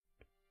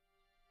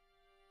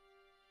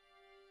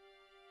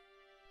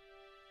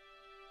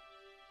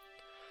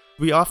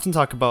We often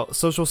talk about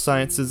social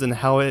sciences and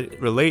how it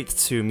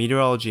relates to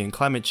meteorology and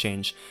climate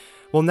change.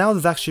 Well, now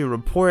there's actually a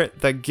report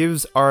that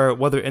gives our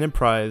weather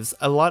enterprise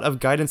a lot of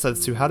guidance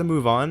as to how to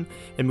move on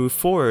and move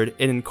forward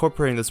in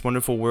incorporating this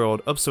wonderful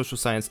world of social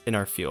science in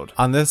our field.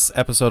 On this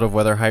episode of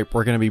Weather Hype,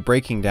 we're going to be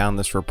breaking down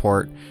this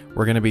report.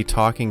 We're going to be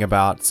talking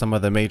about some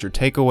of the major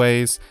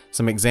takeaways,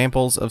 some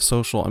examples of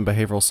social and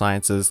behavioral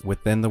sciences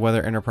within the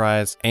weather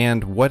enterprise,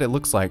 and what it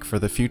looks like for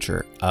the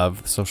future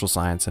of social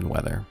science and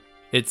weather.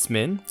 It's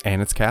Min.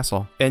 And it's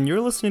Castle. And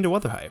you're listening to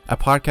Weather Hype, a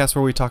podcast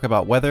where we talk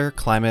about weather,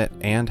 climate,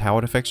 and how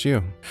it affects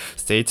you.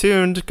 Stay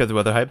tuned, because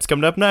Weather Hype's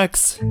coming up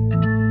next.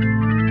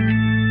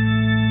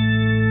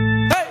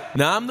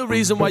 Now I'm the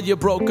reason why you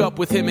broke up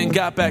with him and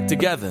got back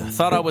together.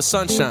 Thought I was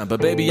sunshine, but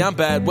baby, I'm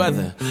bad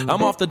weather.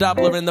 I'm off the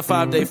Doppler in the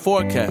 5-day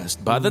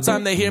forecast. By the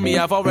time they hear me,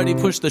 I've already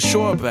pushed the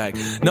shore back.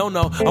 No,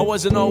 I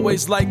wasn't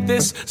always like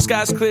this.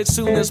 Skies cleared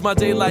soon as my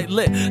daylight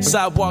lit.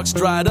 Sidewalks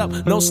dried up,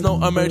 no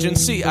snow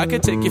emergency. I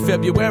could take you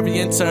February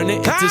and turn it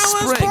into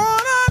spring. I was born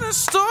on a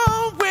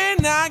storm.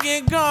 When I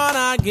get gone,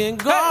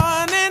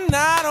 and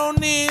I don't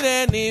need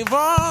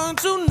anyone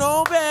to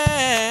know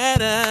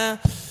better.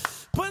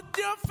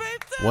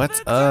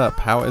 What's up?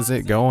 How is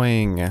it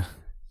going?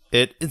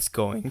 It is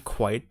going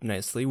quite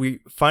nicely. We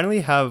finally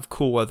have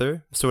cool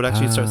weather, so it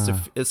actually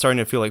it's starting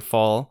to feel like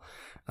fall.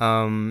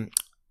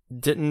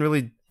 Did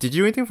you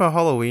do anything for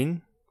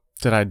Halloween?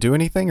 Did I do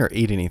anything or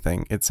eat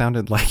anything? It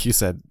sounded like you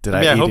said,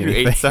 I hope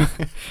eat anything? You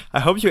ate I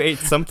hope you ate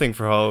something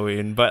for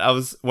Halloween, but I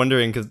was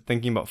wondering because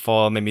thinking about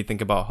fall made me think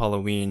about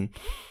Halloween.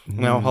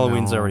 Now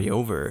Halloween's already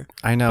over.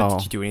 I know. But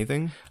did you do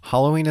anything?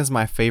 Halloween is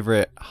my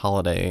favorite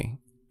holiday.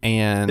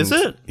 And is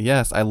it?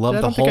 Yes, I love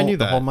the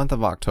whole month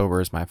of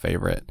October is my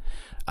favorite.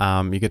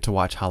 You get to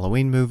watch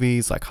Halloween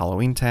movies like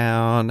Halloween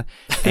Town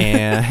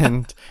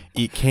and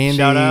eat candy.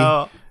 Shout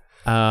out.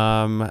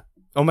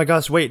 Oh my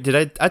gosh, wait,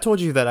 I told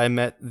you that I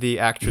met the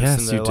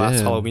actress in the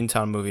last Halloween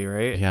Town movie,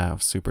 right? Yeah, I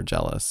was super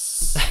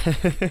jealous.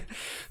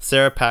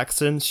 Sarah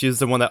Paxton, she's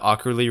the one that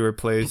awkwardly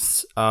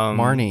replaced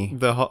Marnie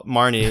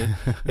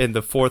in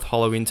the 4th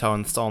Halloween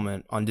Town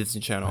installment on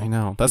Disney Channel. I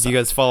know. If you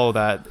guys follow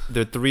that,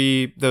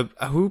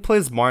 who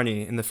plays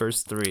Marnie in the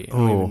first 3? I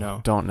don't even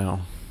know. Don't know.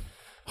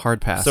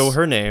 Hard pass. So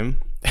her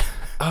name,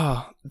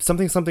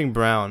 something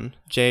Brown,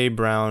 J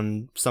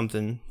Brown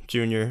something.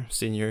 Junior,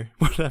 senior,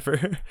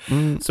 whatever.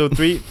 So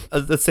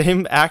the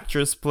same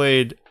actress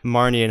played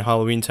Marnie in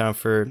Halloween Town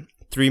for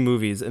 3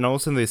 movies, and all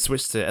of a sudden they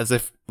switched it as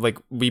if like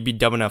we'd be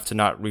dumb enough to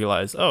not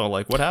realize,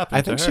 what happened?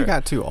 I think she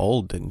got too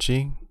old, didn't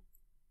she?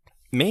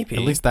 Maybe.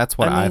 At least that's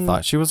what I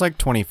thought. She was like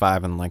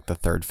 25 in like the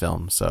 3rd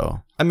film,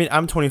 so. I mean,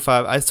 I'm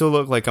 25. I still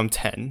look like I'm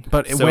 10.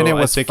 But so when it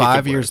was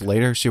 5 years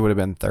later, she would have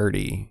been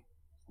 30.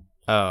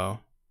 Oh.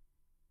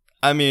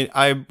 I mean,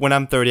 when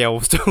I'm 30, I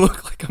will still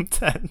look like I'm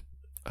 10.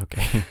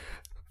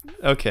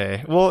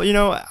 Okay. Well,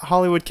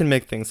 Hollywood can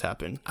make things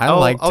happen.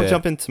 I'll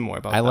jump into more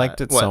about that. I liked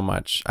it so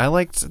much. I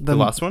liked the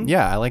last one?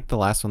 Yeah, I liked the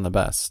last one the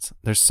best.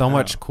 There's so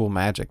much cool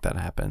magic that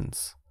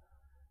happens.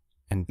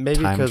 And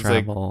maybe time because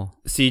travel.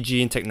 Like, CG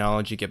and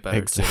technology get better.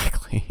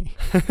 Exactly.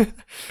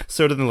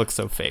 So it doesn't look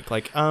so fake.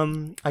 Like,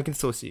 I can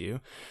still see you.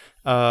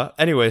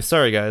 Anyway,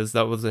 sorry guys,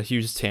 that was a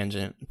huge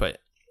tangent, but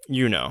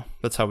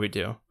that's how we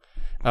do.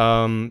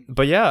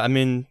 But yeah, I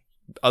mean,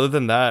 other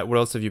than that, what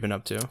else have you been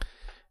up to?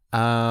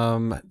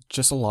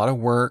 Just a lot of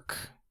work.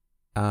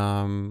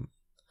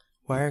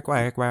 Work.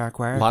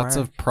 Lots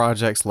of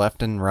projects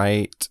left and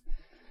right.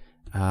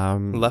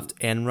 Left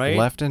and right?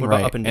 Left and what right.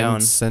 About up and down?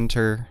 And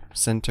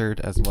centered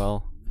as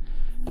well.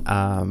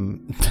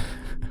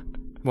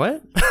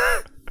 What?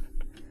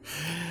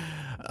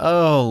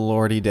 Oh,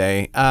 Lordy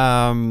day.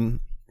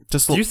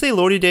 Did you say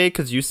Lordy day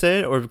because you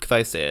said it or because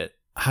I say it?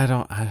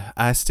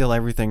 I steal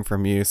everything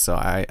from you, so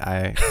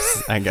I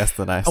guess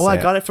that I say I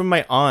got it from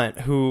my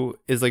aunt who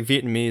is like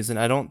Vietnamese, and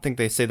I don't think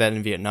they say that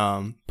in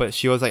Vietnam, but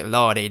she was like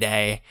Lordy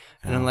day,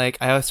 and I'm like,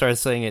 I started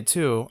saying it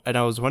too, and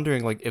I was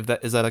wondering like if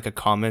that is like a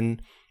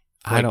common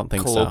I don't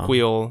think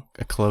colloquial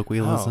a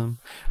colloquialism.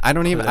 I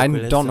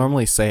don't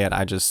normally say it.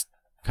 I just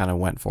kind of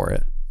went for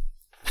it.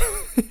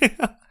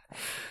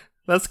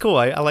 That's cool.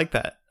 I like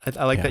that.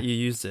 I like that you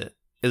used it.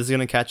 Is it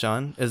gonna catch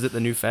on? Is it the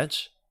new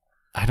fetch?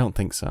 I don't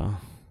think so.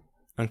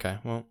 Okay,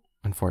 well,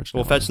 unfortunately.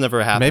 Well, fetch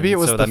never happened. Maybe it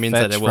was so the that means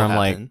fetch that it will from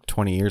happen. like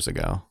 20 years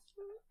ago.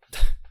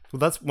 Well,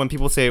 that's when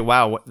people say,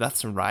 "Wow,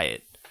 that's a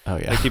riot." Oh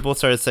yeah. Like people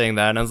started saying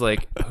that, and I was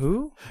like,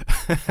 "Who?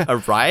 A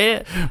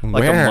riot?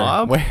 Like Where? a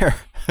mob? Where?"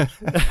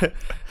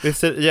 They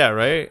said, yeah,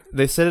 right.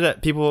 They said it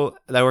at people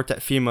that worked at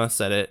FEMA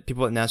said it.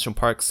 People at national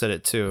parks said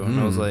it too, and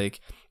I was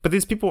like, "But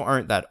these people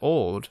aren't that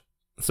old."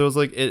 So it was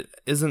like, it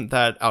isn't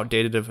that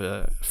outdated of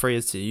a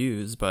phrase to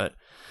use, but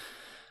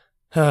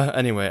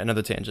anyway,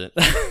 another tangent.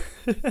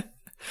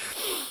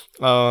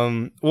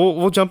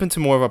 We'll jump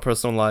into more of our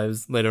personal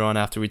lives later on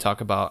after we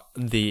talk about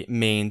the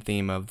main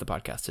theme of the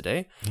podcast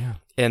today. Yeah.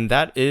 And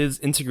that is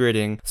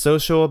integrating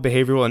social,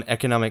 behavioral, and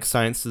economic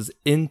sciences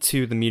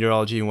into the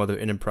meteorology and weather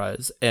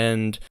enterprise.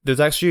 And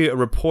there's actually a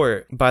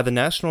report by the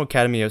National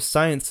Academy of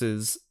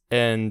Sciences,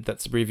 and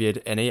that's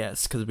abbreviated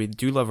NAS because we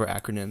do love our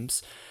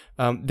acronyms.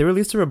 They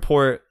released a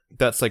report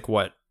that's like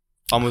what,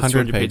 almost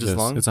 200 pages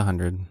long. It's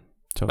 100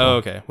 total. Oh,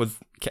 okay, with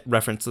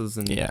references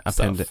and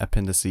stuff.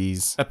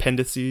 Appendices.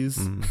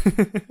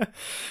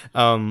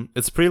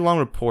 It's a pretty long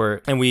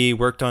report, and we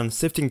worked on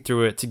sifting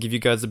through it to give you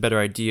guys a better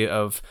idea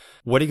of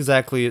what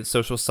exactly is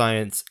social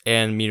science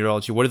and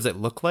meteorology. What does it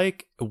look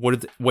like? What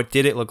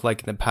did it look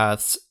like in the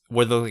past?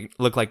 What does it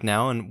look like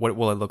now? And what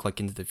will it look like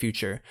into the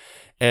future?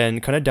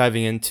 And kind of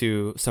diving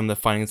into some of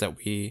the findings that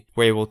we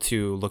were able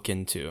to look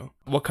into.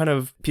 What kind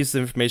of pieces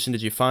of information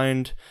did you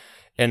find?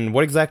 And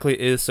what exactly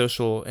is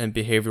social and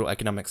behavioral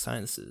economic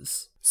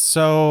sciences?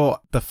 So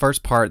the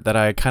first part that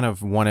I kind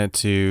of wanted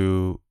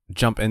to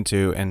jump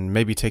into, and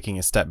maybe taking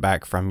a step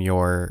back from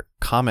your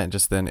comment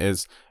just then,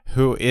 is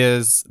who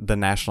is the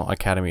National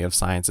Academy of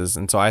Sciences?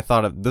 And so I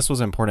thought this was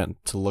important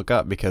to look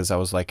up, because I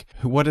was like,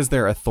 what is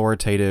their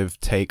authoritative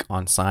take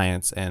on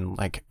science, and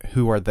like,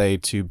 who are they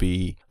to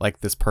be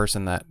like this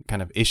person that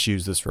kind of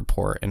issues this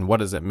report, and what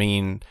does it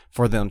mean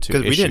for them to issue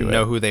it? Because we didn't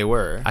know who they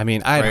were. I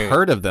mean, I had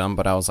heard of them,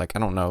 but I was like, I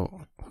don't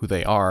know who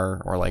they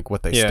are or like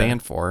what they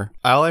stand for.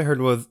 All I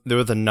heard was there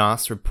was a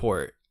NOS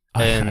report.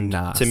 And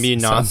NOS. To me,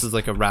 NOS is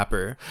like a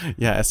rapper.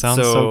 Yeah, it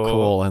sounds so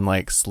cool and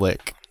like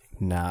slick.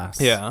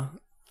 NOS. Yeah.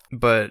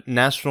 But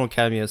National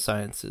Academy of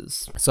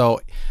Sciences.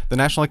 So the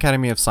National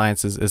Academy of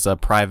Sciences is a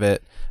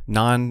private,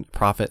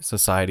 non-profit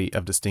society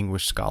of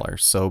distinguished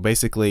scholars. So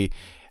basically,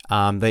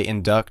 they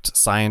induct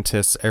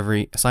scientists,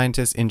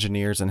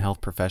 engineers, and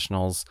health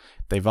professionals.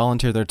 They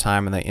volunteer their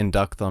time and they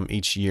induct them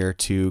each year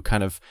to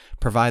kind of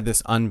provide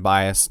this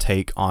unbiased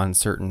take on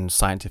certain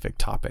scientific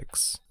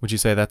topics. Would you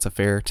say that's a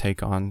fair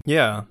take on?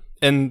 Yeah.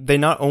 And they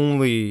not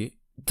only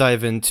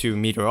dive into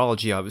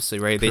meteorology, obviously,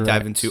 right? Correct. They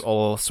dive into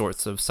all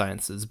sorts of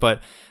sciences, but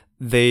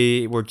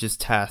they were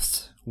just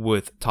tasked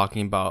with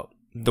talking about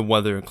the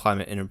weather and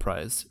climate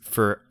enterprise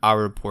for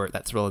our report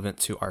that's relevant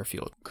to our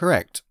field.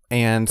 Correct.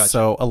 And Gotcha.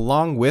 So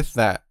along with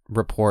that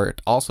report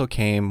also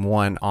came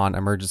one on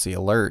emergency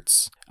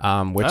alerts,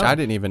 which I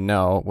didn't even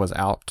know was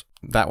out.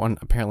 That one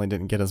apparently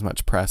didn't get as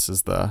much press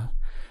as the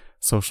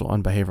social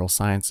and behavioral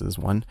sciences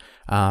one.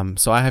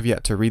 So I have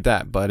yet to read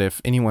that, but if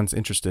anyone's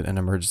interested in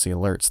emergency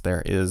alerts,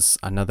 there is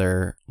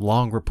another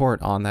long report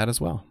on that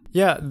as well.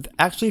 Yeah,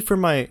 actually for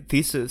my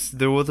thesis,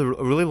 there was a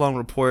really long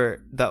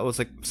report that was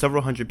like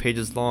several hundred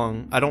pages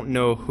long. I don't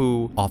know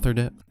who authored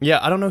it. Yeah,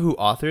 I don't know who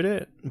authored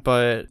it,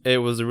 but it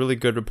was a really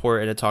good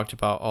report, and it talked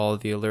about all of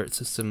the alert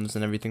systems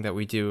and everything that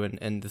we do,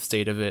 and the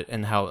state of it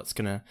and how it's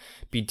going to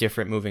be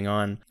different moving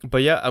on.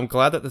 But yeah, I'm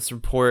glad that this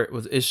report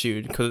was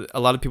issued, because a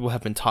lot of people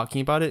have been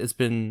talking about it. It's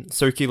been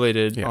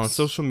circulated on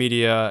social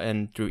media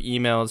and through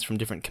emails from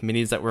different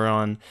committees that we're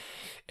on.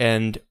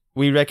 And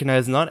we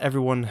recognize not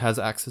everyone has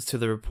access to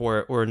the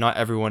report, or not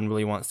everyone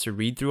really wants to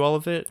read through all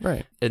of it.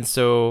 Right. And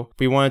so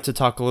we wanted to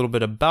talk a little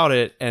bit about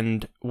it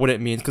and what it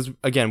means. Because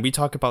again, we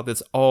talk about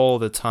this all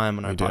the time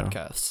on our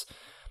podcasts.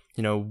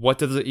 You know, what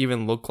does it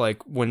even look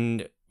like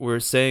when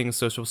we're saying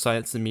social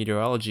science and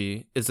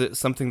meteorology? Is it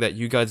something that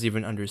you guys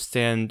even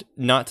understand?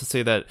 Not to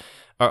say that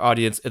our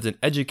audience isn't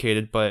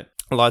educated, but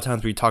a lot of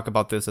times we talk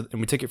about this and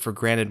we take it for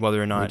granted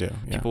whether or not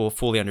people will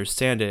fully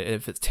understand it,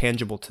 if it's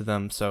tangible to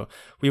them. So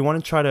we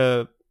want to try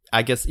to,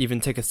 I guess, even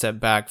take a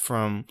step back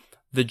from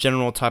the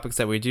general topics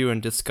that we do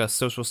and discuss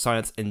social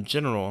science in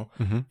general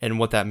and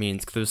what that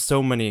means. Because there's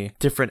so many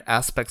different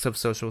aspects of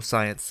social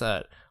science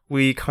that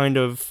we kind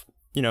of,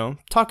 you know,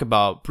 talk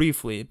about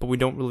briefly, but we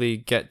don't really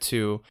get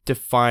to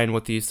define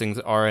what these things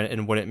are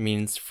and what it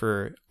means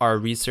for our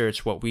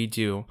research, what we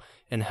do,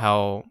 and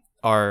how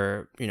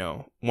our, you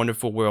know,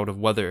 wonderful world of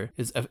weather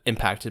is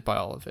impacted by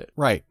all of it.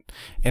 Right.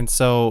 And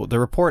so the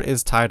report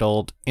is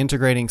titled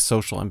Integrating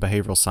Social and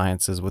Behavioral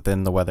Sciences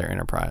Within the Weather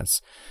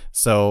Enterprise.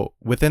 So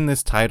within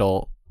this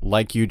title,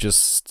 like you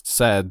just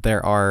said,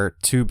 there are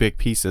two big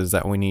pieces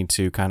that we need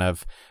to kind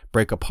of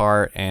break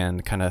apart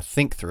and kind of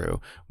think through.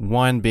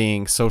 One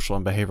being social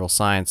and behavioral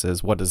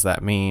sciences. What does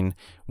that mean?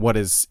 What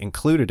is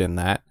included in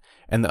that?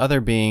 And the other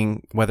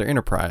being weather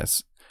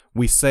enterprise.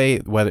 We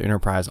say weather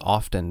enterprise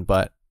often,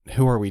 but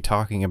who are we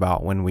talking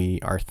about when we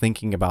are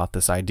thinking about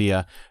this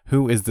idea?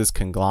 Who is this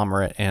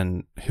conglomerate,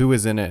 and who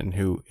is in it and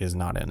who is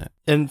not in it?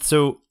 And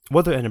so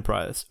weather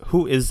enterprise,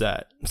 who is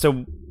that?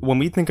 So when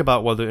we think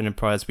about weather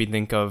enterprise, we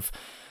think of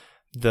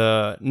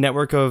the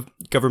network of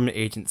government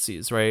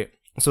agencies, right?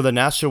 So the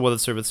National Weather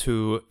Service,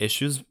 who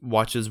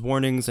watches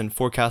warnings and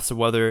forecasts the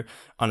weather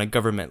on a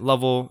government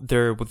level,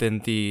 they're within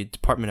the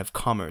Department of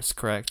Commerce,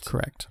 correct?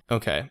 Correct.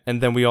 Okay.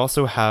 And then we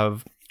also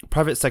have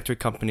private sector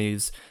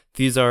companies.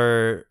 These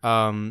are,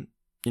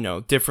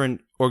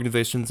 different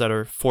organizations that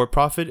are for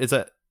profit. Is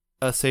that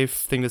a safe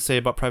thing to say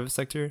about private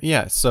sector?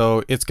 Yeah.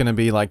 So it's going to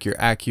be like your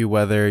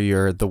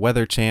AccuWeather, the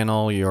Weather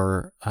Channel,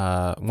 your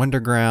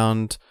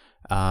Wonderground,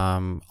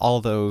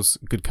 all those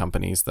good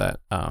companies that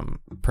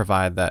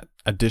provide that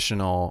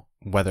additional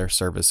weather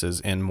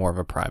services in more of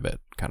a private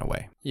kind of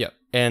way. Yeah.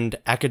 And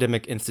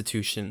academic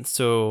institutions.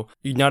 So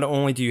not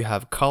only do you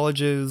have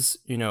colleges,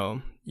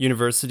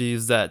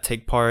 universities that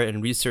take part in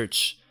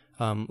research,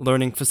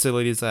 learning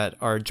facilities that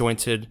are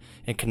jointed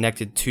and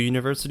connected to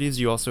universities,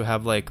 you also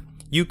have like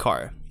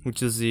UCAR,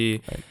 which is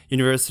the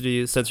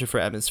University Center for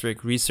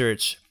Atmospheric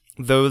Research.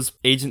 Those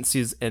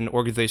agencies and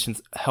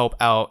organizations help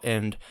out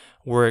and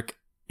work,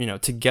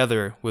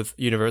 together with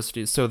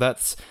universities. So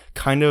that's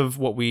kind of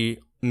what we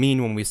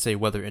mean when we say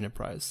weather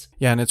enterprise.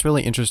 Yeah, and it's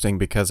really interesting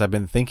because I've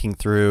been thinking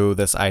through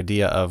this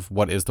idea of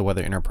what is the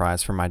weather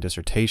enterprise for my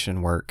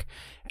dissertation work.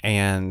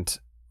 And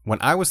when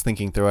I was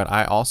thinking through it,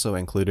 I also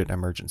included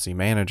emergency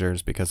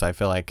managers because I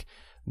feel like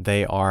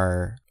they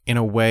are, in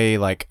a way,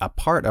 like a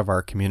part of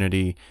our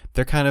community.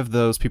 They're kind of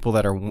those people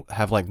that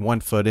have like 1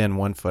 foot in,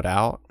 1 foot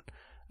out.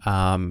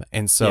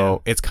 And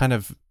so it's kind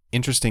of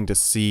interesting to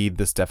see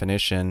this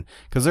definition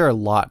because there are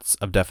lots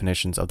of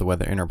definitions of the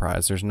weather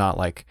enterprise. There's not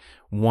like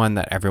one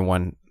that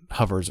everyone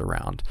hovers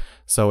around.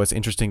 So it's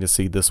interesting to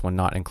see this one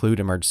not include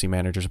emergency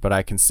managers, but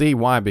I can see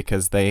why,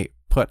 because they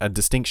put a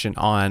distinction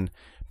on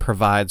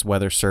provides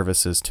weather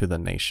services to the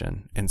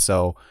nation. And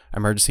so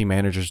emergency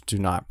managers do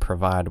not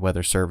provide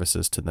weather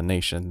services to the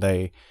nation.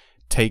 They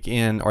take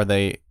in or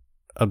they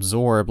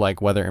absorb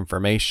like weather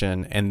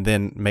information and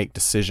then make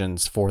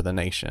decisions for the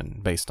nation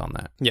based on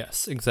that.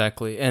 Yes,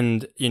 exactly.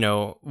 And,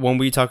 when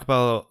we talk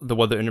about the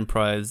weather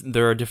enterprise,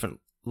 there are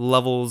different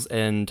levels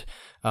and,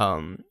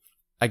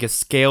 I guess,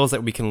 scales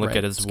that we can look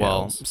at as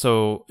well.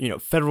 So,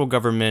 federal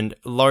government,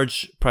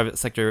 large private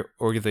sector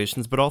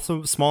organizations, but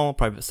also small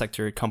private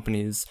sector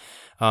companies,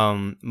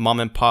 mom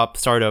and pop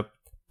startup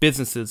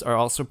businesses are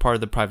also part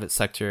of the private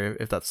sector,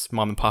 if that's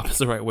mom and pop is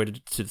the right way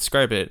to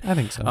describe it. I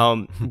think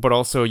so. But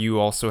also you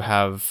also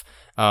have,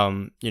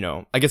 I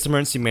guess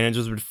emergency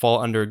managers would fall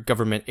under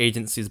government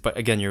agencies. But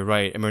again, you're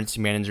right. Emergency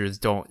managers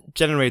don't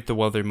generate the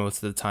weather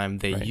most of the time.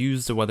 They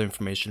use the weather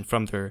information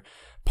from their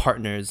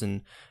partners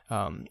and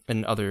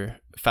other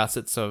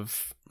facets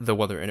of the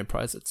weather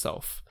enterprise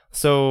itself.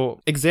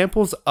 So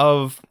examples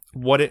of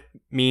what it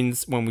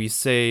means when we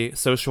say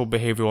social,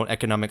 behavioral, and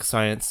economic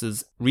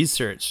sciences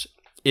research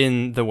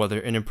in the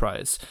weather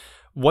enterprise.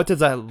 What does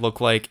that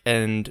look like,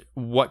 and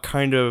what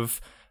kind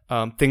of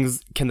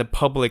things can the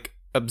public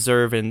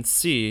observe and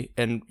see?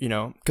 And,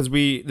 because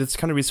this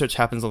kind of research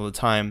happens all the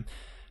time,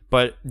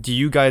 but do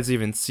you guys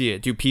even see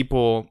it? Do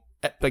people,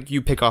 like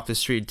you pick off the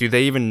street, do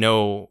they even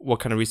know what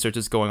kind of research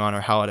is going on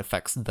or how it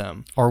affects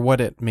them? Or what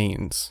it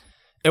means.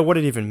 And what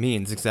it even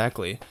means,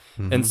 exactly.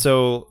 Mm-hmm. And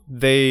so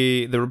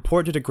the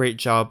report did a great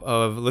job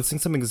of listing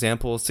some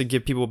examples to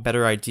give people a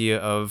better idea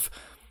of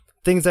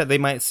things that they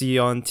might see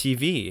on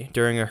TV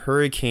during a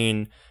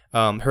hurricane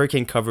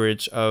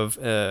coverage of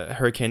a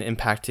hurricane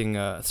impacting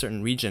a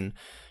certain region.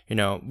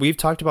 We've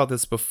talked about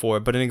this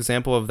before, but an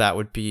example of that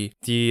would be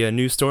the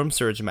new storm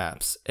surge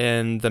maps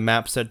and the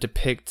maps that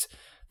depict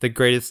the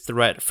greatest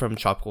threat from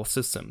tropical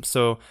systems.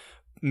 So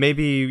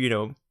maybe,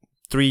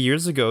 2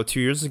 years ago,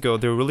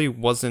 there really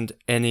wasn't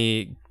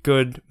any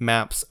good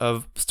maps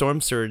of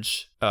storm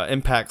surge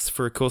impacts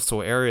for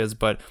coastal areas,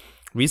 but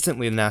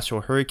recently, the National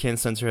Hurricane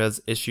Center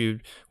has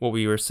issued what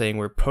we were saying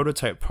were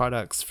prototype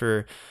products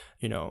for,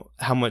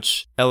 how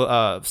much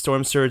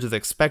storm surge is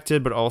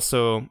expected, but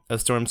also a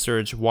storm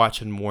surge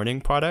watch and warning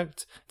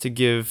product to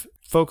give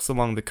folks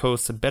along the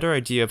coast a better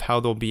idea of how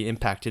they'll be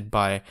impacted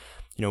by,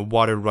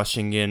 water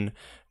rushing in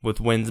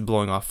with winds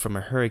blowing off from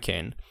a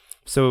hurricane.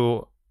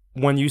 So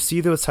when you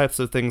see those types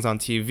of things on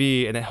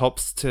TV and it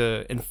helps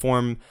to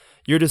inform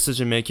your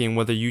decision making,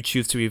 whether you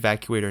choose to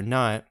evacuate or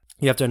not,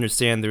 you have to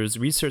understand there's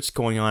research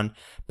going on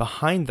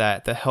behind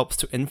that helps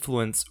to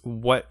influence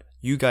what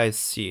you guys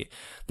see.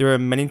 There are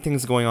many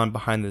things going on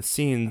behind the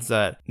scenes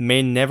that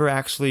may never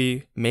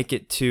actually make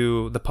it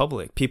to the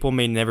public. People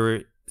may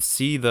never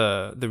see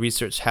the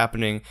research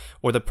happening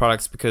or the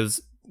products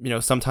because,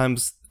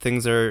 sometimes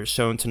things are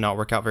shown to not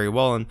work out very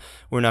well, and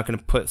we're not going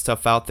to put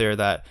stuff out there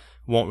that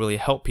won't really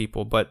help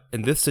people. But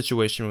in this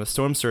situation with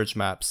storm surge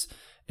maps,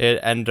 it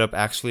ended up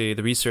actually,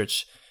 the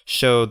research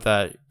showed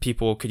that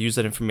people could use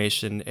that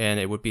information and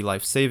it would be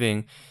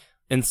life-saving.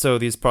 And so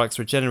these products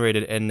were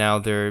generated and now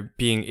they're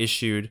being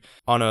issued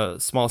on a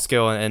small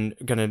scale and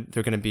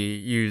they're gonna be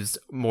used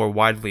more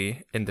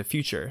widely in the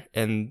future.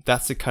 And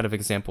that's the kind of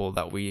example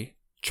that we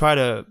try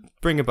to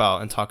bring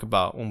about and talk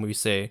about when we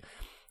say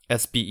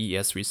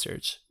SBES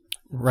research.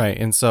 Right.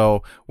 And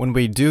so when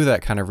we do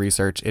that kind of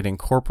research, it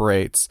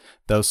incorporates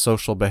those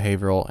social,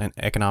 behavioral, and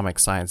economic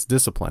science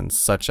disciplines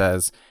such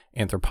as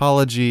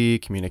anthropology,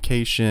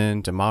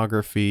 communication,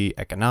 demography,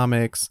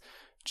 economics,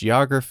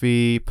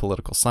 geography,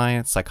 political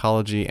science,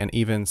 psychology, and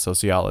even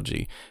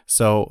sociology.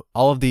 So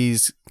all of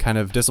these kind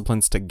of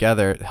disciplines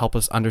together help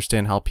us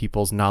understand how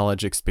people's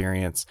knowledge,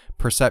 experience,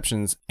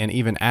 perceptions, and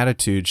even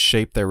attitudes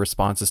shape their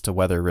responses to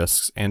weather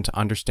risks, and to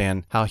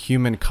understand how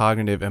human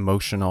cognitive,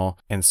 emotional,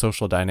 and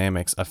social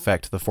dynamics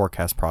affect the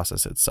forecast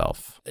process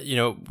itself.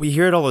 We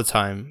hear it all the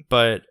time,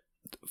 but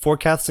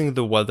forecasting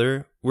the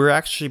weather, we're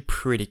actually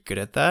pretty good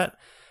at that.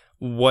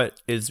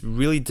 What is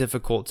really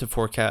difficult to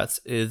forecast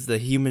is the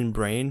human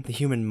brain, the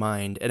human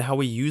mind, and how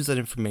we use that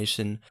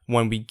information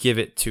when we give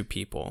it to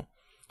people.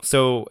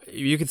 So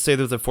you could say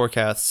there's a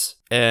forecast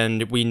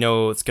and we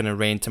know it's going to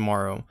rain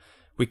tomorrow.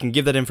 We can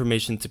give that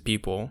information to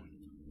people.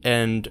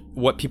 and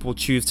what people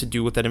choose to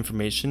do with that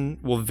information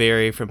will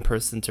vary from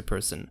person to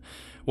person.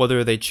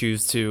 Whether they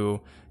choose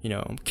to,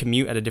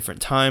 commute at a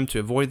different time to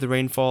avoid the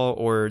rainfall,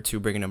 or to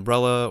bring an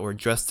umbrella, or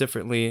dress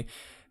differently,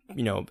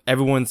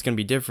 everyone's going to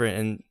be different.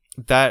 And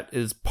that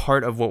is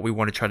part of what we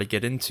want to try to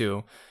get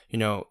into.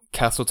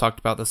 Castle talked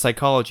about the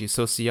psychology,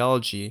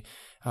 sociology,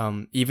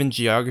 even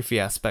geography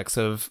aspects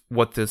of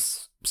what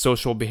this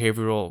social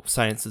behavioral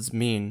sciences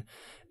mean.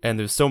 And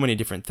there's so many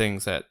different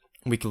things that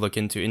we could look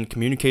into in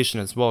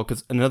communication as well.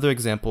 Because another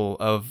example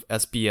of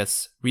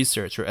SBS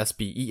research, or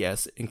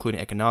SBES,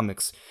 including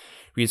economics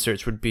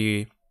research, would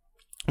be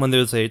when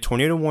there's a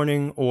tornado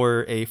warning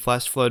or a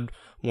flash flood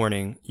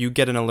warning, you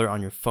get an alert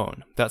on your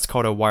phone. That's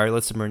called a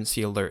wireless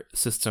emergency alert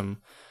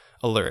system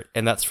alert,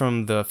 and that's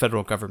from the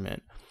federal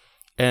government.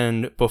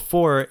 And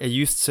before, it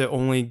used to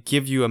only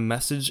give you a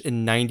message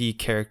in 90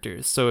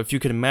 characters. So if you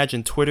could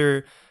imagine,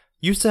 Twitter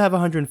used to have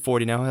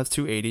 140, now it has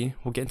 280.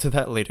 We'll get into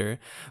that later.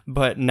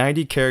 But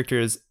 90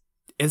 characters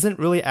isn't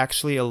really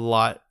actually a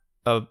lot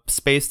of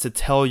space to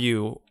tell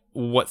you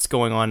what's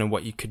going on and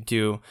what you could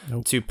do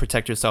to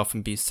protect yourself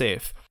and be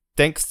safe.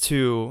 Thanks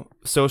to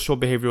social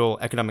behavioral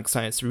economic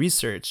science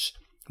research,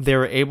 they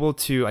were able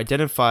to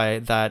identify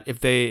that if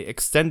they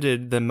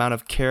extended the amount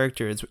of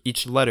characters,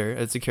 each letter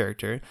as a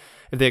character,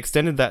 if they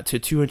extended that to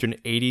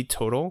 280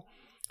 total,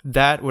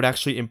 that would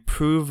actually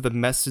improve the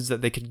message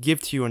that they could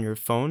give to you on your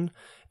phone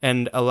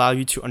and allow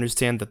you to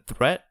understand the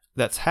threat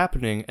that's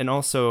happening, and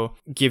also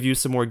give you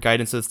some more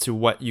guidance as to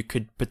what you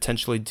could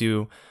potentially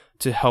do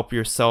to help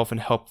yourself and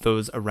help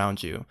those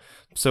around you.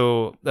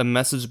 So the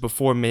message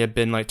before may have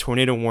been like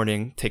tornado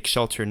warning, take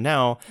shelter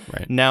now.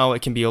 Right. Now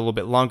it can be a little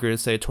bit longer to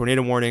say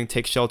tornado warning,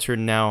 take shelter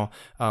now.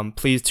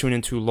 Please tune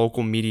into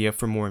local media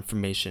for more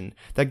information.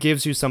 That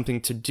gives you something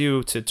to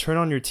do, to turn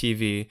on your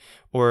TV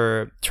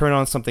or turn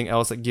on something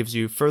else that gives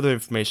you further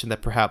information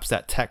that perhaps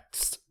that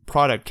text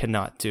product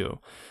cannot do.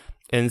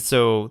 And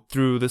so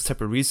through this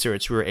type of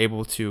research, we were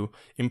able to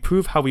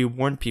improve how we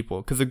warn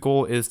people, because the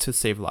goal is to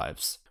save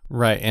lives.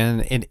 Right,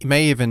 and it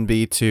may even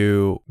be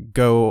to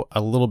go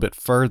a little bit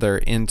further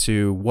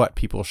into what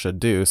people should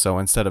do. So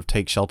instead of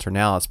take shelter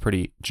now, it's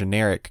pretty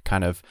generic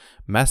kind of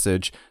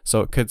message. So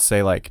it could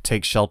say like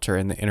take shelter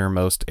in the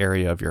innermost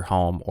area of your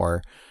home,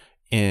 or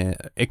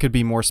it could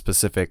be more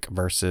specific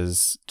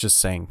versus just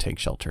saying take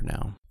shelter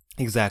now.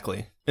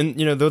 Exactly. And,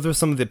 those are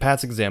some of the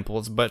past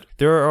examples, but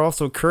there are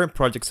also current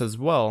projects as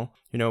well.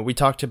 We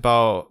talked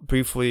about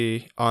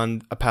briefly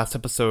on a past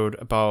episode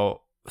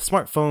about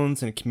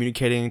smartphones and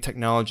communicating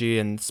technology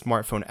and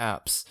smartphone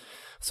apps.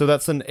 So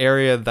that's an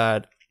area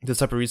that this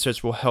type of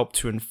research will help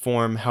to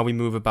inform how we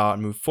move about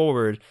and move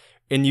forward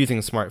in using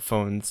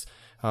smartphones.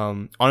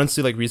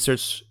 Honestly, like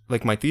research,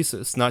 like my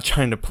thesis, not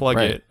trying to plug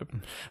it,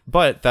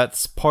 but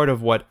that's part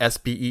of what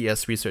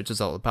SBES research is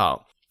all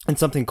about. And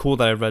something cool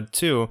that I read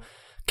too,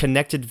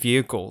 connected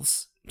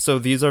vehicles. So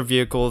these are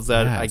vehicles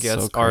that I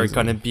guess are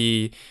going to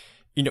be,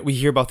 we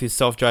hear about these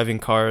self-driving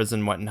cars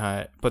and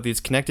whatnot, but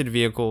these connected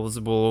vehicles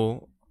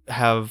will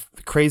have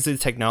crazy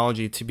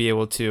technology to be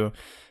able to,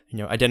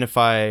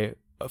 identify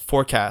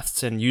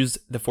forecasts and use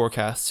the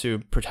forecasts to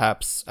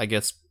perhaps, I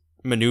guess,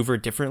 maneuver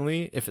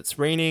differently if it's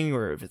raining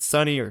or if it's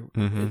sunny or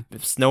if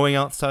it's snowing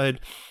outside.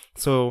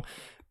 So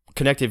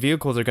connected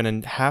vehicles are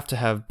going to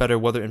have better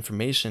weather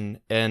information.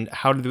 And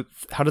how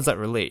does that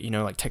relate?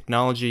 Like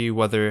technology,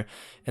 weather,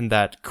 in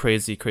that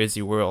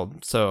crazy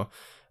world. So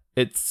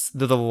there's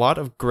a lot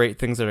of great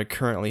things that are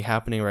currently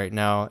happening right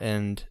now,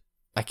 and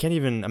I can't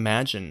even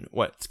imagine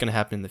what's going to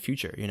happen in the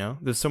future.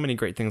 There's so many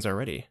great things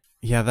already.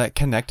 Yeah, that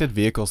connected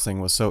vehicles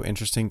thing was so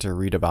interesting to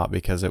read about,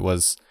 because it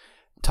was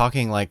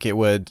talking like it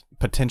would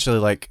potentially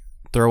like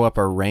throw up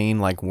a rain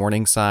like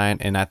warning sign,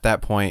 and at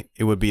that point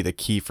it would be the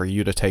key for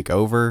you to take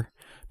over,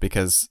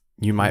 because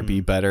you might be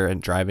better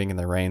at driving in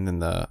the rain than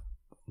the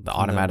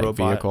automatic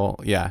vehicle.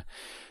 Yeah.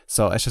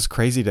 So it's just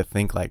crazy to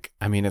think like,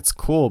 I mean, it's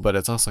cool, but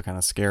it's also kind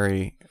of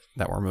scary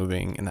that we're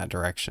moving in that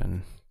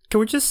direction. Can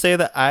we just say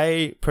that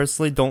I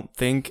personally don't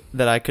think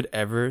that I could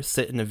ever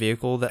sit in a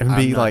vehicle that and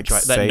be like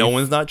that no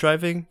one's not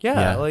driving?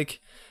 Yeah.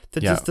 Like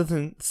that just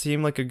doesn't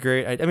seem like a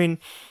great idea. I mean,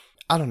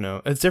 I don't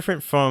know. It's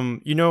different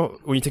from,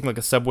 when you take like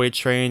a subway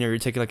train or you're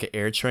taking like an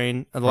air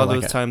train, a lot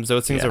of those times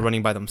those things are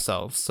running by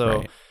themselves.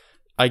 So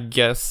I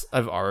guess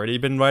I've already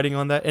been riding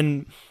on that.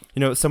 And,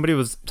 somebody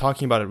was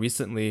talking about it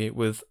recently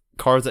with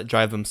cars that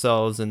drive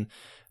themselves, and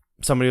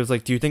somebody was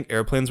like, do you think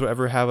airplanes will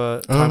ever have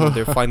a time where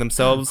they're flying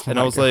themselves? And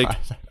I was like,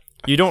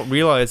 you don't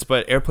realize,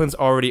 but airplanes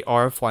already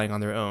are flying on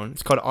their own.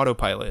 It's called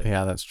autopilot.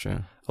 Yeah, that's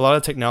true. A lot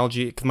of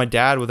technology, because my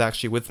dad was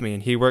actually with me,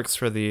 and he works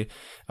for the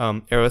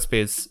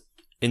aerospace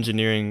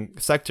engineering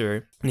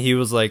sector, and he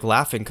was like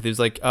laughing because he was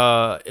like,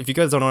 if you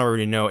guys don't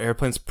already know,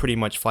 airplanes pretty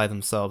much fly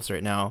themselves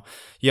right now.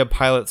 You have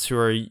pilots who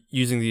are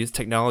using these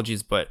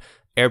technologies, but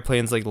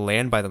airplanes like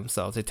land by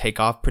themselves. They take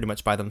off pretty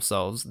much by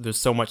themselves. There's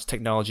so much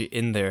technology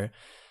in there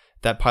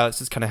that pilots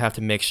just kind of have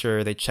to make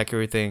sure they check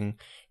everything,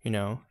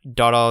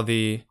 dot all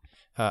the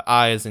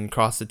I's and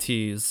cross the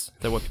T's. Is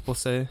that what people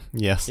say?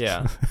 Yes.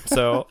 Yeah.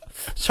 So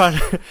trying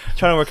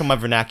to work on my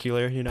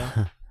vernacular,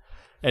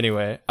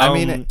 Anyway, I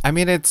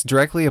mean, it's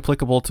directly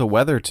applicable to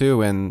weather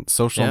too, and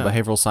social and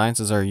behavioral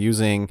sciences are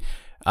using.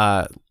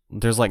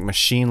 There's like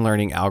machine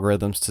learning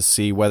algorithms to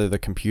see whether the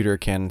computer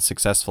can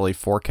successfully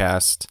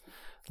forecast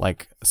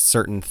like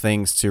certain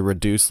things to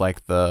reduce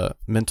like the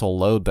mental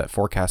load that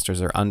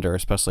forecasters are under,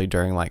 especially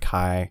during like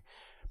high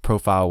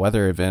profile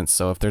weather events.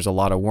 So if there's a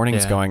lot of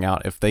warnings going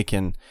out, if they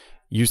can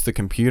use the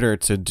computer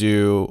to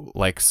do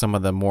like some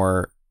of the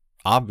more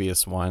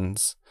obvious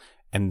ones,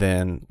 and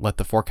then let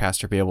the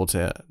forecaster be able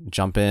to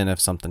jump in if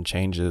something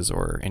changes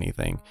or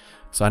anything.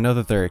 So I know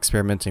that they're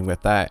experimenting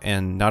with that,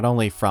 and not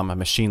only from a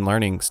machine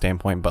learning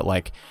standpoint, but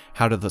like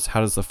how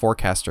does the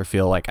forecaster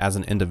feel like as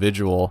an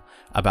individual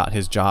about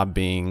his job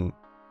being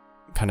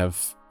kind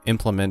of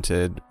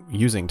implemented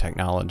using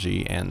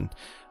technology, and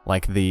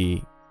like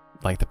the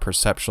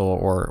perceptual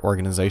or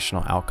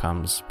organizational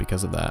outcomes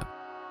because of that.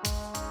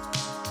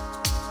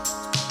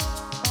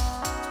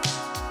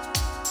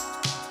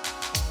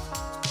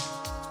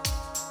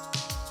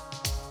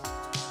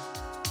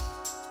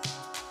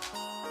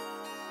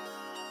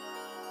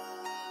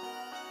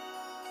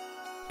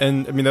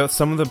 And I mean, that's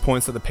some of the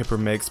points that the paper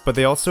makes, but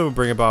they also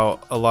bring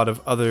about a lot of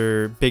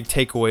other big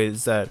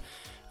takeaways that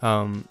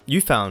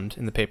you found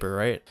in the paper,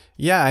 right?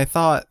 Yeah, I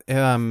thought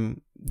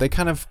they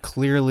kind of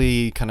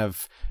clearly kind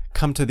of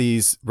come to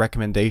these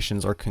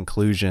recommendations or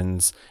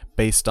conclusions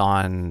based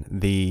on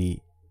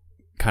the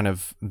kind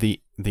of the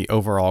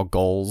overall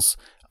goals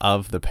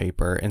of the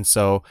paper. And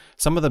so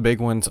some of the big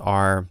ones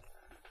are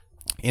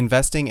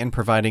investing in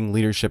providing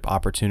leadership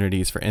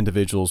opportunities for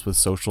individuals with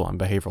social and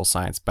behavioral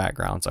science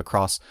backgrounds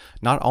across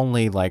not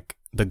only like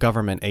the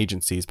government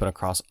agencies, but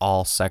across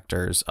all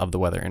sectors of the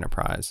weather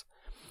enterprise.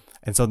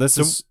 And so this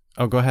is...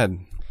 Oh, go ahead.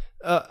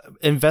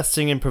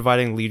 Investing in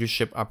providing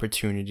leadership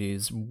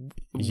opportunities.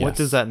 Yes. What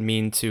does that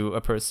mean to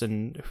a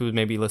person who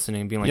may be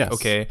listening, being like,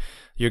 okay,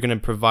 you're going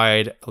to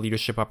provide a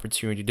leadership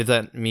opportunity. Does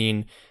that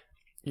mean...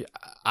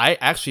 I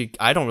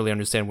don't really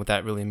understand what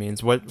that really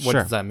means. What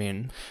does that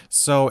mean?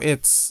 So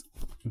it's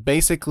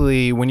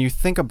basically when you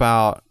think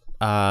about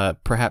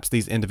perhaps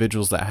these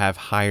individuals that have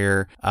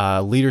higher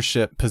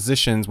leadership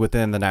positions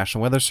within the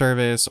National Weather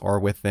Service or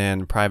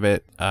within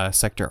private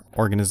sector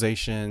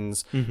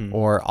organizations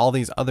or all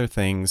these other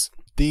things,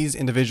 these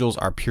individuals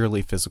are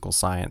purely physical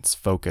science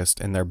focused,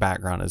 and their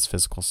background is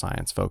physical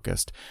science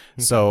focused.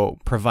 So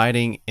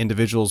providing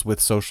individuals with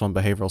social and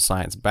behavioral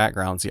science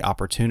backgrounds the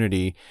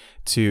opportunity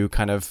to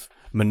kind of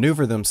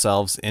maneuver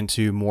themselves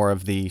into more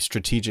of the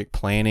strategic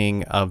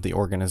planning of the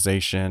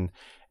organization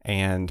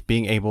and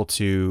being able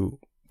to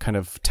kind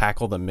of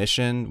tackle the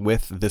mission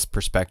with this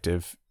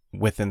perspective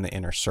within the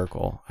inner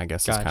circle, I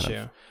guess is kind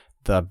of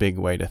the big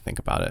way to think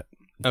about it.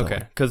 Okay,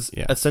 because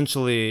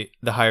essentially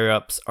the higher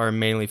ups are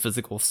mainly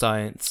physical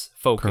science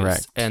focused.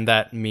 Correct. And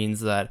that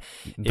means that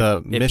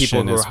the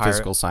mission is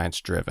physical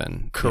science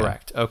driven.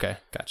 Correct. Yeah. Okay,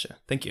 gotcha.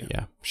 Thank you.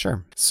 Yeah,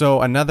 sure.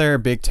 So another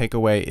big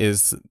takeaway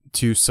is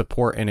to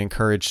support and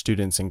encourage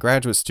students and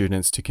graduate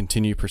students to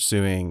continue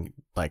pursuing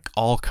like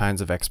all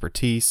kinds of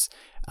expertise,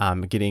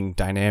 getting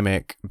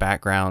dynamic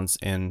backgrounds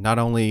in not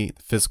only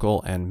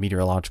physical and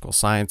meteorological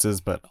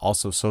sciences, but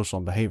also social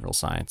and behavioral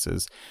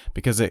sciences,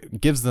 because it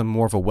gives them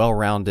more of a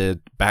well-rounded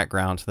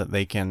background so that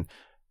they can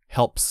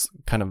help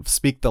kind of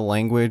speak the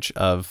language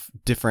of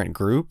different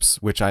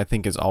groups, which I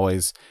think is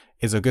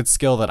a good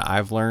skill that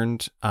I've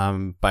learned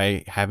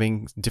by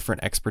having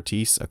different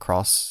expertise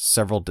across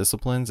several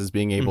disciplines, is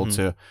being able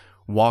to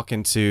walk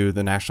into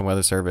the National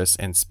Weather Service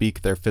and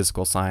speak their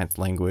physical science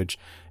language,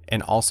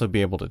 and also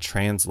be able to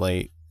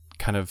translate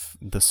kind of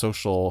the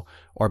social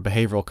or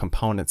behavioral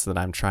components that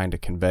I'm trying to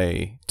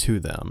convey to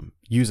them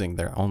using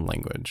their own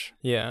language.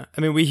 Yeah.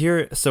 I mean, we hear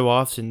it so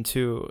often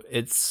too.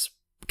 It's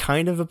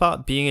kind of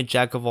about being a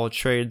jack of all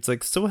trades,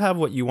 like still have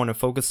what you want to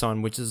focus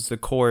on, which is the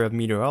core of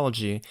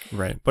meteorology,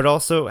 right? But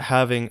also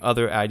having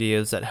other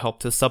ideas that help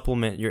to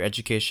supplement your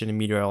education in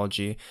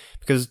meteorology,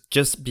 because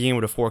just being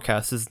able to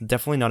forecast is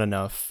definitely not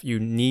enough. You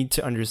need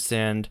to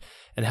understand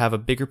and have a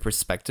bigger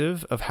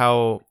perspective of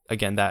how,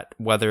 again, that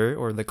weather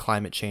or the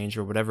climate change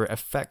or whatever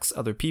affects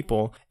other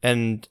people.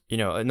 And, you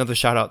know, another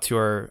shout out to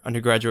our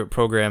undergraduate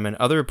program and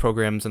other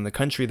programs in the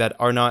country that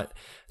are not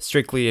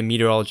strictly a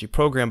meteorology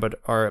program, but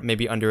are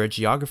maybe under a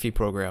geography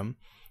program.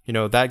 You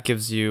know, that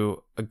gives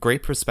you a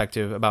great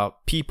perspective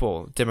about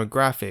people,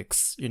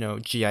 demographics, you know,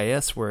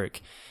 GIS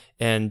work,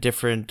 and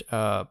different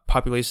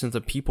populations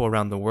of people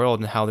around the world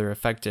and how they're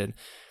affected.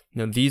 You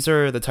know, these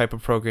are the type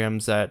of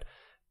programs that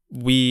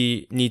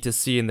we need to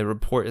see in the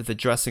report, is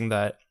addressing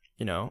that,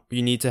 you know,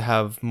 you need to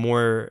have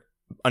more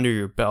under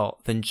your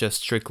belt than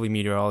just strictly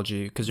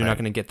meteorology, because you're not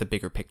going to get the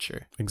bigger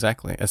picture.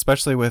 Exactly.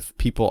 Especially with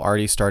people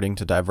already starting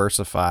to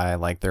diversify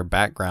like their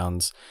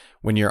backgrounds.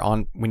 When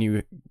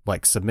you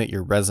like submit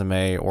your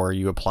resume or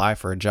you apply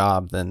for a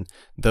job, then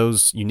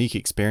those unique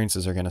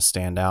experiences are going to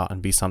stand out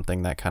and be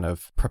something that kind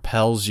of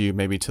propels you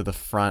maybe to the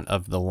front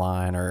of the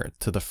line or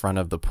to the front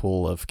of the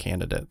pool of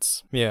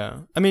candidates. Yeah.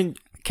 I mean,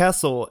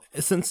 Castle,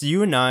 since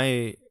you and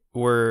I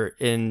were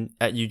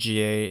at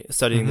UGA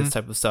studying this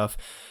type of stuff,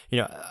 you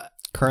know,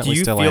 currently do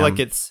you still feel am. like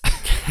it's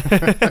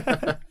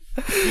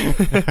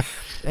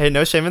Hey,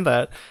 no shame in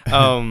that.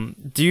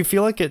 Do you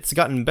feel like it's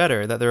gotten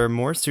better, that there are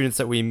more students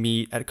that we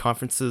meet at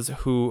conferences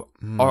who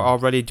are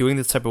already doing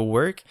this type of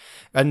work?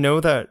 I know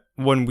that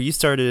when we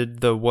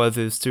started the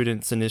Weather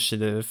Students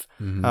Initiative,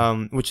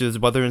 which is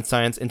Weather and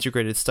Science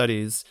Integrated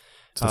Studies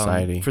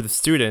Society for the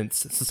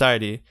students,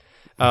 society,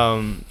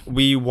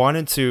 we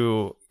wanted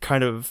to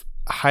kind of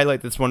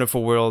highlight this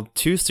wonderful world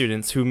to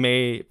students who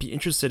may be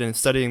interested in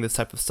studying this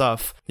type of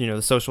stuff, the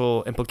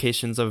social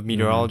implications of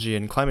meteorology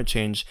and climate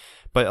change,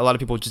 but a lot of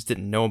people just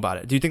didn't know about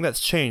it. Do you think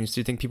that's changed?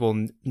 Do you think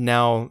people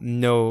now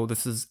know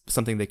this is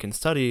something they can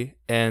study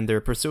and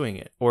they're pursuing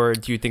it? Or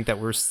do you think that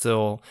we're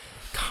still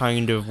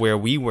kind of where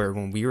we were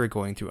when we were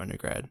going through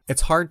undergrad?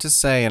 It's hard to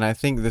say, and I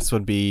think this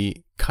would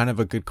be kind of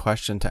a good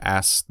question to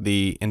ask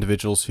the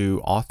individuals who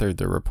authored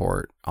the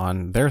report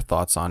on their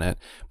thoughts on it.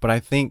 But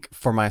I think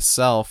for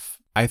myself,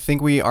 I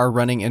think we are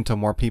running into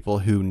more people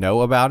who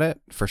know about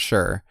it, for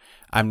sure.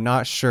 I'm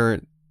not sure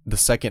the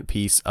second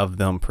piece of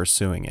them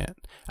pursuing it.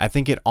 I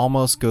think it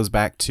almost goes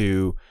back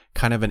to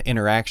kind of an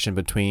interaction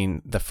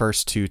between the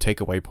first two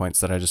takeaway points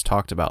that I just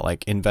talked about,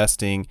 like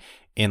investing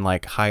in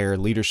like higher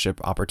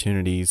leadership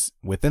opportunities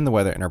within the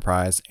Weather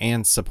Enterprise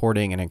and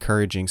supporting and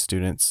encouraging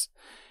students.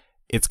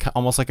 It's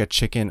almost like a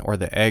chicken or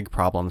the egg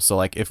problem. So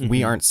like if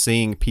we aren't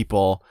seeing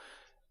people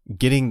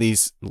getting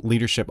these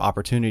leadership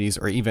opportunities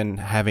or even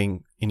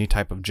having any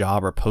type of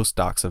job or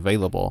postdocs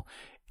available,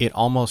 it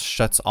almost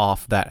shuts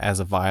off that as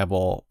a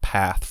viable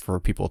path for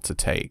people to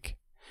take.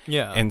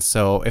 Yeah. And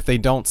so if they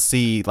don't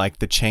see like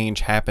the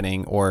change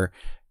happening or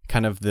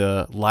kind of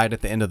the light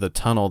at the end of the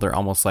tunnel, they're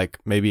almost like,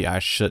 maybe I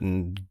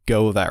shouldn't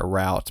go that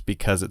route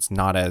because it's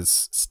not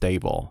as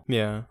stable.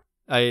 Yeah,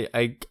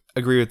 I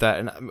agree with that.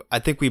 And I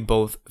think we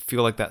both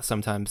feel like that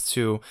sometimes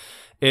too.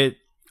 It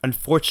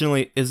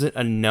unfortunately isn't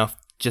enough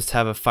just to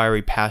have a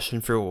fiery passion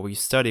for what we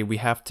study. We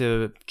have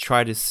to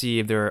try to see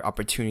if there are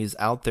opportunities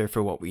out there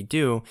for what we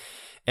do.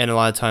 And a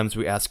lot of times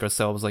we ask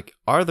ourselves, like,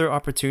 are there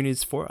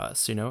opportunities for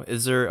us?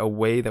 Is there a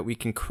way that we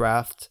can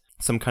craft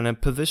some kind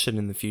of position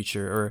in the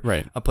future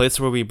or a place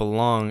where we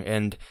belong?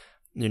 And,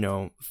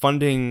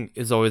 funding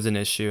is always an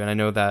issue. And I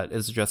know that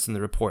is addressed in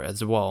the report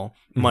as well,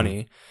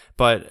 money.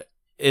 But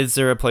is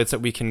there a place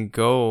that we can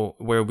go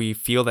where we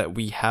feel that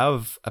we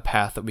have a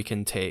path that we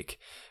can take?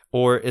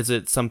 Or is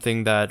it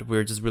something that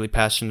we're just really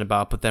passionate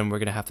about, but then we're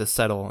going to have to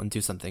settle and do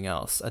something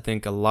else? I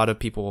think a lot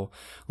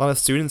of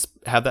students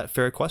have that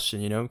fair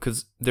question,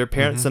 because their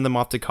parents send them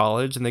off to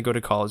college and they go to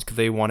college because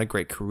they want a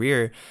great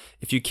career.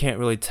 If you can't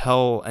really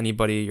tell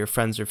anybody, your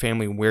friends or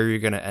family, where you're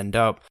going to end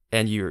up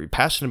and you're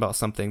passionate about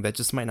something, that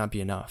just might not be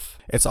enough.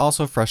 It's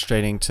also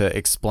frustrating to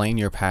explain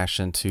your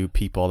passion to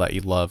people that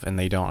you love and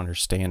they don't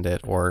understand it,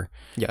 or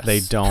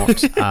they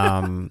don't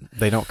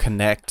they don't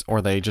connect,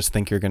 or they just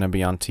think you're going to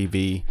be on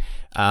TV.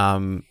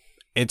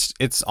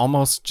 It's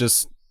almost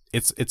just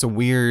it's a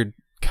weird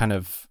kind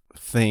of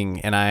thing,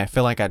 and I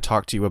feel like I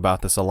talked to you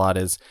about this a lot.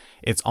 Is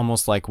it's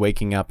almost like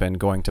waking up and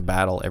going to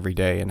battle every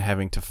day and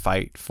having to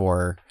fight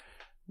for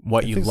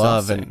what you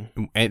love, and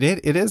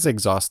it is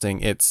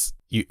exhausting. It's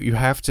you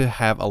have to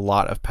have a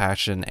lot of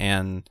passion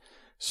and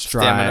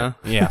stamina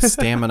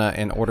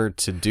in order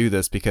to do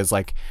this, because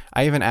like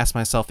I even asked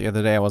myself the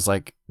other day, I was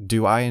like,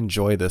 do I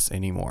enjoy this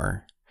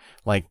anymore?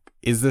 Like,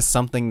 is this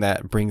something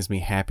that brings me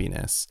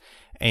happiness?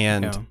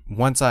 And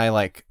once I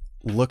like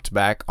looked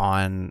back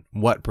on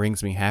what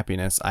brings me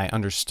happiness, I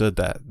understood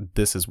that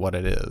this is what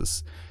it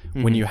is.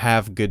 When you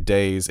have good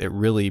days, it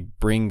really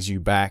brings you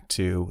back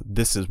to,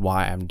 this is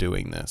why I'm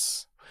doing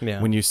this.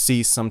 When you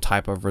see some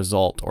type of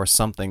result or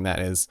something that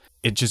is,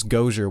 it just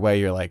goes your way,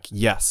 you're like,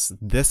 yes,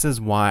 this is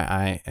why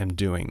I am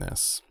doing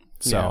this.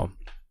 So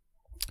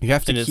you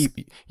have to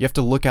you have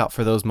to look out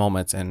for those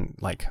moments and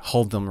like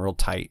hold them real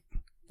tight.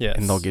 Yes.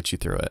 And they'll get you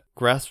through it.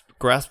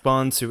 Grasp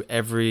on to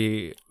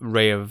every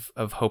ray of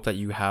hope that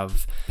you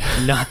have.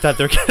 Not that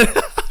they're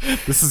gonna...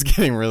 This is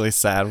getting really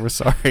sad. We're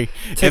sorry.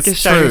 Take a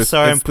shining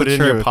star and put it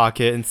in your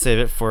pocket and save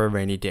it for a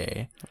rainy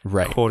day.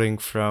 Right. Quoting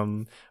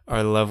from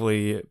our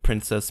lovely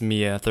Princess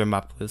Mia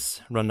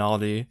Thermopolis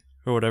Rinaldi,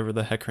 or whatever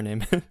the heck her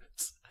name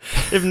is.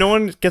 If no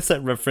one gets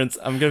that reference,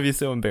 I'm going to be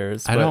so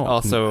embarrassed. But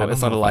also,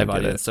 it's not a live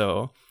audience,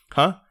 so...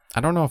 Huh?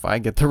 I don't know if I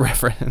get the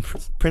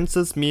reference.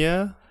 Princess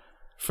Mia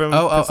from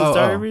Princess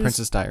Diaries?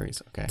 Princess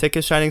Diaries, okay. Take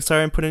a shining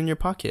star and put it in your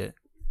pocket.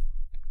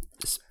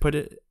 Just put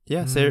it...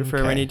 Yeah, save it for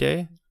a rainy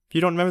day. If you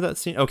don't remember that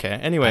scene? Okay,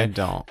 anyway. I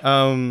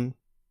don't.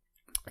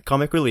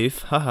 Comic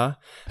relief, haha.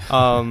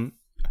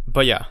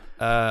 But yeah,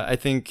 I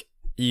think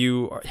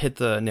you hit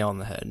the nail on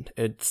the head.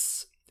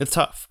 It's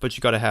tough, but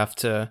you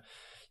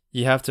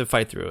have to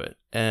fight through it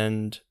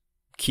and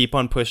keep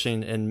on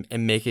pushing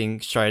and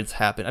making strides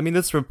happen. I mean,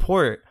 this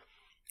report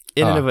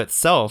in and of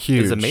itself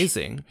is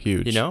amazing.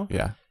 Huge. You know?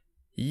 Yeah.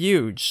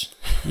 Huge.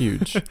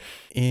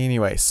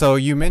 Anyway, so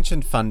you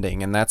mentioned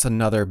funding, and that's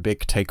another big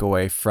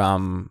takeaway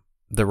from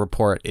the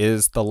report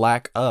is the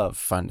lack of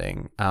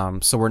funding.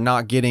 So we're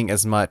not getting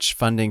as much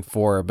funding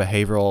for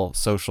behavioral,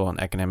 social, and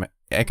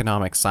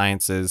economic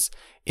sciences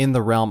in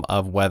the realm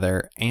of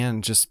weather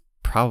and just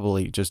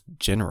probably just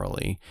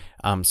generally,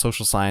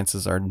 social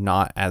sciences are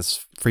not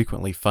as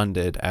frequently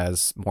funded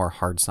as more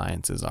hard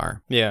sciences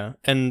are. Yeah,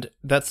 and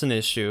that's an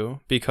issue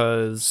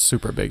because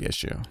super big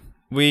issue.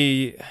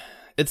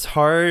 It's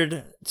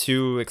hard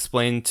to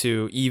explain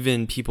to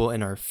even people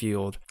in our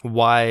field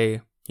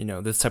why,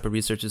 this type of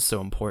research is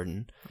so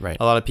important. Right.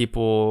 A lot of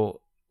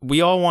people, we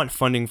all want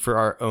funding for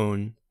our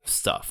own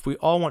stuff. We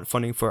all want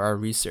funding for our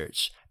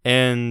research.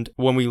 And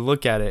when we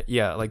look at it,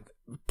 like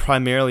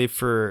primarily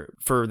for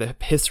the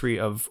history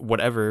of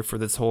whatever, for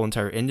this whole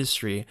entire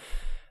industry,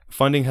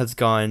 funding has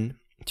gone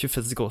to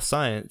physical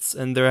science,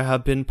 and there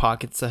have been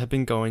pockets that have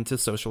been going to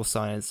social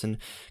science. And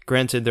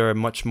granted, there are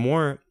much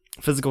more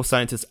physical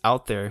scientists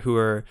out there who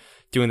are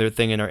doing their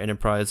thing in our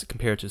enterprise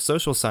compared to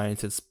social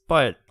scientists,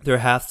 but there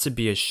has to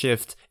be a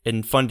shift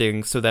in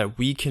funding so that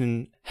we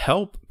can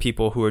help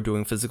people who are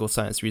doing physical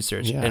science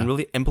research and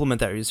really implement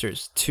that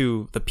research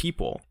to the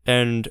people.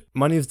 And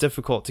money is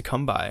difficult to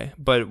come by,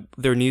 but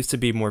there needs to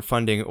be more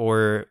funding,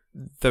 or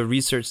the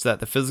research that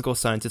the physical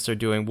scientists are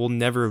doing will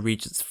never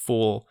reach its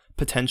full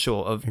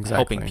potential of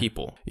helping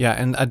people. Yeah,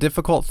 and a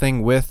difficult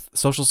thing with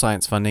social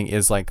science funding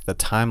is like the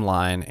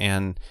timeline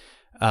and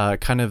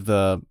kind of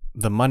the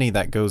money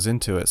that goes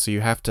into it. So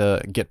you have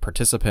to get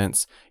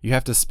participants, you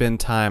have to spend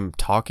time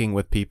talking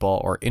with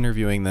people or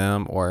interviewing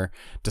them or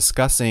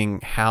discussing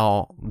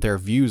how their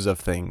views of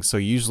things. So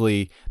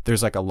usually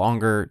there's like a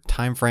longer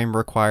time frame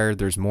required,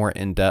 there's more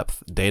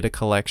in-depth data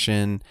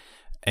collection,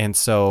 and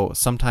so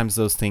sometimes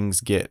those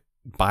things get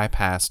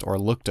bypassed or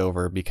looked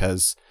over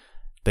because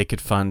they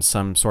could fund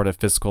some sort of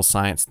physical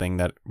science thing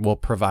that will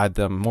provide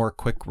them more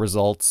quick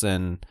results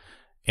and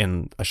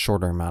in a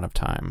shorter amount of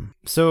time.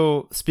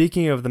 So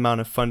speaking of the amount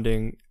of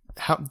funding,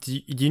 how do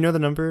you know the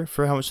number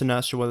for how much the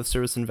National Weather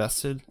Service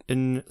invested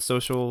in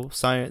social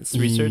science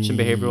research and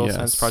behavioral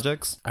science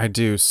projects? I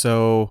do.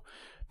 So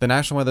the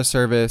National Weather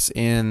Service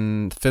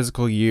in the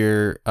fiscal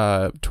year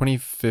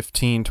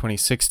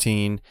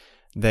 2015-2016,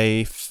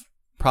 they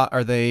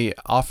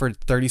offered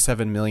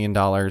 $37 million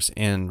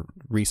in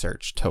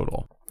research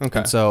total.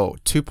 Okay. And so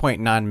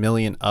 2.9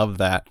 million of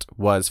that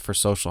was for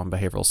social and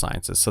behavioral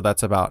sciences. So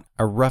that's about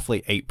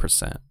roughly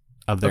 8%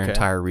 of their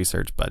entire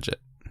research budget.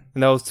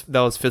 And that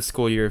was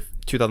fiscal year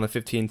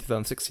 2015,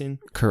 2016?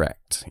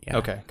 Correct. Yeah.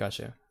 Okay,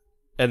 gotcha.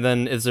 And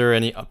then is there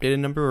any updated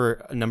number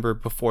or a number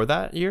before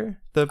that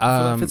year? For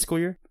that fiscal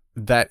year?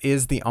 That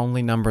is the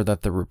only number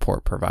that the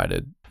report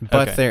provided.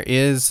 But there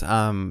is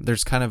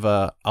there's kind of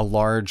a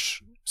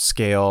large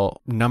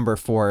scale number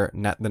for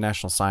the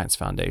National Science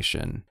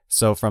Foundation.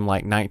 So from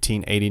like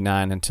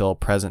 1989 until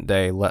present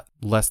day,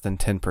 less than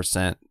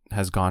 10%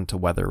 has gone to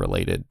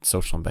weather-related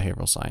social and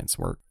behavioral science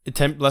work.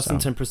 Less than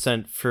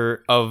 10%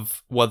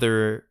 of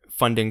weather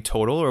funding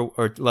total,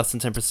 or less than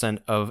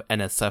 10% of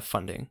NSF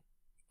funding?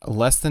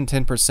 Less than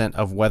 10%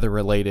 of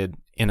weather-related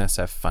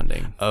NSF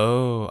funding.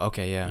 Oh,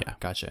 okay, yeah,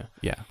 gotcha.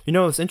 Yeah.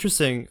 It's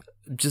interesting,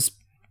 just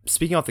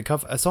speaking off the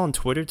cuff, I saw on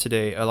Twitter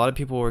today, a lot of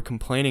people were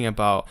complaining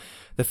about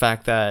the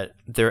fact that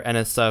their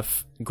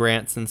NSF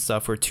grants and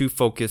stuff were too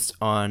focused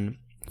on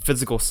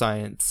physical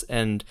science,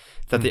 and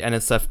that the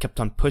NSF kept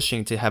on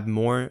pushing to have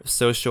more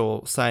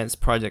social science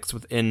projects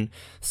within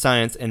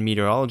science and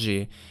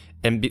meteorology.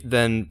 And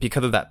then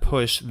because of that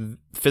push,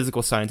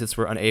 physical scientists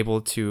were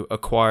unable to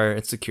acquire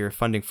and secure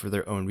funding for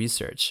their own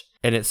research.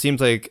 And it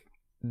seems like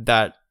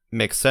that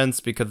makes sense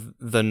because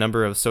the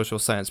number of social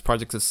science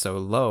projects is so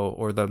low,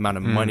 or the amount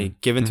of money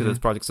given to those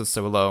projects is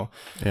so low.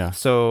 Yeah.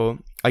 So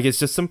I guess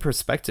just some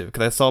perspective,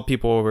 because I saw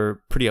people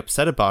were pretty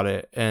upset about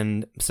it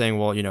and saying,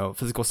 well,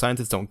 physical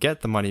scientists don't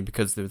get the money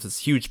because there's this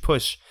huge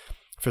push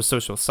for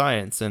social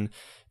science. And,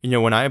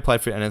 when I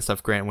applied for an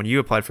NSF grant, when you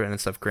applied for an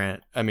NSF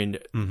grant, I mean,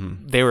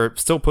 they were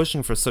still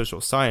pushing for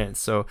social science.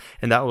 So,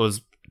 and that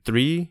was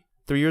three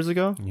years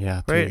ago.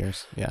 Yeah, 3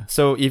 years. Yeah.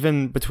 So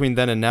even between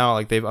then and now,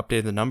 like, they've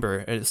updated the number,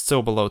 and it's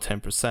still below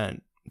 10%.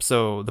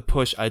 So the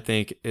push, I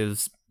think,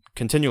 is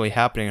continually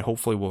happening and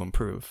hopefully will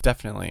improve.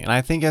 Definitely. And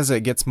I think as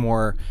it gets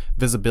more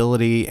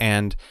visibility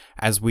and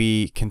as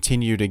we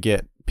continue to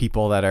get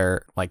people that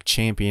are like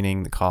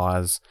championing the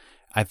cause,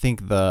 I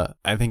think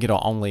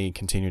it'll only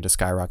continue to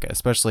skyrocket,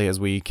 especially as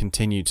we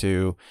continue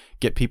to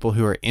get people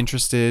who are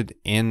interested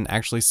in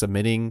actually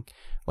submitting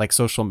like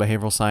social and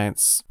behavioral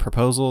science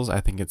proposals.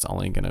 I think it's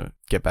only going to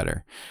get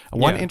better.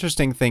 One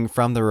interesting thing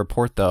from the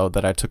report, though,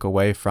 that I took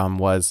away from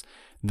was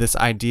this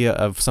idea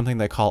of something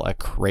they call a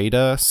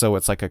CRADA. So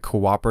it's like a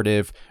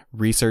cooperative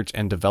research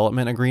and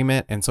development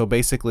agreement. And so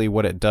basically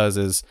what it does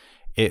is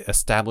it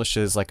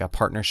establishes like a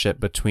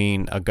partnership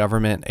between a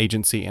government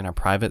agency and a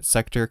private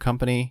sector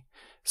company.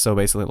 So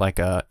basically like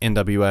a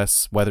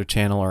NWS Weather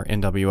Channel or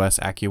NWS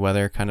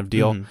AccuWeather kind of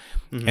deal.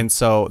 And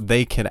so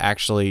they could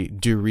actually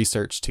do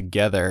research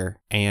together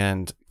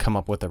and come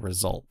up with a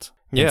result.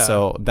 Yeah. And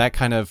so that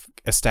kind of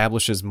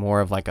establishes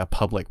more of like a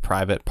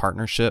public-private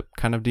partnership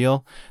kind of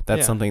deal.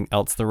 That's something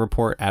else the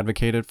report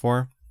advocated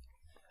for.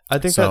 I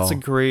think that's a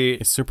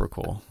great... It's super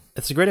cool.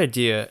 It's a great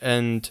idea,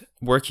 and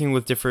working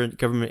with different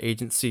government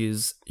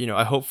agencies,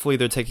 hopefully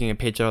they're taking a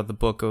page out of the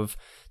book of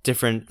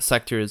different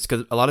sectors,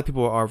 because a lot of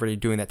people are already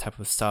doing that type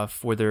of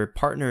stuff where they're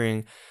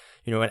partnering.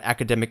 An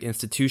academic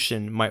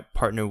institution might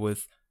partner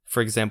with,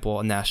 for example,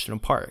 a national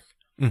park.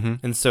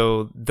 And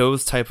so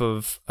those type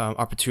of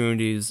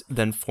opportunities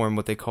then form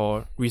what they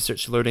call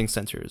research learning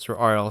centers, or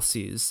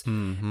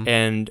RLCs.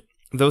 And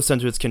those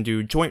centers can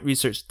do joint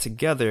research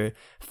together.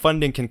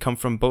 Funding can come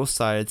from both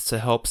sides to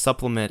help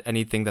supplement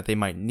anything that they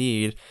might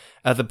need,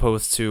 as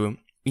opposed to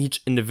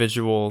each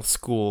individual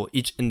school,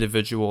 each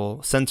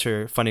individual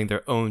center funding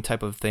their own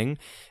type of thing.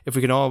 If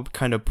we can all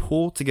kind of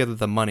pool together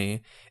the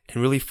money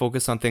and really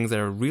focus on things that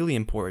are really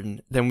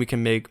important, then we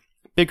can make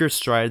bigger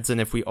strides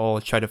than if we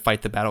all try to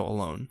fight the battle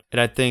alone.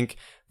 And I think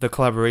the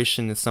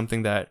collaboration is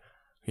something that,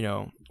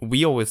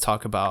 we always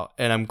talk about,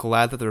 and I'm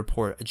glad that the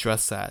report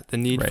addressed that, the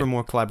need for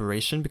more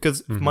collaboration,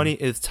 because money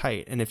is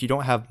tight. And if you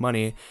don't have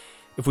money,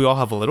 if we all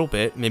have a little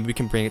bit, maybe we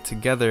can bring it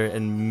together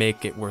and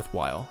make it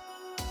worthwhile.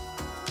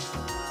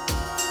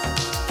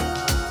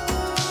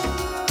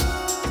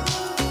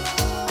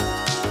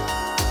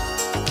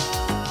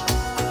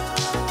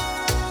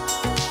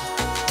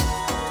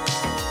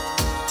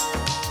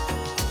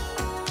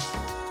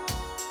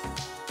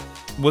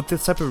 With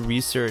this type of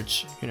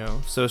research,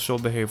 social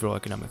behavioral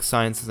economic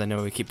sciences, I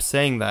know we keep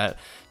saying that,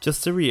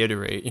 just to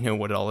reiterate,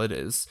 what all it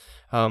is,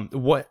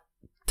 what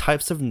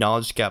types of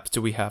knowledge gaps do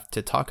we have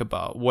to talk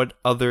about? What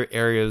other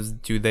areas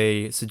do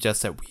they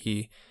suggest that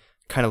we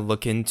kind of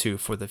look into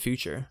for the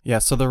future? Yeah,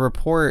 so the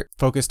report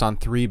focused on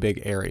 3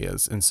 big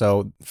areas. And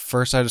so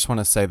first, I just want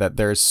to say that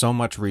there's so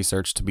much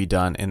research to be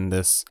done in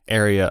this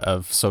area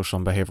of social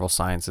and behavioral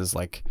sciences,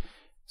 like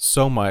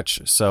so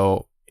much.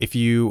 So if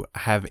you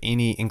have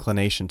any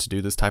inclination to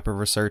do this type of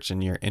research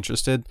and you're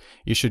interested,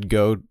 you should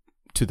go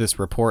to this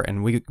report,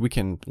 and we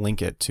can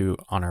link it to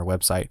on our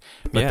website.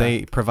 But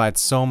they provide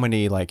so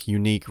many like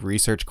unique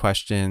research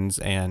questions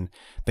and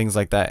things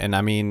like that. And I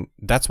mean,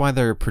 that's why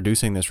they're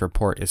producing this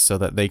report, is so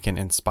that they can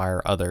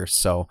inspire others.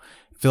 So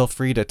feel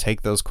free to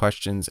take those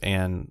questions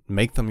and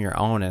make them your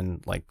own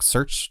and like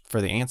search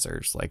for the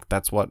answers. Like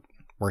that's what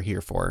we're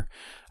here for.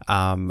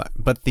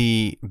 But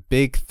the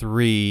big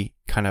 3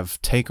 kind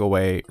of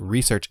takeaway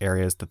research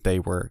areas that they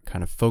were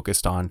kind of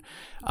focused on,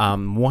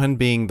 one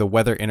being the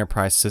weather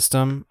enterprise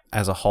system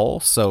as a whole.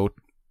 So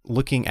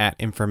looking at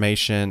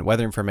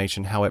weather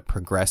information, how it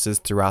progresses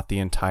throughout the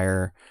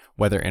entire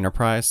weather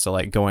enterprise. So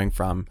like going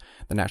from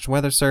the National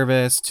Weather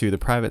Service to the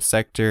private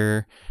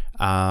sector,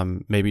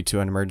 maybe to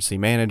an emergency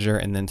manager,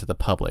 and then to the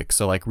public.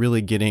 So like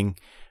really getting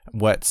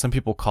what some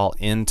people call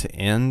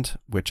end-to-end,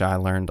 which I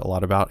learned a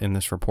lot about in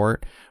this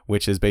report,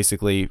 which is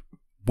basically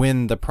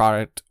when the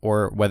product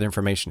or weather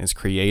information is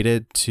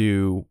created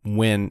to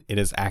when it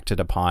is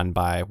acted upon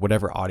by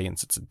whatever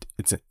audience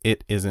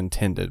it is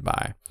intended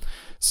by.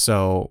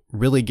 So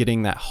really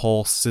getting that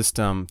whole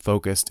system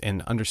focused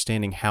and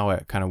understanding how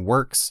it kind of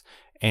works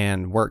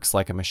and works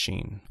like a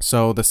machine.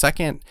 So the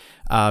second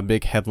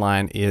big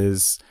headline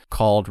is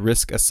called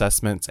Risk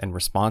Assessments and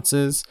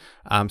Responses.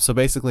 So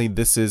basically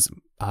this is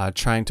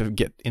trying to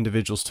get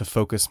individuals to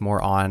focus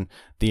more on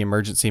the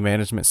emergency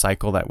management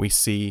cycle that we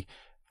see,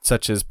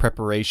 such as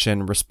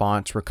preparation,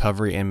 response,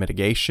 recovery, and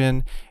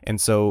mitigation. And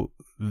so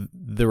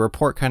the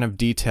report kind of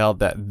detailed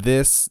that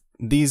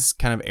these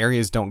kind of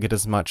areas don't get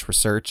as much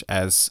research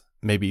as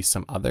maybe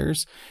some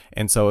others.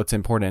 And so it's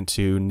important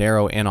to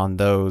narrow in on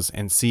those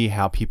and see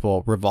how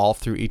people revolve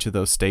through each of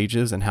those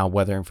stages and how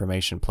weather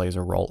information plays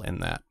a role in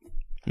that.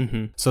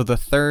 So the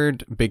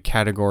third big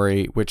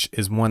category, which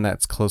is one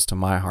that's close to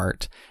my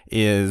heart,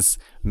 is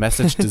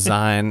message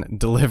design,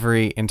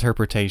 delivery,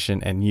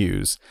 interpretation, and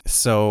use.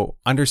 So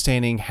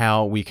understanding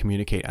how we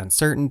communicate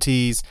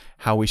uncertainties,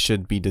 how we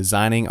should be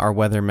designing our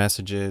weather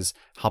messages,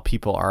 how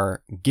people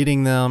are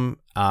getting them,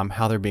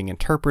 how they're being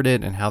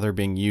interpreted, and how they're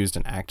being used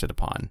and acted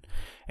upon.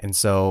 And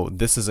so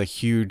this is a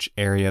huge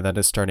area that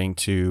is starting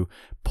to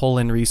pull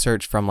in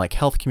research from like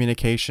health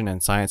communication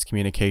and science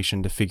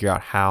communication to figure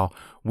out how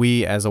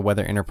we as a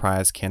weather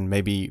enterprise can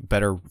maybe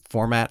better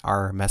format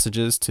our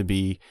messages to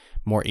be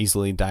more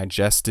easily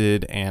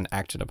digested and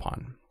acted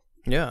upon.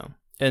 Yeah.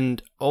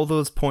 And all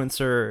those points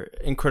are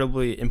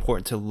incredibly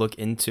important to look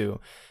into.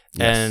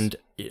 Yes. And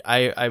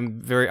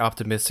I'm very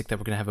optimistic that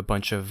we're going to have a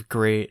bunch of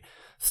great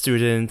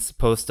students,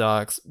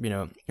 postdocs,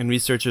 and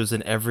researchers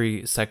in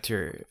every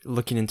sector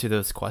looking into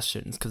those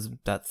questions, because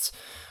that's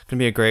going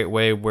to be a great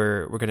way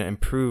where we're going to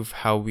improve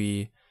how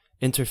we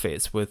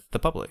interface with the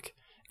public.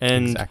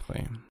 And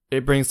exactly.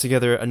 It brings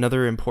together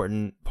another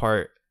important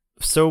part.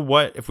 So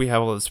what if we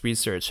have all this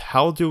research?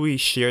 How do we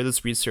share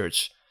this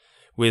research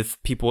with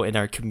people in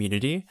our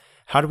community?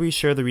 How do we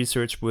share the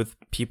research with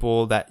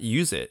people that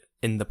use it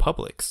in the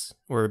publics,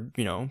 or,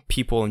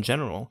 people in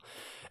general?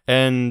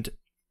 And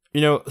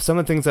some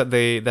of the things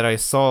that I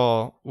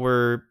saw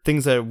were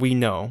things that we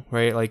know,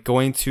 right? Like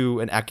going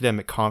to an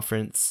academic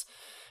conference,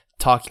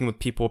 talking with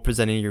people,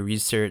 presenting your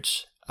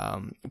research,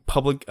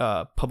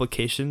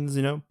 publications,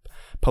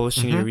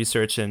 publishing your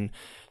research, and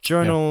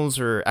journals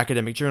or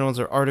academic journals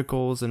or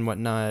articles and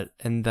whatnot.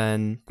 And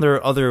then there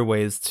are other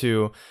ways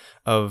too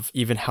of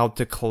even how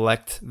to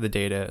collect the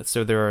data.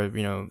 So there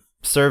are,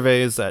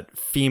 surveys that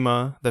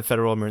FEMA, the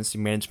Federal Emergency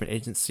Management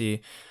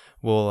Agency,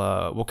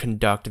 will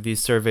conduct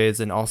these surveys,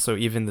 and also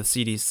even the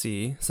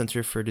CDC,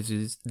 Center for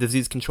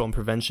Disease Control and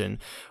Prevention.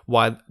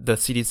 Why the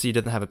CDC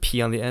doesn't have a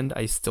P on the end,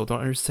 I still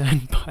don't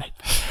understand,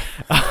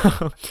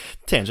 but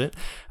tangent.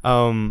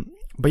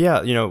 But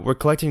yeah, we're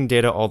collecting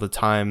data all the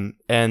time,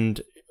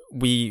 and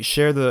we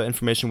share the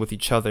information with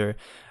each other.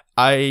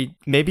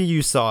 Maybe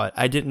you saw it,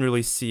 I didn't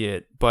really see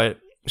it, but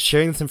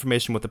sharing this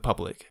information with the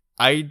public,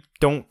 I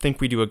don't think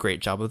we do a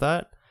great job of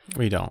that.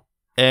 We don't.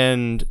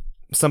 And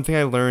something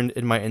I learned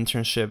in my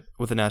internship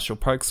with the National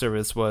Park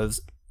Service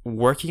was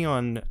working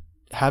on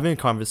having a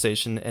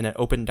conversation and an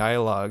open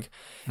dialogue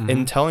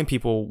and telling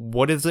people,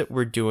 what is it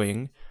we're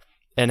doing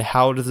and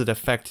how does it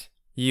affect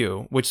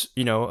you? Which,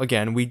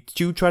 again, we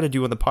do try to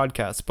do on the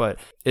podcast, but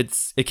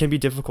it can be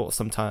difficult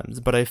sometimes.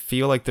 But I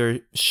feel like there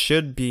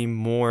should be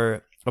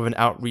more of an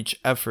outreach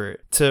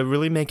effort to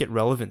really make it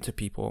relevant to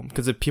people.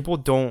 Because if people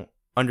don't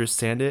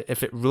understand it,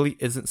 if it really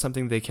isn't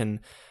something they can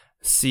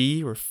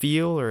see or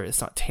feel, or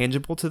it's not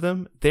tangible to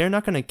them, they're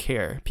not going to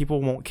care.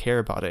 People won't care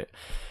about it.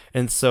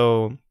 And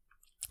so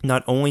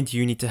not only do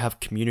you need to have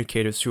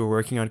communicators who are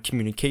working on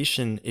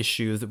communication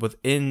issues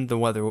within the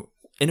weather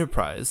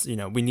enterprise,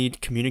 we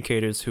need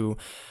communicators who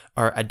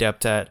are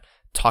adept at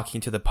talking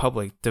to the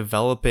public,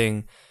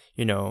 developing,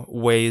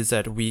 ways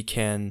that we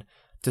can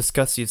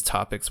discuss these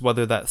topics,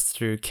 whether that's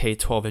through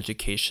K-12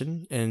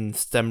 education in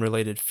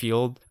STEM-related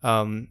field,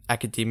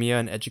 academia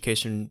and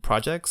education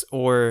projects,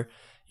 or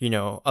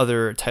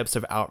other types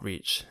of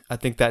outreach. I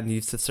think that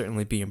needs to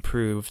certainly be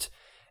improved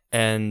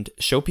and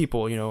show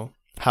people,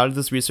 how did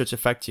this research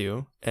affect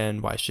you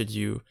and why should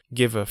you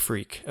give a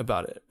freak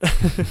about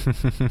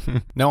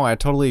it? No, I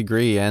totally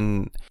agree.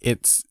 And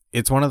it's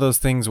one of those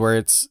things where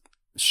it's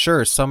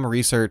sure some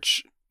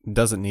research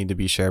doesn't need to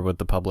be shared with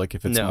the public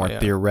if it's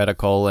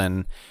theoretical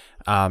and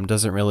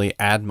doesn't really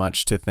add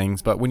much to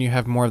things. But when you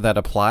have more of that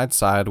applied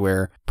side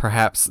where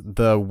perhaps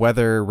the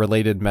weather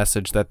related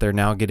message that they're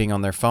now getting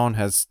on their phone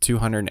has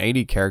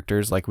 280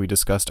 characters like we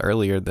discussed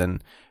earlier,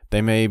 then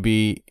they may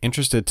be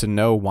interested to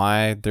know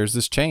why there's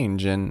this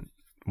change and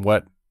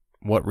what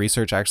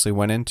research actually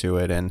went into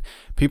it. And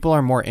people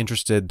are more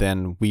interested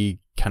than we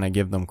kind of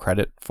give them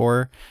credit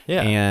for.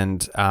 Yeah.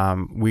 And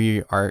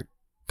we are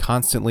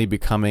constantly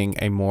becoming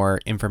a more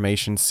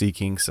information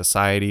seeking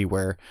society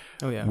where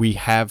we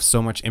have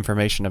so much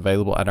information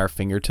available at our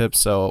fingertips,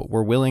 so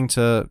we're willing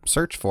to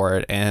search for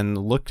it and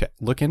look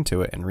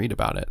into it and read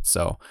about it.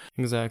 So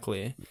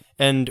exactly.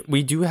 And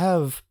we do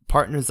have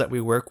partners that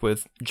we work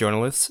with,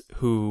 journalists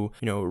who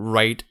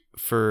write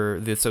for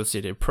the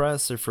Associated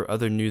Press or for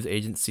other news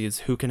agencies,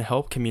 who can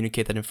help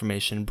communicate that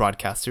information.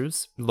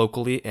 Broadcasters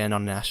locally and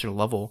on a national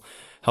level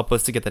help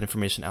us to get that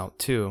information out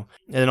too.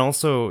 And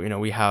also,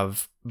 we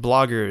have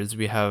bloggers,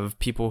 we have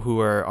people who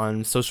are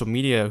on social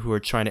media who are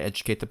trying to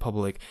educate the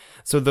public.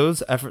 So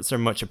those efforts are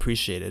much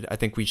appreciated. I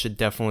think we should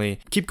definitely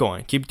keep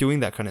going, keep doing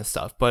that kind of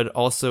stuff, but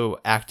also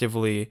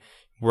actively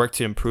work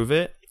to improve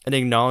it and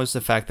acknowledge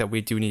the fact that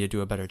we do need to do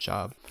a better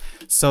job.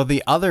 So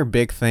the other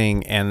big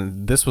thing,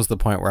 and this was the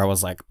point where I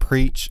was like,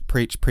 preach,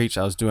 preach, preach.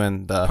 I was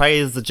doing the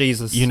praise the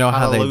Jesus. You know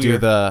how Hallelujah.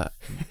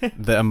 They do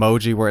the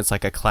emoji where it's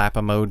like a clap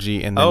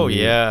emoji, and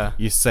then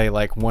you say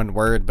like one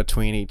word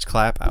between each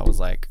clap. I was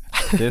like,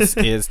 this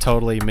is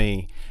totally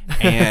me.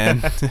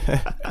 And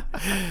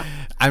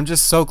I'm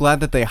just so glad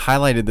that they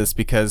highlighted this,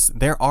 because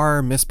there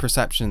are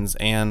misperceptions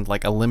and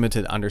like a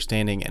limited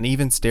understanding and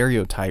even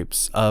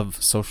stereotypes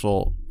of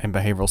social and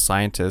behavioral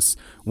scientists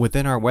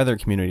within our weather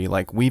community.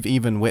 Like we've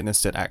even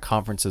witnessed it at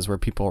conferences where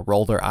people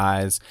roll their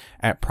eyes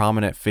at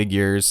prominent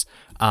figures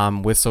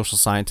with social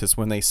scientists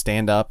when they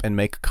stand up and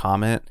make a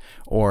comment,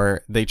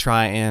 or they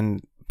try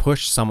and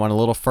push someone a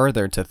little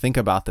further to think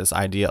about this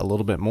idea a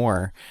little bit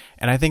more.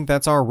 And I think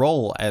that's our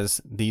role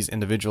as these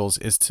individuals,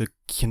 is to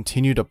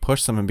continue to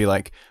push them and be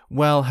like,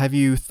 well, have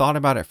you thought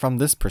about it from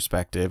this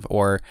perspective?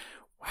 Or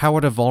how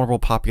would a vulnerable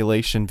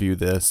population view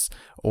this?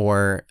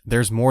 Or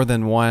there's more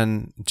than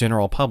one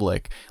general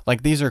public.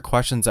 Like these are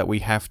questions that we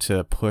have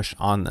to push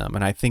on them.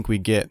 And I think we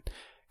get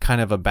kind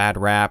of a bad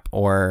rap,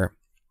 or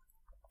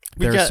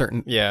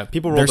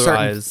people roll their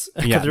eyes.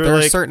 Yeah, there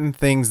are certain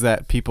things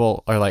that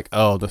people are like,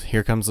 oh,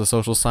 here comes the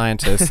social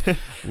scientist.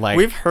 Like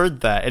we've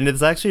heard that, and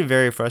it's actually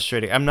very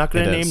frustrating. I'm not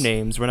going to name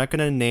names. We're not going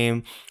to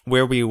name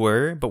where we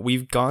were, but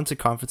we've gone to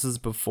conferences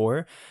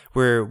before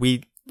where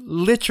we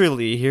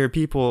literally hear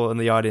people in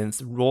the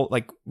audience roll,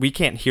 like we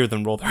can't hear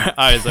them roll their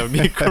eyes. That would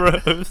be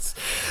gross.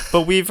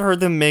 But we've heard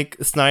them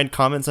make snide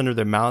comments under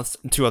their mouths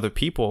to other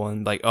people,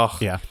 and like, oh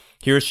yeah.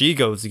 Here she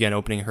goes again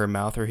opening her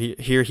mouth, or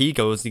here he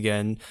goes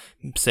again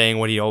saying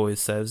what he always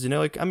says.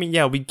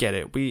 We get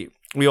it. We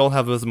all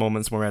have those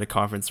moments when we're at a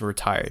conference and we're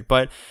tired.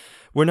 But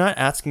we're not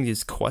asking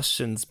these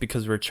questions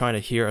because we're trying to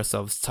hear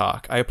ourselves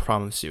talk. I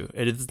promise you,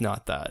 it is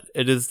not that.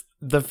 It is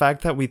the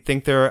fact that we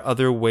think there are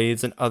other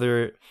ways and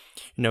other,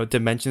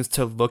 dimensions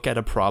to look at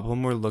a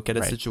problem or look at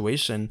a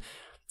situation.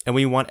 And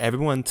we want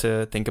everyone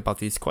to think about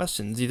these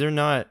questions. These are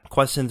not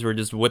questions we're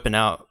just whipping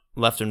out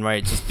left and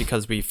right just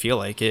because we feel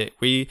like it.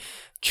 We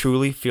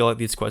truly feel like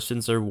these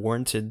questions are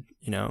warranted,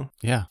 you know?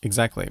 Yeah,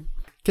 exactly.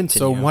 Continue.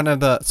 So one of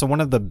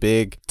the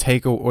big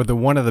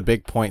one of the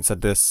big points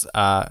that this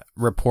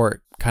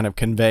report kind of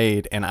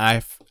conveyed, and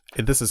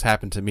this has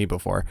happened to me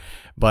before,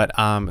 but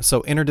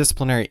so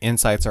interdisciplinary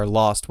insights are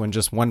lost when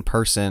just one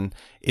person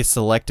is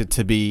selected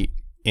to be,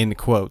 in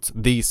quotes,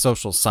 the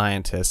social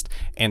scientist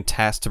and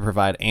tasked to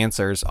provide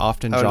answers,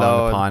 often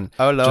drawn upon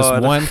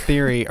just one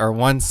theory or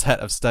one set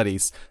of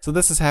studies. So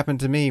this has happened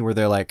to me where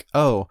they're like,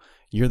 oh,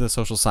 you're the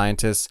social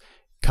scientist,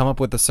 come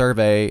up with a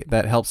survey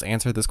that helps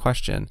answer this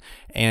question.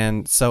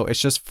 And so it's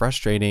just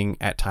frustrating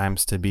at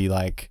times to be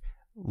like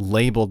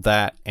labeled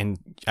that. And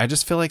I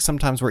just feel like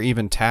sometimes we're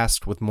even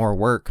tasked with more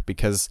work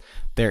because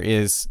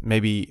there's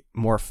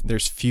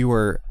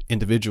fewer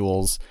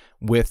individuals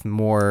with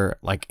more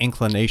like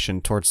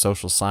inclination towards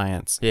social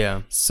science.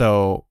 Yeah.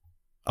 So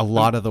a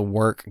lot of the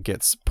work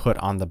gets put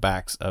on the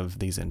backs of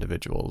these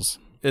individuals.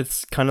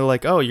 It's kind of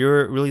like, oh,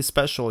 you're really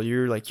special.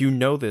 You're like, you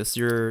know this.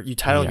 You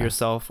title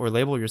yourself or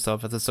label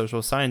yourself as a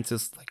social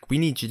scientist. Like, we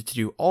need you to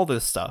do all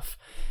this stuff.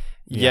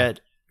 Yeah. Yet,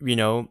 you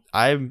know,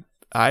 I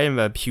am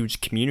a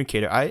huge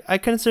communicator. I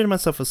consider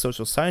myself a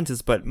social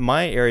scientist, but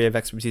my area of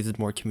expertise is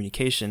more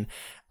communication.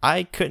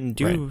 I couldn't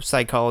do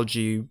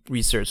psychology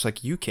research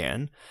like you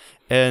can.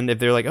 And if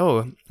they're like,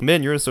 oh,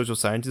 man, you're a social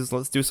scientist,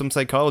 let's do some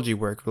psychology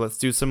work, or let's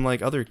do some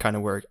like other kind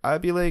of work,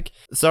 I'd be like,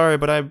 sorry,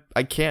 but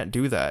I can't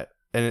do that.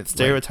 And it's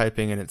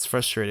stereotyping and it's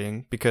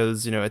frustrating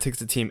because, you know, it takes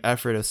a team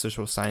effort of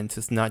social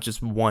scientists, not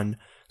just one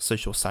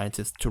social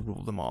scientist to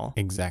rule them all.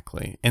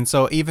 Exactly. And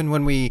so even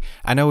when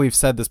I know we've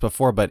said this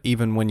before, but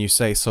even when you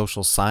say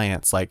social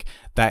science, like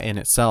that in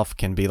itself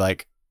can be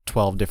like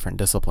 12 different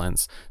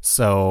disciplines.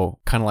 So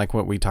kind of like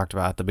what we talked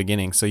about at the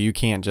beginning. So you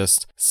can't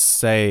just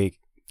say,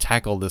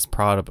 tackle this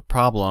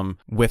problem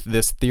with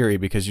this theory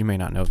because you may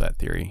not know that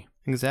theory.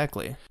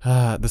 Exactly.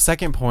 The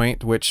second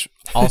point, which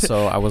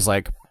also I was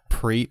like,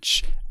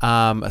 preach.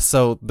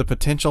 So the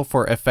potential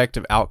for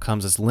effective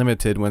outcomes is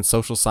limited when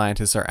social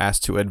scientists are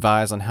asked to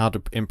advise on how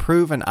to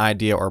improve an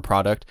idea or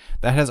product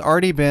that has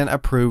already been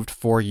approved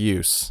for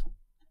use.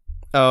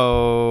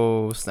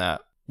 Oh,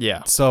 snap.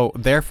 Yeah. So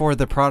therefore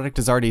the product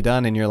is already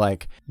done and you're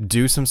like,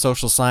 do some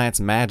social science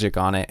magic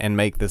on it and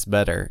make this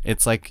better.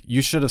 It's like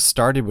you should have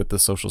started with the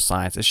social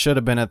science. It should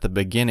have been at the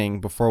beginning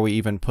before we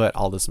even put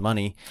all this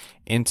money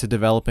into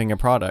developing a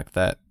product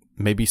that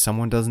maybe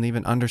someone doesn't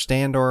even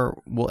understand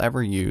or will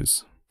ever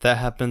use. That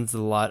happens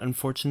a lot,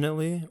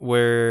 unfortunately,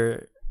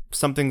 where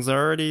something's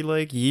already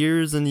like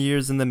years and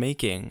years in the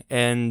making.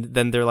 And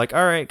then they're like,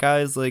 all right,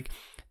 guys, like,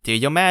 do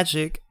your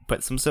magic,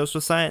 put some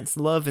social science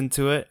love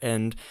into it,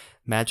 and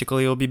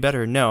magically it'll be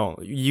better. No,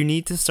 you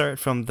need to start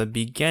from the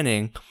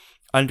beginning.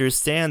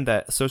 Understand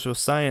that social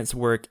science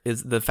work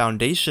is the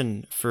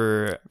foundation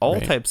for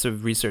all types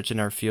of research in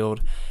our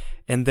field.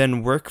 And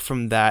then work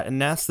from that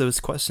and ask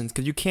those questions,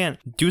 because you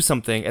can't do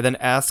something and then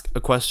ask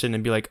a question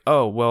and be like,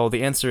 oh, well,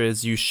 the answer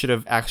is you should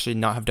have actually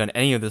not have done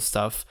any of this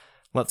stuff.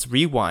 Let's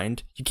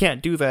rewind. You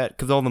can't do that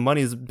because all the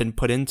money's been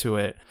put into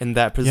it, and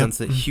that presents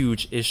a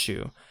huge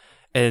issue.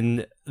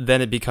 And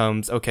then it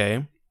becomes,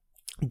 okay,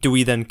 do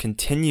we then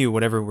continue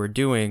whatever we're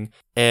doing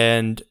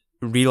and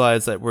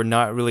realize that we're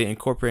not really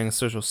incorporating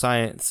social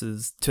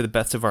sciences to the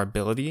best of our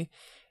ability,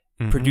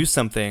 produce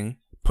something,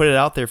 put it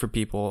out there for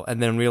people,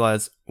 and then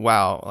realize,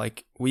 wow,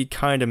 like we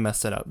kind of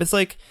messed it up. It's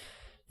like,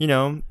 you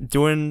know,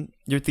 doing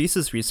your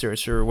thesis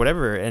research or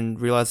whatever and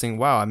realizing,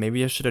 wow,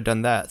 maybe I should have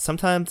done that.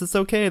 Sometimes it's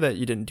okay that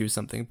you didn't do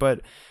something,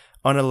 but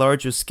on a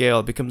larger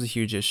scale, it becomes a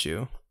huge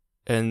issue.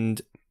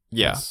 And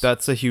yeah,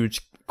 that's a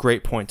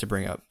great point to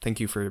bring up. Thank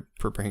you for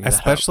bringing that up.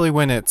 Especially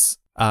when it's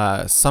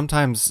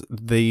sometimes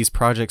these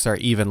projects are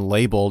even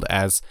labeled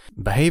as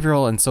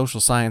behavioral and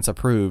social science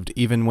approved,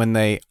 even when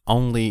they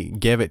only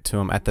give it to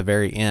them at the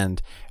very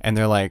end. And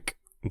they're like,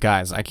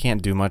 guys, I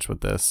can't do much with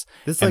this.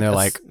 And like they're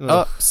like,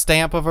 oh,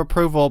 stamp of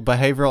approval,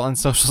 behavioral and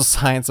social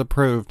science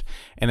approved.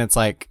 And it's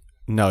like,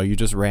 no, you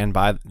just ran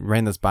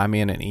this by me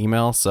in an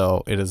email.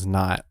 So it is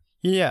not.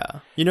 Yeah.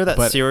 You know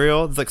that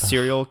cereal? It's like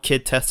cereal,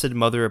 kid tested,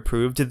 mother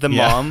approved.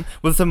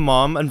 Was the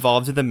mom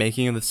involved in the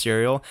making of the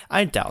cereal?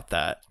 I doubt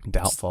that.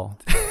 Doubtful.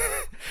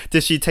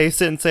 Did she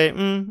taste it and say,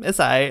 it's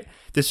alright?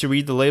 Did she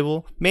read the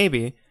label?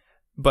 Maybe.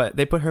 But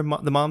they put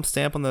the mom's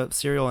stamp on the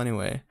cereal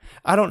anyway.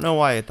 I don't know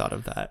why I thought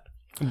of that,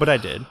 but I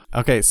did.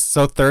 Okay,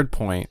 so third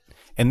point,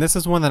 and this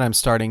is one that I'm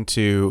starting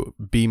to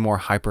be more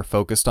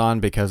hyper-focused on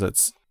because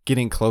it's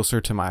getting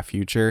closer to my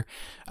future.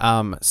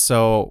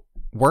 So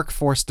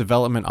workforce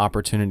development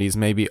opportunities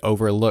may be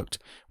overlooked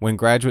when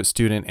graduate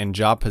student and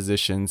job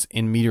positions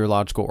in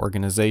meteorological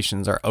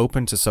organizations are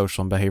open to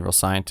social and behavioral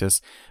scientists,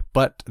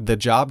 but the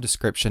job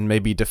description may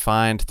be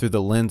defined through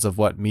the lens of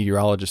what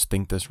meteorologists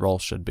think this role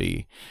should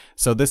be.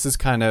 So this is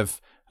kind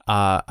of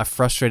a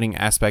frustrating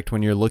aspect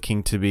when you're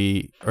looking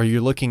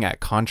at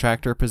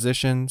contractor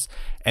positions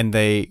and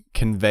they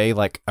convey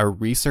like a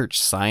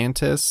research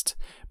scientist,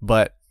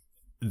 but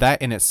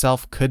that in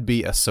itself could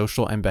be a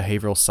social and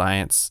behavioral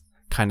science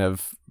kind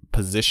of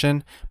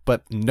position,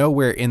 but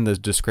nowhere in the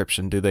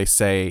description do they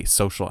say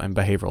social and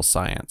behavioral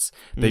science.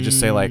 They just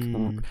say like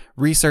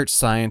research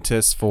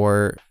scientists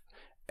for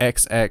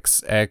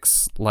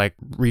XXX like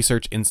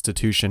research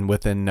institution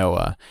within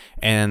NOAA,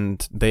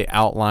 and they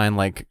outline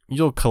like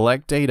you'll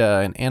collect data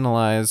and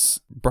analyze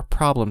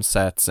problem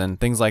sets and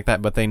things like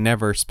that, but they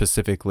never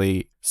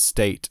specifically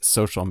state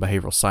social and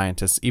behavioral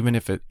scientists, even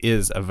if it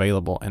is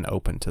available and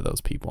open to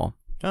those people.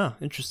 Oh,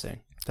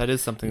 interesting. That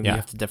is something that you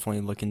have to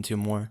definitely look into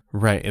more.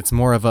 Right. It's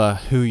more of a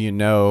who you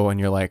know,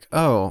 and you're like,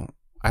 oh,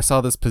 I saw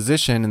this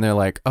position, and they're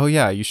like, oh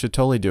yeah, you should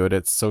totally do it.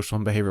 It's social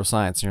and behavioral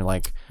science. And you're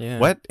like,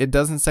 what? It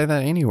doesn't say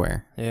that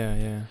anywhere.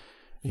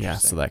 Yeah,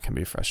 so that can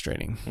be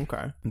frustrating.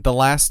 Okay. The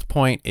last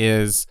point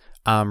is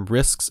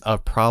risks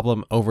of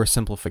problem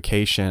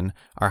oversimplification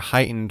are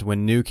heightened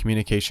when new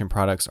communication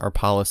products or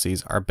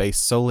policies are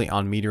based solely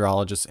on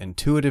meteorologists'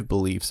 intuitive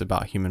beliefs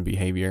about human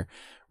behavior,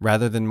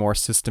 rather than more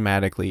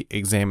systematically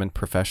examined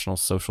professional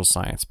social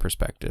science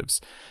perspectives.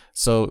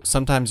 So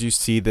sometimes you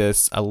see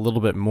this a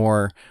little bit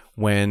more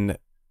when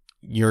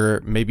you're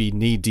maybe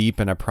knee deep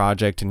in a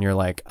project and you're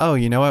like, oh,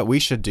 you know what, we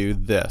should do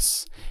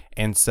this.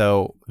 And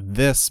so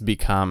this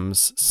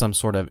becomes some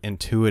sort of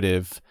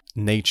intuitive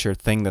nature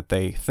thing that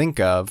they think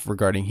of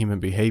regarding human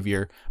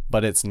behavior,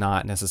 but it's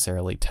not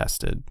necessarily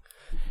tested.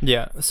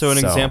 Yeah. So an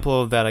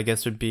example of that, I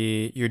guess, would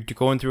be you're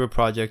going through a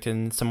project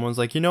and someone's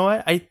like, you know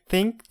what? I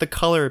think the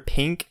color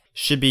pink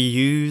should be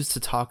used to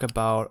talk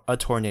about a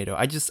tornado.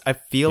 I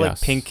feel like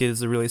pink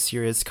is a really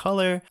serious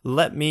color.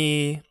 Let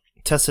me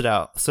test it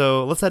out.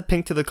 So let's add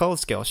pink to the color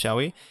scale, shall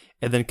we?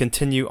 And then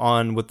continue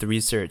on with the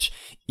research.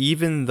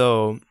 Even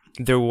though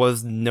there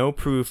was no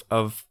proof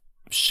of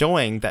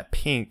showing that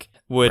pink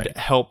would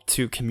help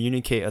to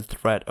communicate a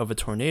threat of a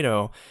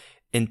tornado,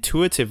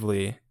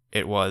 intuitively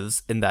it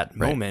was in that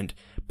moment.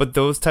 But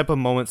those type of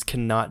moments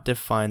cannot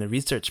define a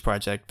research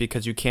project,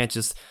 because you can't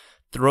just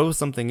throw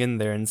something in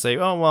there and say,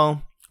 oh,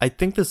 well, I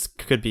think this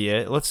could be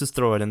it. Let's just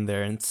throw it in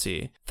there and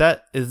see.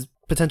 That is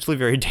potentially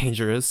very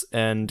dangerous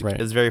and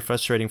is very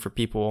frustrating for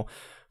people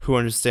who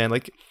understand,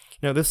 like,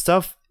 this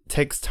stuff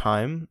takes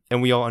time,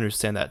 and we all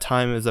understand that.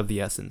 Time is of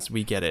the essence.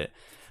 We get it.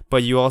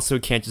 But you also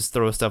can't just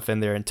throw stuff in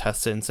there and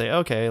test it and say,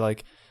 okay,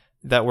 like,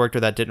 that worked or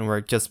that didn't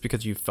work just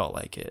because you felt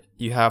like it.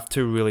 You have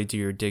to really do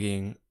your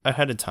digging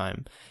ahead of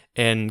time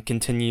and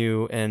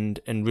continue and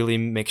really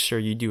make sure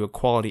you do a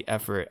quality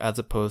effort, as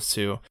opposed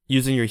to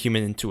using your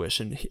human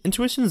intuition.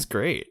 Intuition is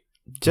great,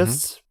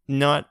 just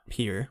not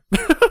here.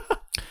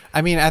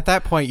 I mean, at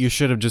that point, you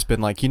should have just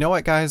been like, you know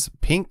what, guys?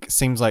 Pink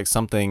seems like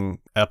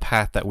a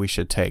path that we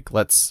should take.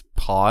 Let's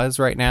pause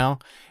right now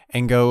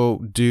and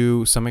go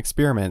do some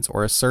experiments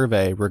or a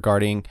survey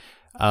regarding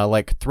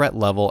like threat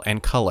level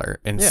and color,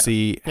 and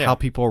see how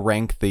people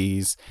rank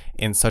these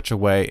in such a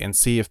way, and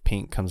see if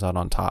pink comes out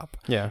on top.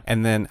 Yeah.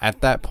 And then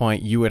at that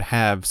point, you would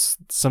have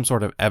some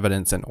sort of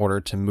evidence in order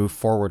to move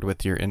forward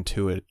with your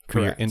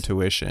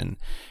intuition.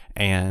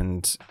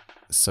 And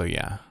so,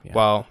 yeah.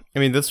 Wow. I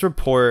mean, this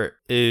report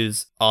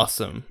is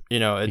awesome.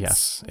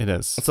 Yes, it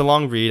is. It's a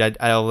long read.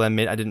 I'll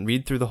admit I didn't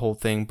read through the whole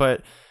thing,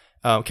 but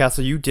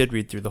Castle, you did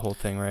read through the whole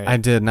thing, right? I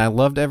did, and I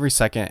loved every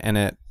second, and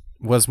it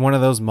was one of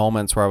those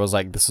moments where I was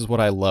like, this is what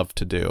I love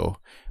to do,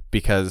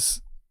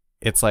 because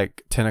it's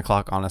like 10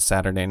 o'clock on a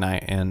Saturday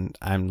night and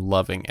I'm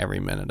loving every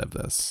minute of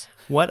this.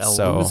 What a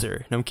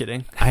loser. No, I'm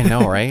kidding. I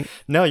know, right?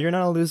 No, you're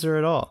not a loser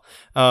at all.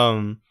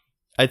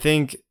 I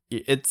think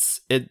it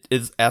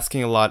is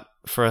asking a lot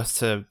for us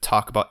to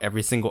talk about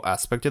every single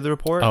aspect of the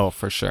report. Oh,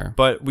 for sure.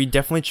 But we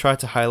definitely tried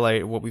to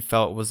highlight what we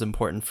felt was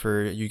important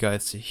for you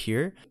guys to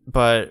hear.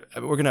 But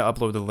we're going to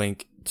upload the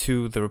link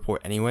to the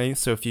report anyway.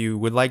 So if you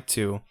would like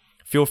to,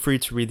 feel free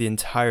to read the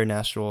entire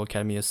National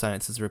Academy of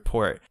Sciences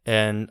report,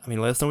 and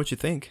let us know what you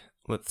think.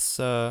 Let's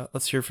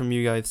hear from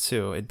you guys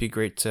too. It'd be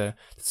great to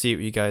see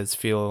what you guys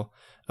feel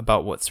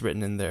about what's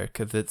written in there,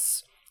 because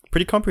it's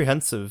pretty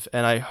comprehensive,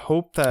 and I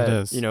hope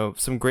that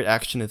some great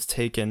action is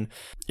taken.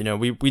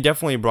 We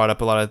definitely brought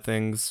up a lot of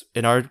things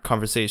in our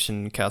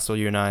conversation, Castle,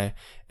 you and I,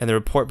 and the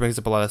report brings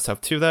up a lot of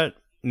stuff too that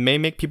may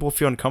make people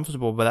feel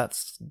uncomfortable, but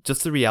that's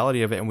just the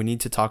reality of it, and we need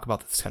to talk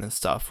about this kind of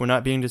stuff. We're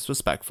not being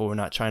disrespectful, we're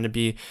not trying to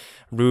be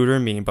rude or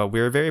mean, but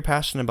we're very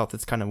passionate about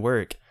this kind of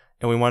work,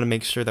 and we want to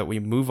make sure that we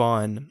move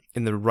on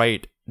in the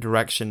right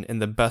direction in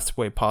the best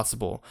way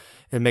possible,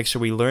 and make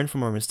sure we learn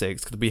from our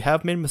mistakes, because we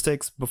have made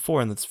mistakes before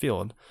in this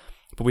field,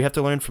 but we have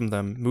to learn from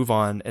them, move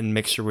on, and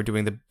make sure we're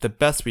doing the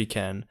best we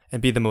can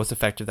and be the most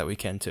effective that we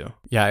can too.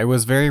 Yeah, it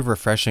was very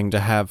refreshing to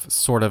have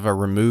sort of a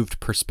removed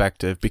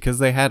perspective, because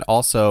they had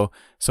also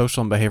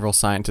social and behavioral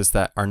scientists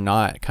that are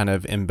not kind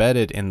of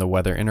embedded in the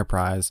weather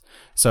enterprise.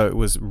 So it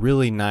was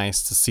really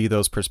nice to see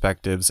those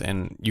perspectives,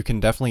 and you can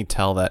definitely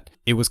tell that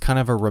it was kind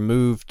of a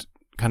removed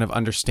kind of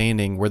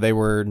understanding where they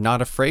were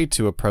not afraid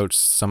to approach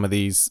some of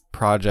these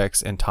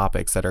projects and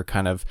topics that are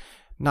kind of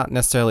not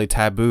necessarily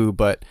taboo,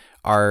 but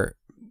are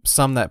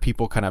some that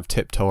people kind of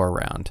tiptoe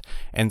around.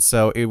 And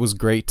so it was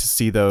great to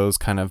see those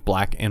kind of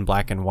black and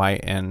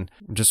white and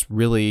just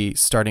really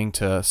starting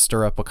to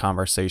stir up a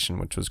conversation,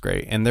 which was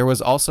great. And there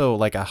was also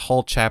like a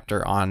whole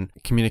chapter on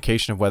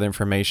communication of weather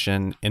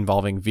information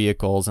involving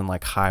vehicles and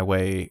like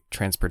highway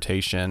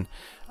transportation.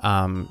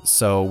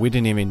 So we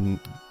didn't even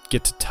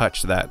get to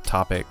touch that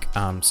topic.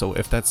 So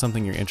if that's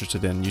something you're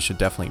interested in, you should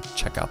definitely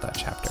check out that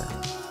chapter.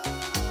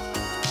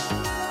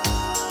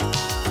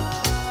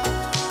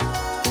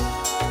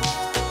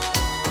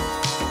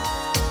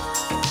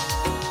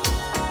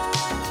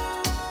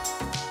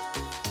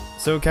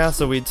 So, Cass,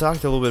 we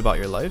talked a little bit about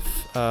your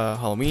life,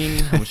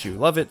 Halloween, how much you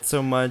love it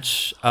so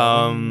much.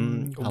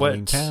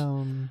 Halloween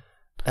Town.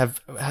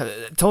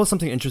 Tell us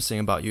something interesting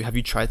about you. Have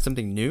you tried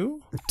something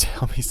new?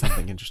 Tell me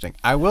something interesting.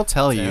 I will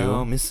tell you.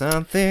 Tell me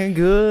something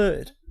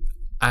good.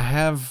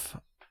 I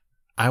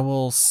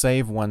will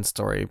save one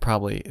story.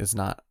 Probably is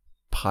not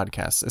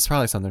podcast. It's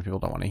probably something people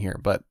don't want to hear.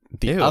 But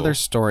the other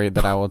story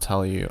that I will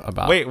tell you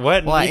about. Wait,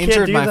 what? Well, I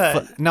injured my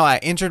foot. No, I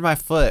injured my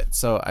foot.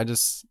 So I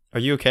just. Are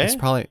you okay? It's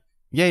probably.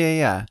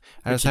 Yeah.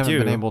 I just haven't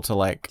been able to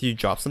like. Do you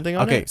drop something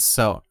on it? Okay,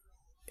 so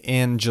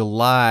in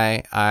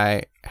July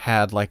I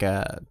had like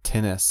a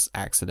tennis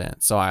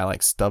accident, so I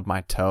like stubbed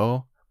my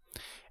toe.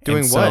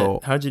 Doing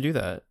what? How'd you do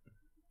that?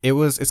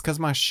 It's because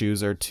my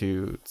shoes are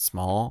too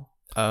small.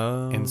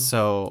 Oh. And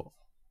so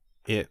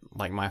it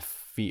like my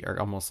feet are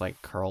almost like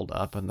curled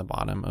up in the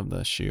bottom of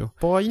the shoe.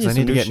 Boy, you need I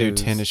need to get new new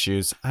tennis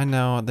shoes. I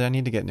know that I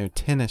need to get new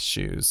tennis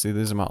shoes. See,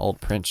 these are my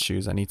old Prince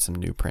shoes. I need some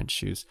new Prince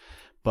shoes.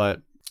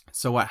 But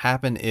so what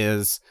happened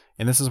is,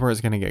 and this is where it's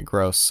going to get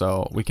gross,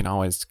 so we can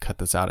always cut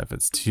this out if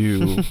it's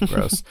too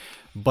gross.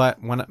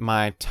 But when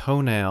my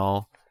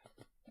toenail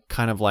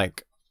kind of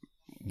like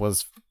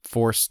was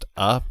forced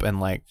up and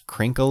like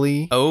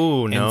crinkly.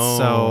 Oh, no. And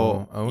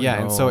so, no.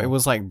 And so it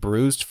was like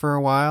bruised for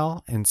a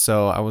while. And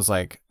so I was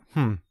like,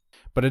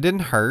 but it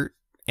didn't hurt.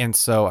 And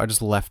so I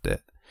just left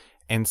it.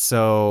 And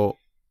so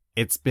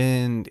it's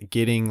been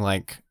getting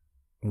like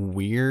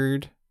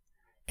weird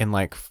and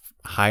like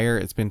higher.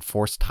 It's been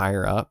forced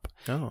higher up.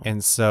 Oh.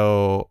 And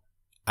so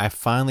I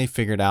finally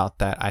figured out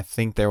that I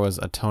think there was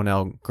a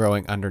toenail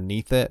growing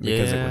underneath it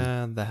because it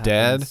was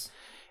dead.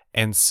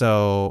 And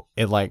so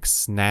it like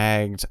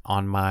snagged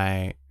on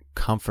my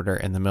comforter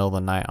in the middle of the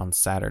night on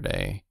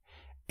Saturday.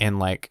 And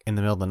like in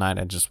the middle of the night,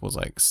 I just was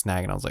like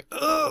snagging. I was like,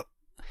 ugh.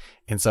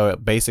 And so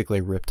it basically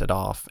ripped it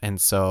off. And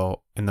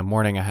so in the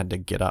morning I had to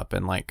get up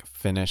and like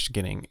finish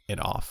getting it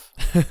off.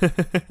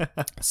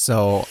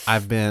 So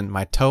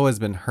my toe has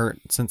been hurt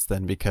since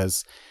then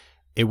because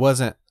it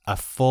wasn't a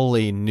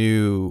fully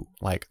new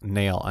like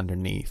nail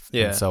underneath.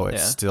 Yeah. And so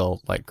it's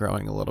still like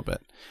growing a little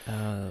bit.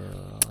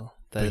 Oh,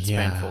 that's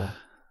painful.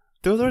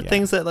 Those are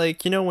things that,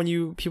 like, you know,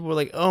 when people were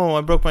like, oh,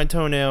 I broke my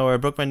toenail or I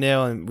broke my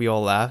nail, and we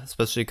all laugh,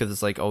 especially because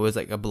it's like always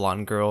like a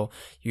blonde girl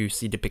you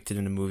see depicted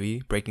in a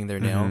movie breaking their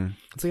nail. Mm-hmm.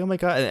 It's like, oh my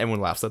God, and everyone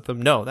laughs at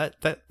them. No, that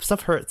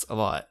stuff hurts a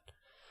lot.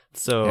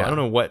 So I don't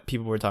know what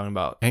people were talking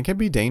about. And it can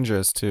be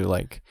dangerous to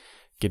like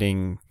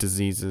getting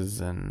diseases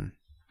and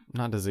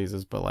not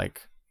diseases, but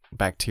like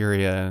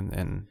bacteria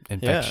and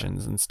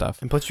infections and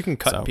stuff. And plus you can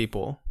cut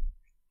people.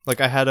 Like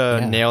I had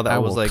a nail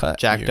that was like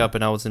jacked up,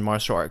 and I was in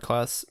martial art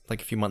class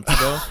like a few months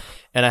ago,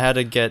 and I had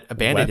to get a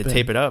Band-Aid to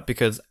tape it up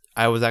because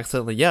I was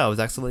accidentally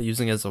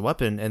using it as a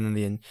weapon, and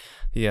then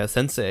the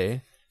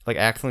sensei like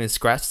accidentally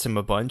scratched him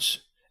a bunch,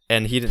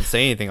 and he didn't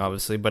say anything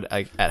obviously, but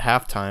at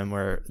halftime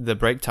or the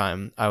break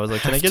time, I was like,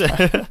 can I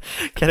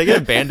get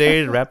a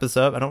Band-Aid to wrap this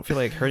up? I don't feel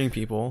like hurting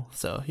people,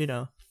 so you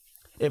know,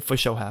 it for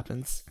sure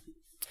happens.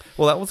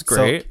 Well, that was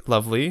great,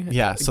 lovely.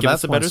 Yeah, so give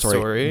that's us a better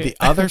story. The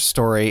other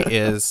story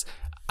is.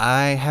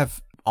 I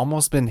have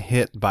almost been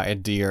hit by a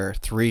deer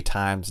 3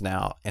 times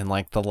now in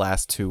like the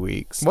last 2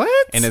 weeks.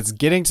 What? And it's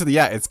getting to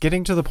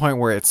the point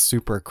where it's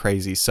super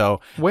crazy.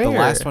 So where? The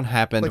last one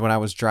happened when I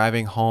was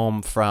driving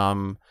home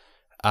from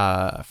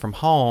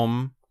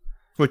home,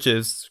 which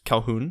is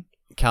Calhoun.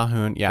 Yeah,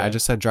 okay. I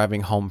just said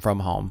driving home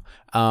from home.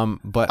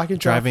 But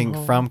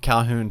driving from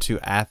Calhoun to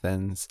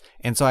Athens.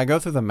 And so I go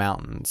through the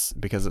mountains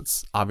because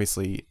it's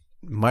obviously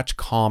much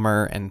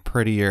calmer and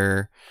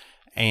prettier.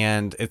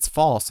 And it's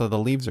fall, so the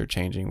leaves are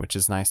changing, which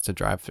is nice to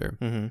drive through.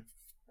 Mm-hmm.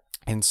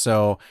 And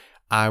so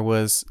I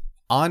was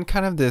on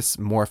kind of this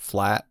more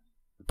flat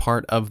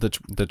part of the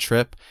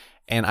trip,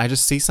 and I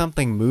just see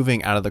something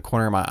moving out of the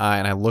corner of my eye,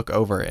 and I look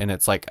over, and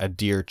it's like a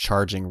deer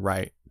charging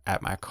right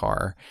at my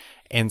car.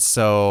 And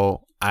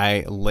so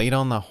I laid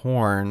on the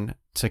horn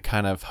to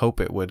kind of hope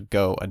it would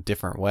go a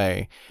different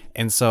way.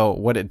 And so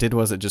what it did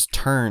was it just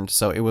turned,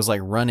 so it was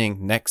like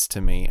running next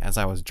to me as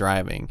I was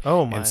driving.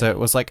 Oh my. And so it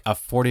was like a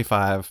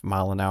 45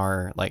 mile an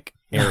hour like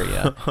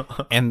area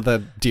and the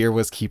deer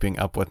was keeping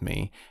up with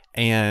me.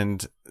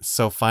 And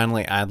so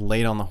finally I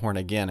laid on the horn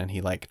again, and he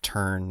like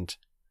turned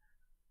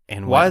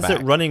and why is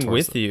it running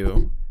with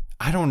you?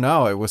 I don't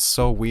know, it was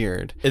so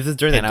weird. Is this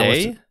during the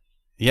day?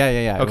 Yeah.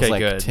 It okay, was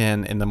like good.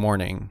 10 in the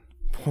morning.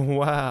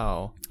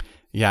 Wow.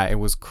 Yeah, it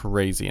was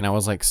crazy, and I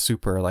was like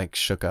super like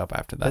shook up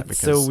after that. That's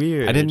so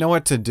weird. I didn't know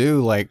what to do.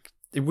 Like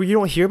you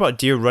don't hear about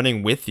deer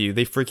running with you.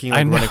 They freaking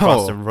like run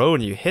across the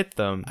road and you hit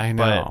them. I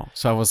know.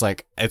 So I was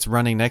like, it's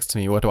running next to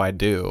me. What do I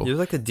do? You're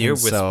like a deer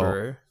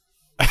whisperer.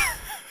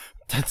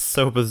 That's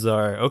so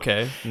bizarre.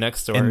 Okay,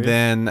 next story. And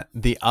then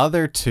the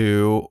other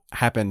two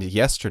happened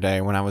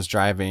yesterday when I was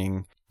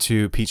driving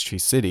to Peachtree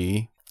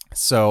City.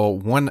 So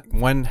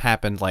one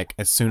happened like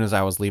as soon as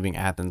I was leaving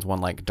Athens,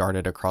 one like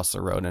darted across the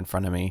road in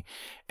front of me.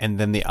 And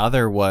then the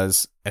other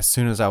was as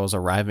soon as I was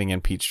arriving in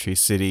Peachtree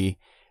City,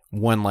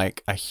 one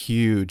like a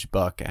huge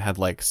buck. It had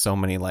like so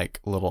many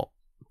like little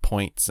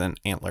points and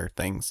antler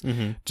things,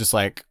 just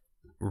like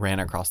ran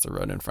across the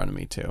road in front of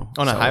me too.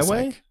 On a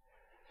highway?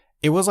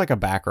 It was like a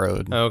back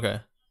road. Oh,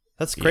 okay.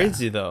 That's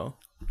crazy though.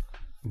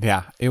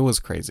 Yeah, it was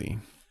crazy.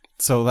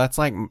 So that's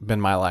like been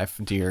my life,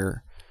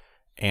 deer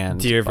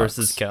bucks.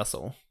 Versus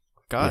castle.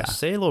 Gosh,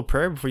 say a little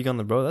prayer before you go on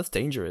the road. That's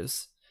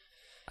dangerous.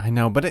 I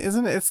know, but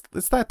it's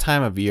that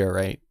time of year,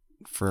 right?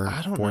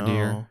 I don't know.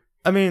 Deer.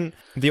 I mean,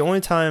 the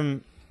only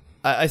time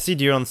I see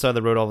deer on the side of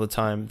the road all the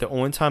time. The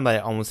only time that I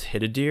almost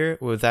hit a deer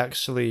was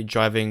actually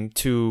driving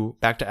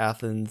back to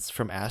Athens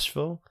from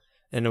Asheville,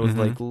 and it was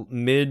like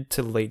mid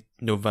to late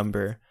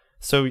November.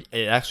 So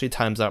it actually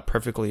times out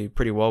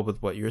pretty well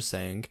with what you're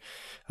saying.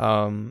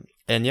 And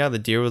yeah, the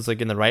deer was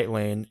like in the right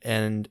lane,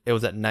 and it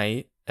was at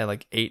night at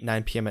like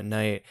 9 p.m. at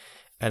night.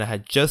 And I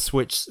had just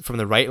switched from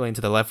the right lane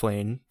to the left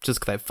lane just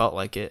because I felt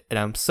like it. And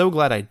I'm so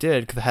glad I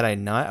did, because had I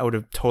not, I would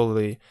have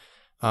totally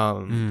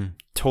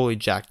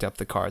jacked up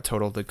the car,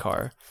 totaled the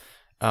car.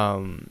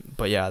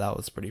 But yeah, that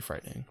was pretty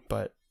frightening.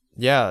 But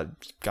yeah,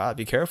 God,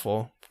 be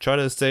careful. Try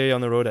to stay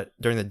on the road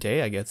during the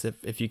day, I guess,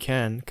 if you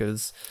can,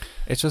 because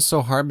it's just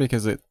so hard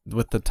because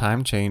with the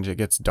time change, it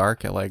gets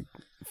dark at like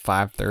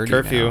 5:30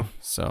 curfew. Now,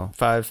 so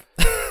 5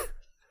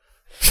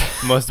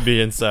 must be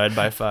inside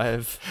by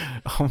 5.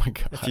 Oh my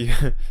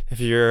God!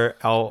 If you're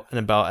out and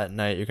about at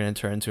night, you're gonna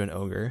turn into an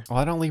ogre. Well,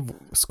 I don't leave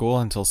school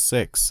until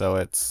 6, so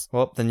it's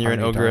then you're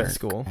an ogre dark. at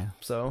school. Yeah.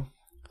 So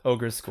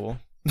ogre school.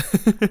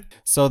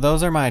 So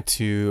those are my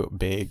two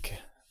big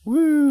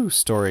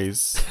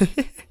stories.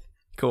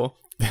 Cool.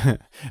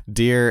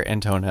 Deer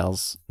and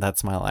toenails.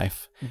 That's my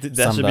life.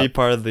 That should be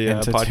part of the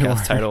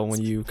podcast title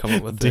when you come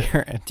up with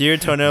Deer,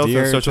 toenails,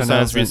 and social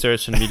science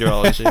research and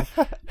meteorology.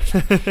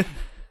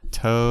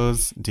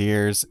 Toes,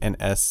 deers, and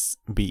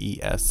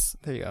SBES.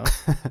 There you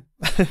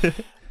go.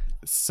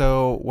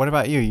 So what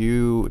about you?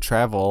 You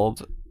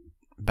traveled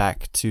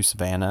back to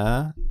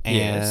Savannah,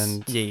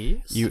 and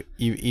yes.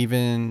 you've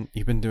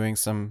been doing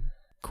some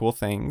cool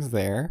things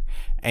there,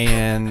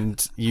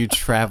 and you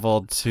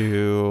traveled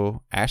to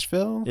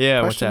Asheville. Yeah,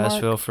 I went to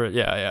Asheville for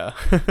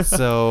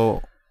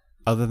So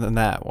other than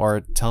that, or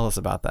tell us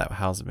about that.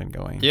 How's it been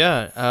going?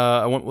 Yeah,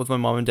 I went with my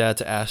mom and dad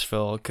to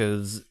Asheville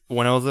because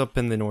when I was up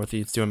in the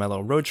Northeast doing my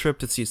little road trip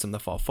to see some of the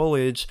fall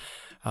foliage,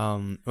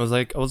 it was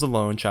like I was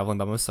alone traveling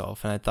by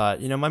myself, and I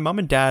thought, my mom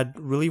and dad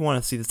really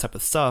want to see this type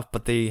of stuff,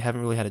 but they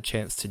haven't really had a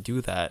chance to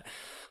do that.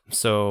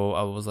 So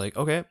I was like,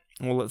 okay,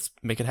 well, let's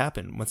make it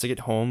happen. Once I get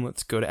home,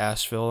 let's go to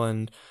Asheville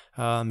and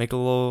make a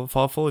little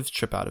fall foliage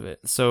trip out of it.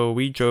 So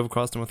we drove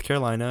across North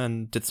Carolina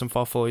and did some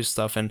fall foliage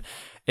stuff, and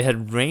it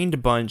had rained a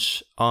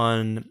bunch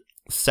on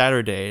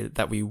Saturday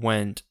that we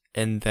went,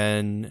 and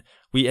then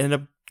we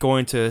ended up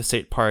going to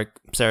State Park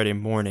Saturday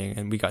morning,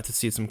 and we got to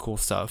see some cool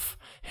stuff,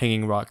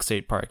 Hanging Rock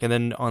State Park. And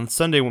then on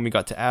Sunday when we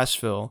got to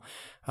Asheville,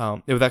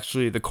 it was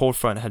actually the cold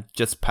front had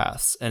just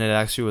passed, and it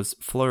actually was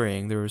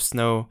flurrying. There were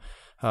snow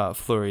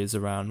flurries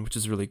around, which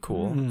is really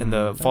cool, and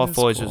the fall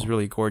foliage was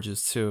really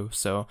gorgeous too.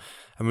 So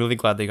I'm really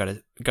glad they got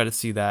to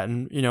see that.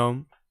 And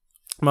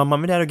my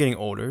mom and dad are getting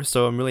older,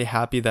 so I'm really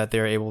happy that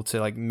they're able to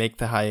like make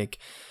the hike,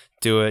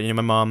 do it.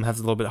 My mom has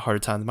a little bit harder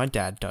time than my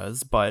dad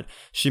does, but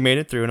she made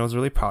it through, and I was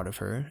really proud of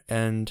her.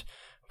 And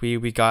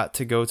we got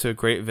to go to a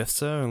great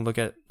vista and look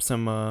at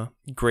some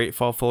great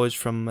fall foliage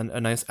from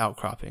a nice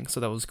outcropping, so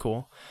that was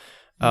cool.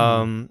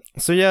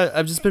 So yeah,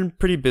 I've just been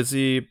pretty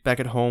busy back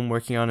at home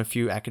working on a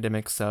few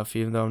academic stuff,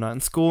 even though I'm not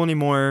in school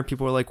anymore.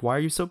 People are like, why are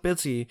you so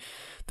busy?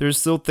 There's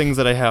still things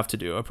that I have to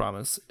do, I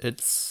promise.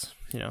 It's,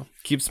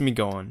 keeps me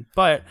going.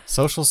 But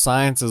social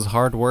science is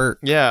hard work.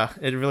 Yeah,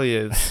 it really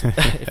is.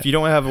 If you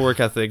don't have a work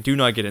ethic, do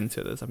not get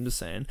into this. I'm just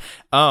saying.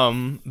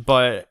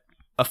 But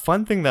a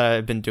fun thing that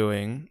I've been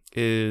doing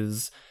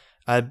is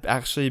I've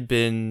actually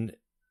been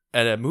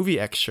at a movie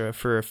extra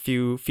for a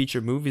few feature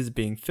movies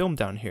being filmed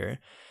down here.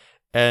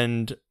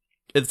 And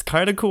it's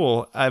kind of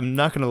cool. I'm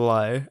not going to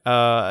lie.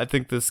 I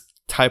think this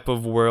type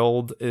of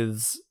world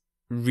is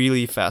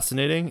really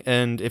fascinating.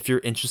 And if you're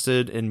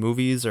interested in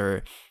movies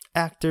or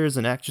actors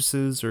and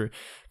actresses, or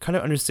kind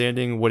of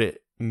understanding what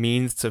it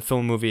means to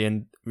film a movie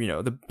and,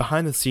 the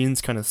behind the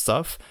scenes kind of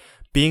stuff,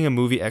 being a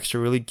movie extra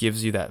really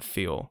gives you that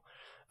feel.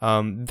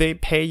 They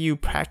pay you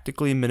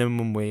practically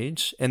minimum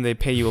wage, and they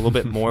pay you a little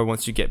bit more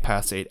once you get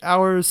past 8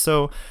 hours.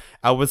 So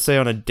I would say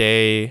on a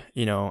day,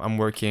 I'm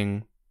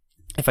working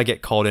if I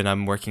get called in,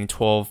 I'm working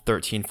 12,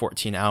 13,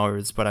 14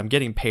 hours, but I'm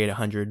getting paid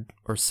 $100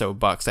 or so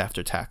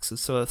after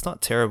taxes. So that's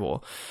not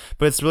terrible,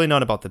 but it's really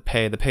not about the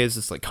pay. The pay is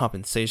just like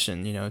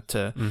compensation, you know,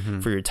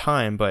 for your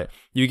time, but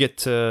you get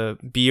to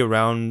be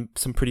around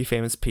some pretty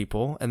famous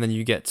people, and then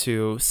you get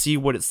to see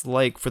what it's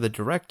like for the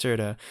director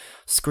to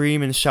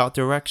scream and shout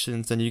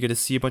directions, and you get to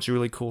see a bunch of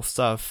really cool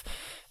stuff.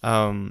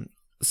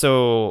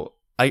 So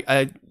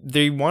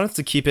they want us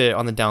to keep it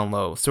on the down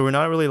low. So we're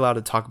not really allowed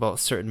to talk about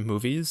certain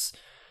movies.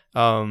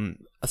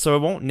 So I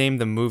won't name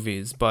the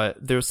movies, but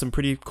there's some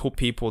pretty cool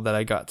people that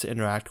I got to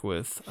interact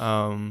with.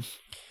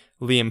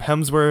 Liam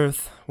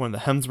Hemsworth, one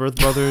of the Hemsworth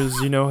brothers,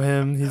 you know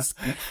him. He's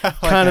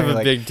kind of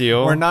a big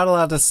deal. We're not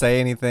allowed to say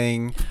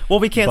anything. Well,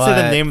 we can't say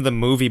the name of the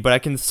movie, but I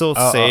can still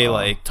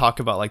say talk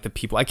about like the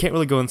people. I can't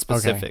really go in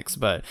specifics,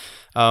 but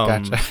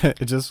gotcha.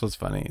 It just was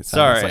funny.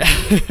 Sorry,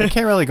 I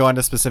can't really go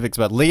into specifics,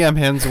 but Liam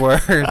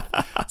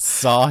Hemsworth,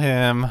 saw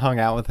him, hung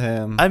out with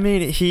him. I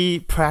mean,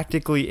 he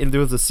practically, and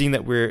there was a scene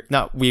that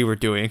we were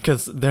doing,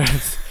 because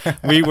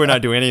we were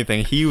not doing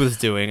anything. He was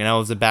doing, and I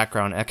was a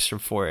background extra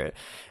for it.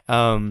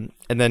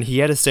 And then he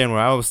had to stand where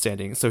I was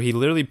standing, so he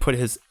literally put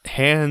his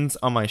hands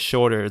on my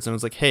shoulders and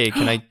was like, "Hey,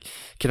 can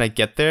I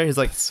get there?" He's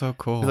like, "That's so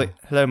cool." He's like,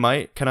 "Hello,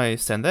 mate, can I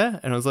stand there?"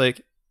 And I was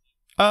like,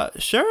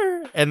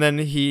 sure." And then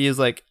he is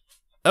like,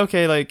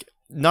 "Okay, like,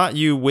 not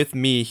you with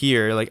me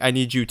here. Like, I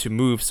need you to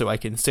move so I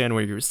can stand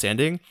where you're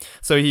standing."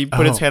 So he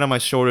put his hand on my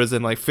shoulders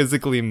and like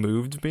physically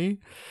moved me,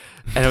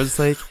 and I was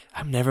like,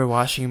 "I'm never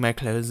washing my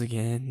clothes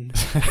again."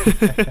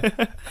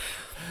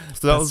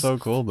 So that's so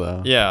cool,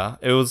 though. Yeah,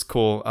 it was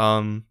cool.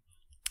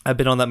 I've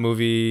been on that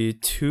movie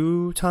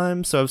 2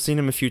 times, so I've seen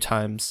him a few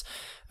times.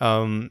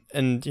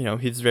 And you know,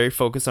 he's very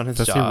focused on his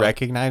job. Does he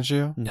recognize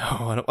you? No,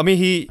 I don't. I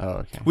mean,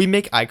 we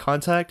make eye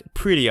contact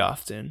pretty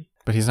often.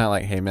 But he's not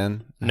like, "Hey,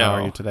 man, how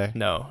are you today?"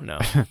 No,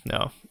 not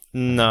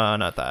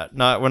that.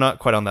 We're not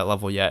quite on that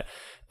level yet.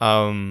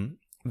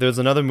 There's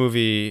another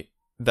movie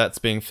that's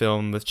being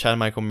filmed with Chad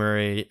Michael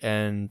Murray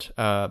and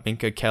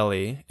Minka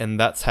Kelly, and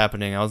that's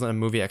happening. I was in a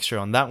movie extra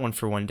on that one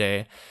for one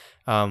day,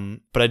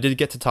 but I did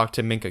get to talk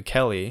to Minka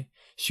Kelly.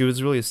 She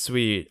was really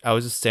sweet. I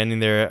was just standing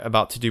there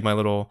about to do my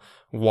little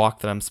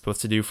walk that I'm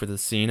supposed to do for the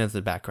scene as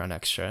a background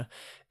extra,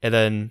 and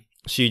then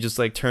she just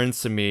like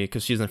turns to me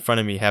because she's in front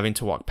of me having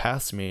to walk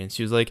past me, and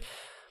she was like,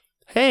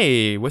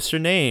 "Hey, what's your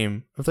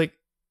name?" I was like,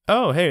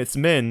 "Oh, hey, it's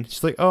Min."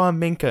 She's like, "Oh, I'm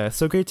Minka.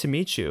 So great to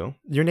meet you.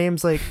 Your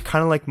name's like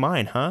kind of like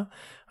mine, huh?"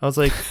 I was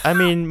like, "I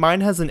mean,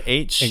 mine has an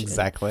H."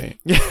 Exactly.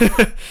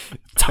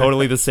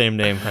 Totally the same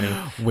name, honey.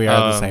 We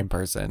are the same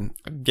person.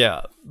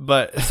 Yeah,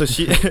 but so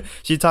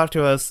she talked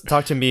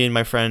to me and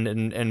my friend,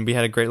 and we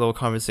had a great little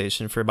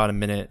conversation for about a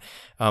minute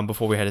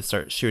before we had to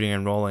start shooting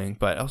and rolling.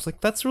 But I was like,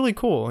 that's really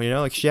cool, you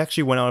know. Like, she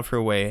actually went out of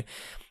her way,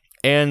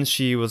 and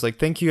she was like,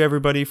 "Thank you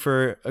everybody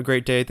for a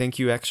great day. Thank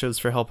you extras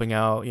for helping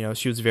out." You know,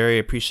 she was very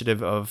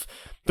appreciative of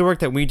the work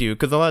that we do,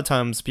 because a lot of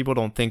times people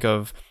don't think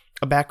of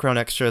a background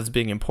extra as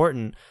being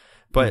important.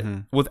 But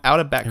without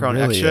a background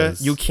extra,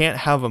 you can't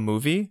have a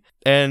movie.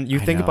 And you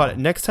think about it,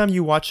 next time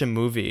you watch a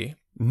movie.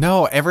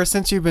 No, ever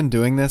since you've been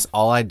doing this,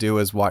 all I do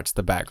is watch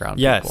the background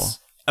people.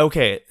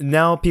 Okay,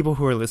 now people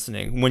who are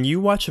listening, when you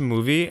watch a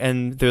movie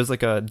and there's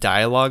like a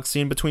dialogue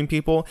scene between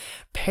people,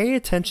 pay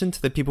attention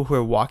to the people who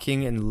are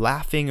walking and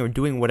laughing or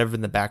doing whatever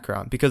in the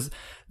background, because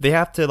they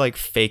have to like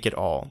fake it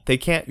all. You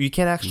can't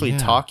actually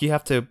talk. You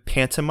have to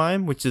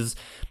pantomime, which is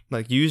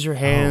like use your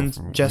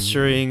hands,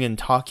 gesturing and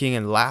talking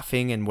and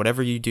laughing and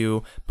whatever you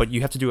do, but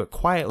you have to do it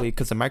quietly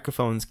because the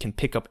microphones can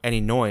pick up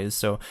any noise.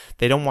 So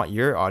they don't want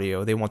your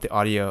audio. They want the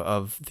audio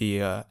of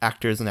the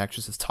actors and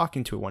actresses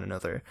talking to one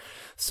another.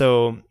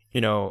 So, you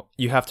know,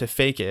 you have to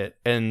fake it.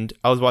 And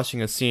I was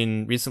watching a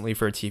scene recently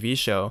for a TV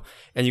show,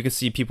 and you can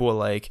see people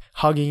like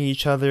hugging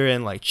each other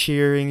and like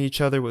cheering each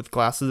other with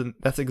glasses. And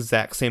that's the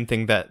exact same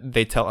thing that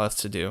they tell us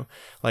to do.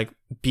 Like,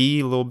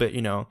 be a little bit,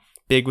 you know,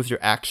 big with your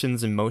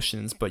actions and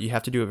motions, but you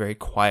have to do it very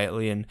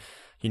quietly. And,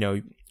 you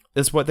know,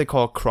 it's what they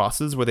call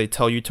crosses, where they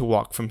tell you to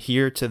walk from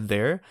here to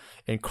there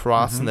and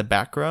cross in the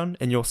background,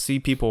 and you'll see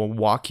people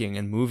walking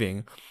and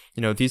moving.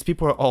 You know, these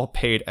people are all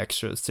paid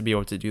extras to be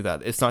able to do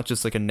that. It's not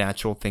just like a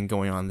natural thing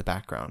going on in the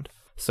background.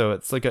 So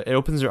it's like it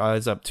opens your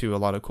eyes up to a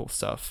lot of cool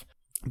stuff.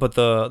 But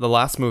the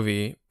last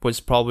movie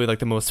was probably like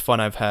the most fun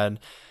I've had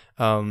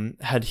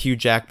Hugh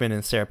Jackman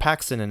and Sarah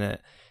Paxton in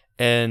it.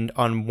 And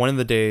on one of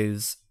the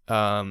days,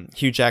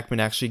 Hugh Jackman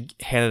actually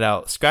handed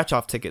out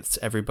scratch-off tickets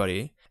to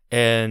everybody,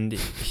 and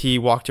he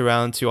walked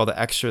around to all the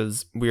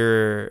extras. We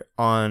were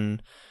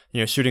on,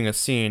 you know, shooting a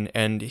scene,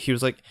 and he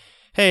was like,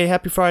 "Hey,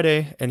 happy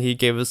Friday," and he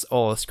gave us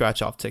all a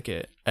scratch-off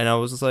ticket, and I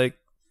was just like,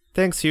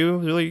 "Thanks, Hugh,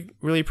 really,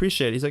 really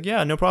appreciate it." He's like,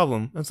 "Yeah, no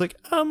problem." I was like,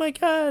 "Oh my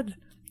god."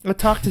 I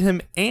talked to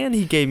him, and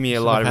he gave me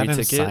a lottery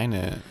ticket. Sign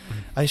it.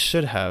 I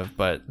should have,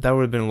 but that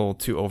would have been a little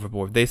too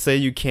overboard. They say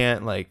you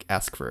can't like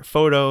ask for a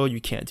photo, you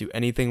can't do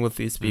anything with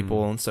these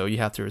people, and so you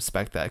have to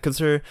respect that, because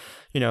they're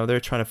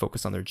trying to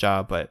focus on their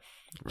job. But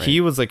he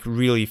was like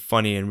really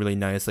funny and really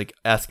nice, like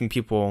asking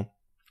people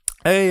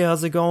hey,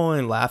 how's it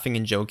going? Laughing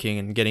and joking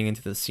and getting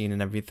into the scene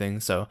and everything.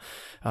 So,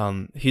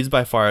 he's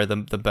by far the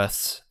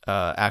best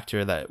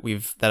actor that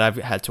I've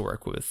had to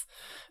work with.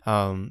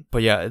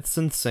 But yeah, it's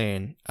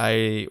insane.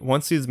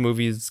 Once these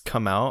movies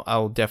come out,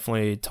 I'll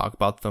definitely talk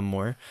about them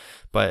more.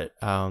 But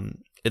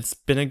it's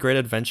been a great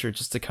adventure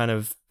just to kind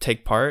of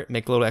take part,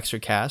 make a little extra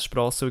cash, but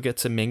also get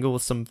to mingle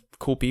with some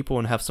cool people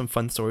and have some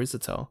fun stories to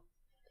tell.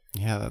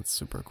 Yeah, that's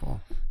super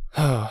cool.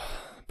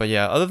 But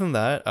yeah, other than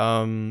that,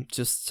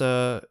 just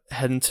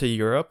heading to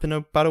Europe in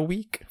about a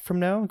week from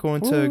now,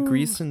 going to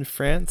Greece and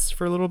France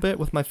for a little bit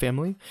with my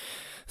family.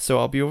 So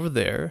I'll be over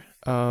there.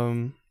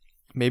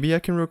 Maybe I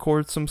can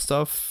record some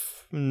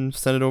stuff and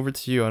send it over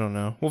to you. I don't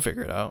know. We'll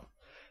figure it out.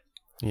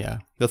 Yeah.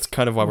 That's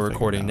kind of why we're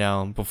recording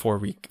now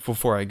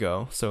before I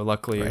go. So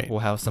luckily we'll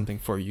have something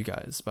for you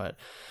guys. But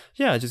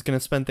yeah, just going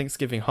to spend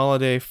Thanksgiving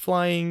holiday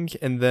flying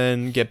and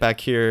then get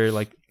back here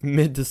like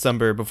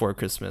mid-December before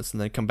Christmas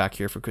and then come back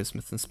here for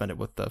Christmas and spend it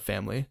with the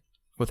family,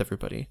 with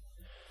everybody.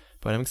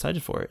 But I'm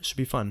excited for it. It should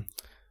be fun.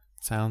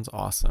 Sounds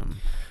awesome.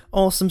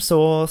 Awesome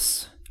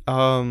sauce.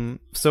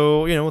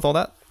 So, with all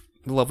that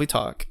lovely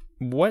talk,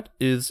 what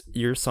is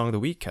your song of the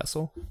week,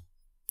 Kessel?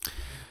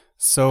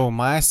 So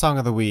my song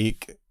of the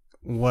week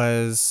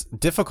was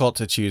difficult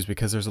to choose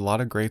because there's a lot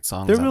of great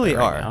songs. There really out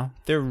there are. Right now.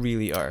 There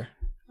really are.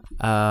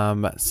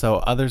 So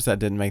others that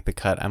didn't make the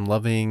cut, I'm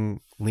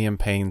loving Liam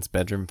Payne's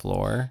Bedroom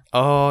Floor.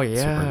 Oh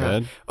yeah, super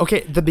good. Okay,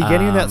 the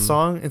beginning of that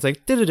song is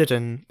like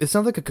it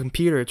sounds like a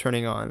computer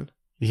turning on.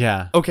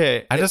 Yeah.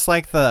 Okay, I just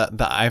like the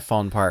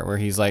iPhone part where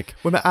he's like,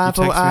 when my "You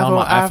text me on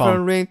my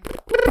iPhone ring.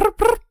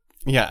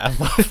 Yeah, I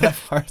love that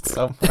part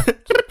so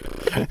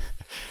much.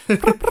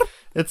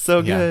 It's so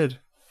Yeah. good.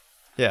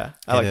 Yeah,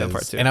 I like that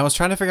part too. And I was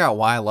trying to figure out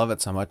why I love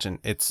it so much, and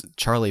it's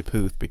Charlie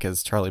Puth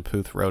because Charlie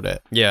Puth wrote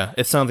it. Yeah,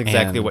 it sounds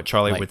exactly And, what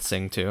Charlie like, would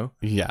sing too.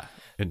 Yeah,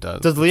 it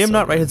does. Does Liam It's so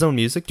not write good. his own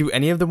music? Do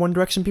any of the One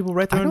Direction people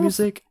write their I own don't-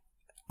 music?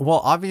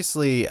 Well,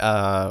 obviously,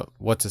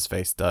 what's his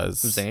face does.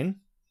 Zayn?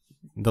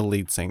 The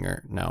lead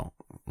singer. No,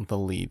 the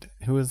lead.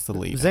 Who is the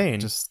lead?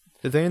 Zayn. Just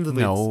Zayn the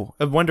lead no.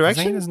 of One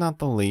Direction? Zayn is not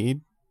the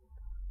lead.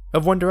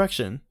 Of One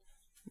Direction.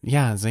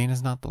 Yeah, Zayn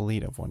is not the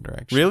lead of One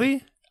Direction.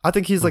 Really? I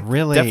think he's like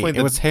really. definitely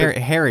It was Harry.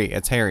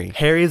 It's Harry.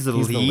 Harry is the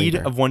He's the lead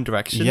leader. of One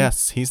Direction?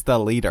 Yes, he's the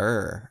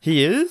leader.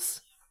 He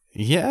is?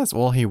 Yes,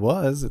 well, he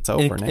was. It's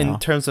over now. In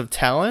terms of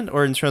talent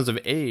or in terms of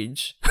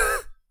age?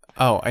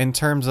 Oh, in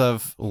terms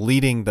of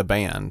leading the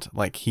band,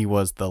 like he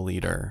was the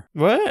leader.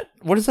 What?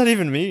 What does that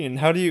even mean?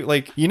 How do you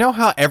like? You know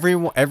how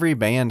every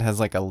band has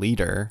like a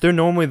leader? They're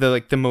normally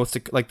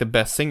the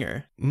best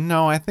singer.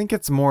 No, I think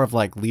it's more of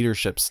like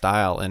leadership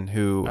style and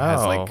who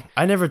has like.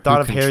 I never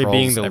thought of Harry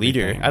being controls the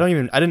leader.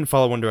 everything. I didn't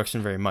follow One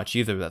Direction very much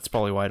either. That's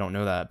probably why I don't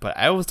know that. But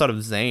I always thought of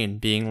Zayn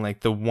being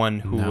like the one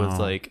who was No.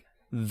 like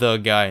the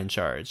guy in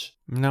charge.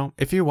 No,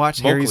 if you watch,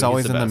 Vocally, Harry's he's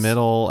always the in the best.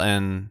 middle,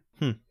 and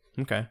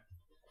Okay.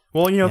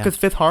 Well, Yeah. because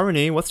Fifth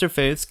Harmony, what's her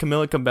face?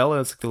 Camila Cabello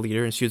is like the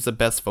leader, and she was the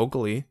best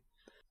vocally.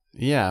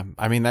 yeah,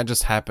 I mean that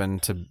just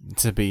happened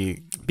to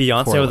be.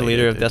 Beyonce was the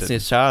leader of correlated. It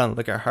Destiny's Child, and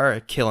look at her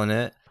killing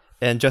it.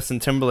 And Justin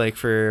Timberlake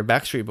for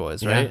Backstreet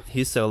Boys, right? Yeah.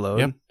 He's soloed.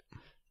 Yep.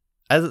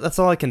 That's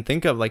all I can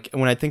think of. Like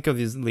when I think of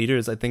these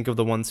leaders, I think of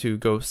the ones who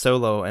go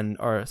solo and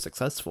are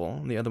successful.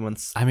 And the other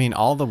ones. I mean,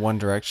 all the One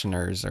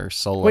Directioners are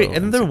solo. Wait,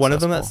 isn't and there one of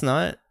them successful.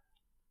 that's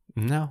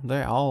not? No,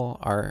 they all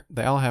are.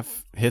 They all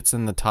have hits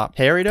in the top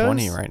Harry does?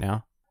 20 right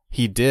now.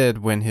 He did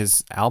when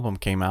his album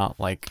came out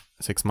like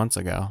 6 months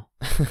ago,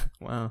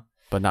 Wow.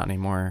 but not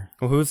anymore.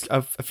 Well, I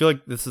feel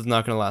like this is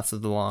not going to last as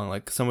long.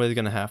 Like somebody's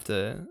going to have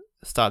to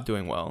stop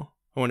doing well.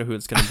 I wonder who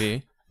it's going to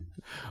be.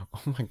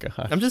 Oh my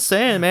god. I'm just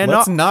saying, man.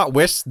 Let's not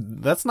wish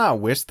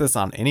this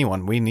on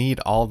anyone. We need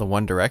all the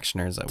One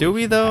Directioners that Do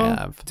we can though?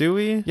 have. Do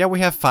we? Yeah, we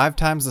have 5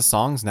 times the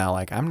songs now.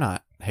 Like, I'm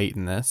not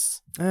hating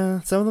this.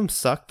 Some of them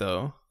suck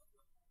though.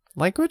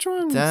 Like, which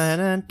ones? Dun,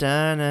 dun,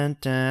 dun, dun,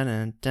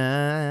 dun,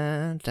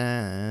 dun,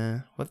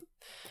 dun. What?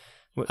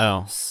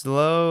 Oh.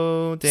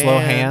 Slow dance. Slow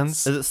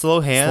Hands? Is it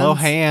Slow Hands? Slow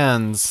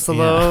Hands.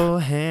 Slow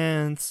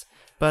Hands.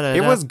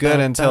 It was good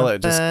until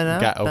it just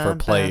got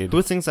overplayed.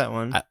 Who sings that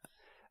one?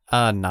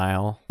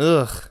 Nile.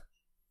 Ugh.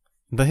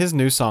 His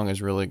new song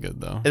is really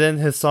good though. And then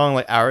his song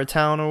like Our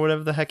Town or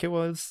whatever the heck it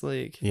was.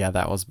 Like Yeah,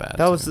 that was bad.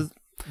 that was too.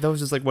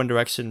 just like One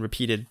Direction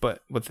repeated, but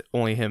with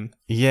only him.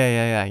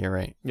 Yeah, you're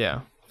right.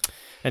 Yeah.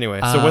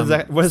 Anyway, so what is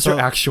that? What is your so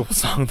actual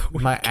song? Of the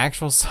week? My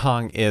actual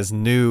song is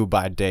New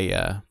by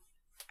Daya.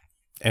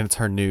 And it's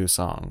her new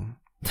song.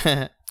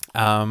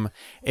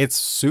 It's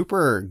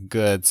super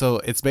good. So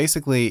it's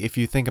basically, if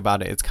you think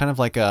about it, it's kind of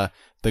like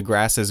the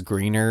grass is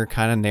greener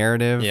kind of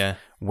narrative. Yeah.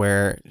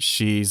 Where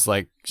she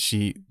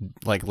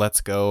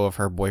lets go of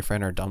her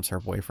boyfriend or dumps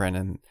her boyfriend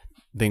and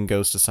then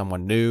goes to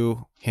someone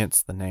new,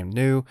 hence the name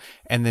New,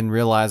 and then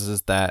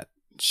realizes that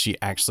she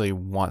actually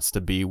wants to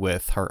be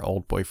with her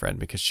old boyfriend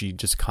because she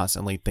just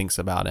constantly thinks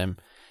about him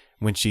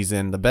when she's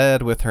in the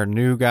bed with her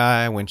new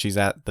guy, when she's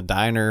at the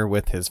diner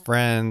with his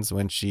friends,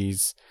 when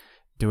she's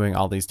doing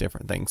all these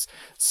different things.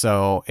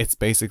 So it's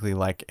basically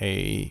like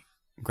a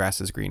grass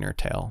is greener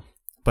tale.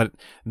 But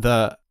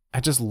the I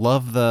just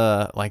love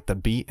the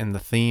beat and the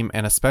theme,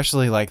 and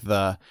especially like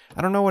I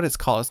don't know what it's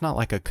called. It's not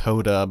like a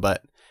coda,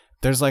 but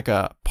there's like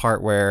a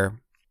part where,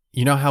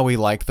 you know how we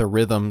like the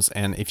rhythms,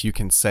 and if you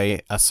can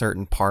say a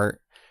certain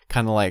part,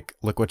 kind of like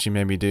 "Look what you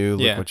made me do,"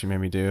 "Look what you made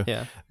me do."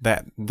 Yeah.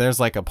 That there's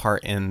like a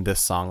part in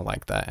this song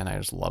like that, and I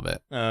just love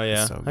it. Oh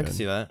yeah, so I can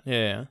see that.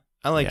 Yeah.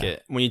 I like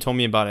it. When you told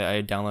me about it,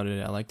 I downloaded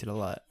it. I liked it a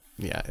lot.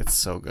 Yeah, it's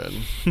so good.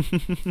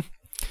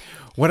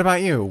 What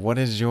about you? What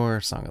is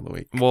your song of the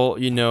week? Well,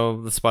 the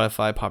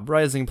Spotify Pop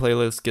Rising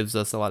playlist gives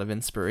us a lot of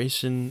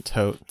inspiration.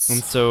 Totes.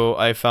 And so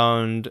I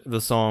found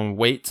the song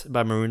 "Wait"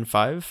 by Maroon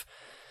 5.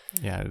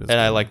 Yeah, it is. And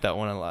I like that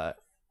one a lot.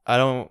 I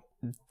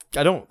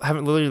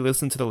haven't literally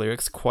listened to the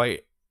lyrics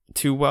quite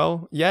too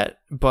well yet,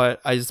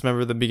 but I just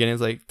remember the beginning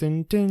is like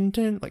dun, dun,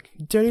 dun, like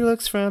 "dirty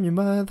looks from your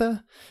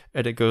mother,"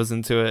 and it goes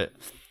into it.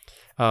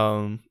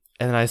 And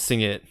then I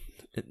sing it.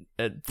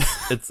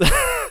 It's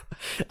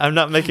I'm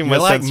not making You're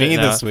much like sense me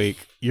right now. this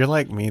week. You're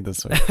like me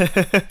this week.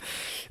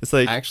 It's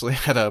like I actually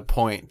had a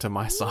point to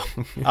my song.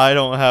 I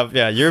don't have.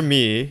 Yeah, you're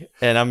me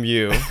and I'm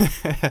you.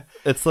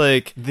 It's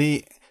like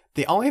the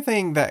only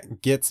thing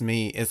that gets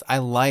me is I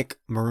like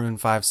Maroon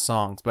 5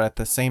 songs, but at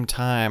the same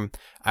time,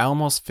 I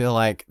almost feel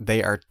like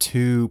they are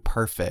too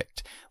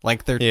perfect.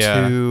 Like they're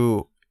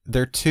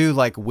too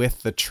like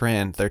with the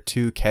trend. They're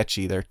too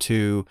catchy.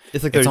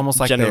 It's almost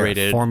like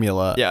generated. their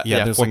formula. Yeah,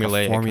 there's like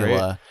a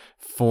formula right?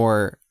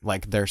 for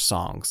like their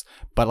songs.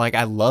 But like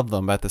I love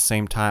them, but at the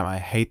same time I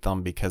hate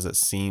them because it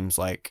seems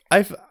like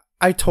I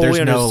totally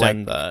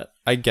understand no, that.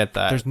 I get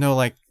that. There's no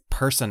like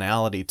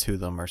personality to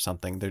them or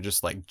something. They're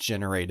just like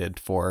generated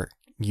for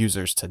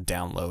users to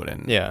download.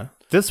 And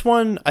this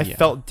one I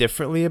felt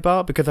differently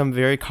about because I'm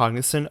very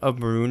cognizant of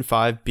Maroon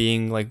 5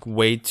 being like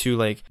way too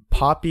like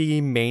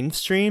poppy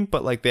mainstream,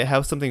 but like they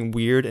have something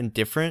weird and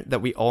different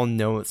that we all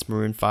know it's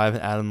Maroon 5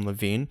 and Adam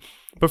Levine.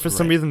 But for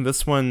some reason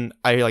this one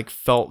I like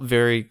felt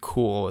very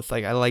cool. It's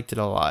like I liked it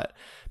a lot.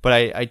 But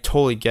I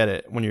totally get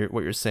it when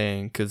what you're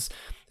saying, because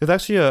there's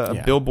actually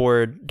a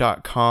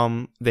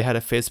Billboard.com, they had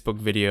a Facebook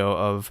video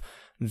of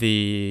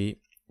the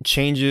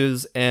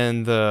changes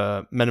and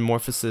the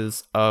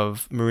metamorphosis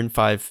of Maroon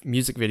 5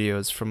 music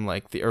videos from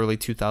like the early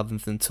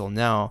 2000s until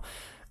now,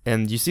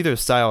 and you see their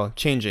style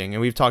changing,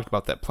 and we've talked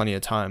about that plenty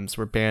of times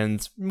where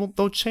bands,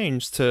 they'll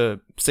change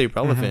to stay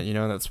relevant.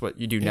 That's what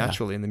you do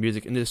naturally in the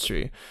music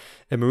industry,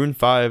 and Maroon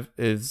 5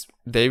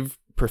 they've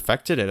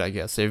perfected it. I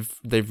guess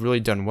they've really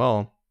done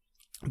well,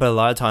 but a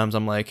lot of times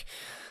I'm like,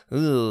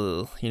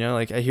 ugh,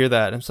 like I hear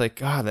that and I'm just like,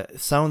 God, that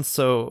sounds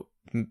so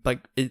like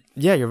it.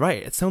 Yeah, you're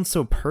right, it sounds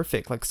so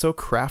perfect, like so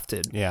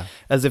crafted,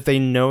 as if they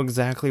know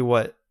exactly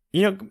what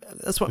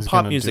that's what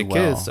pop music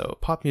is. So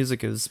pop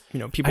music is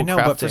people, I know,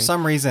 crafting, but for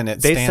some reason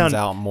it stands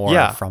out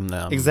more from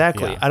them.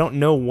 Exactly. I don't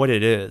know what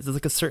it is. It's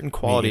like a certain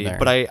quality,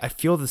 but I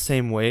feel the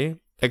same way,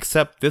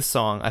 except this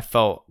song I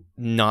felt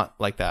not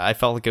like that. I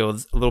felt like it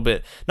was a little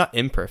bit not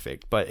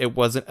imperfect, but it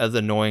wasn't as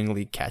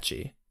annoyingly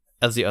catchy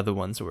as the other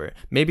ones were.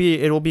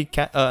 Maybe it'll be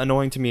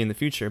annoying to me in the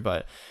future,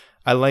 but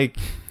I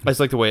just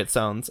like the way it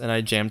sounds, and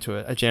I jammed to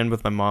it. I jammed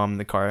with my mom in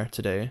the car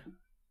today.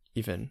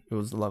 Even it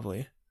was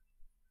lovely.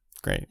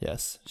 Great.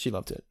 Yes, she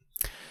loved it.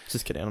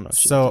 Just kidding. I don't know. If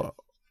she loved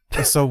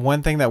it. So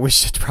one thing that we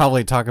should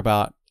probably talk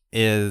about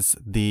is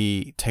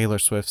the Taylor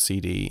Swift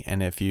CD,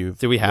 and if you've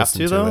do we have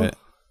to though? It,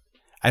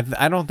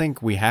 I don't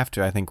think we have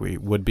to. I think we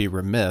would be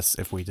remiss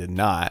if we did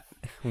not.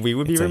 We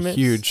would be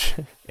remiss.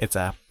 It's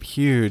a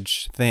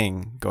huge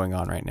thing going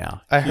on right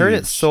now. I heard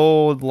it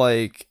sold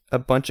like a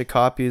bunch of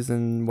copies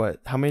in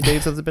how many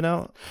days has it been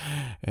out?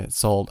 It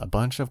sold a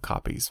bunch of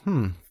copies.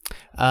 Okay.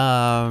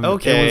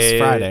 It was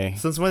Friday.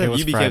 Since when have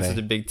you become such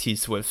a big T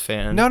Swift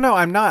fan? No,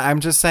 I'm not. I'm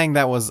just saying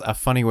that was a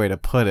funny way to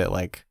put it,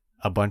 like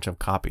a bunch of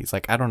copies.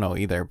 Like I don't know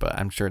either, but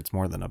I'm sure it's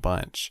more than a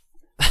bunch.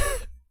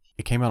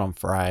 It came out on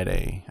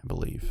Friday, I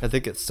believe. I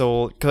think it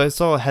sold, because I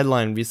saw a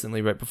headline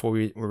recently right before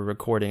we were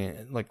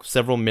recording, like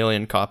several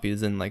million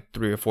copies in like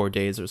 3 or 4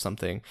 days or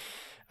something.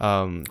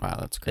 Wow,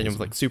 that's crazy. And it was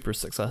like super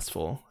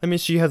successful. I mean,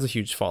 she has a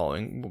huge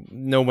following.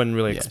 No one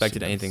really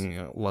expected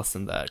anything less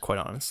than that, quite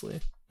honestly.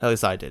 At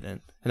least I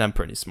didn't. And I'm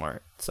pretty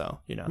smart,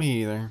 so,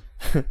 Me either.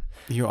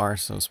 You are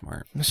so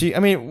smart.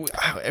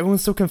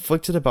 Everyone's so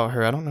conflicted about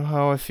her. I don't know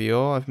how I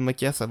feel. I'm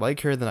like, yes, I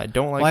like her, then I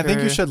don't like her. I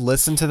think you should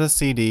listen to the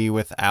CD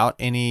without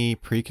any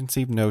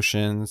preconceived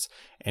notions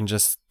and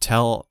just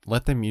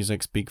let the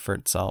music speak for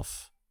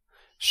itself.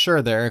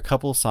 Sure, there are a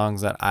couple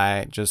songs that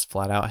I just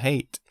flat out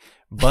hate,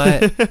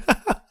 but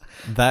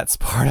that's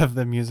part of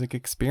the music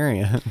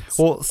experience.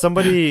 Well,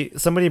 somebody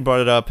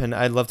brought it up, and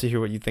I'd love to hear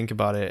what you think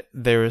about it.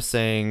 They were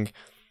saying,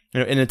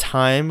 in a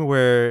time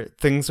where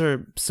things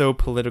are so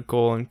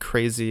political and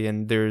crazy,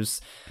 and there's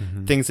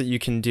things that you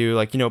can do,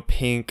 like,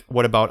 Pink,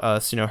 What About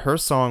Us? Her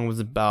song was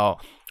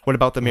about what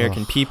about the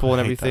American people and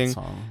everything. That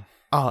song.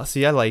 Oh,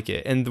 see, I like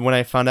it. And when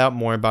I found out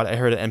more about it, I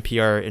heard an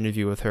NPR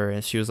interview with her,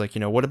 and she was like,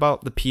 what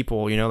about the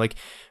people? Like,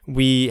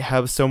 we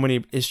have so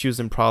many issues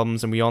and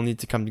problems, and we all need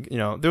to come,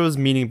 there was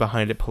meaning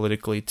behind it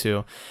politically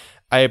too.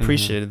 I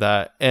appreciated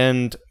that.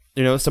 And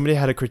somebody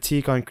had a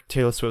critique on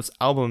Taylor Swift's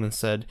album and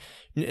said,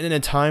 in a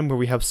time where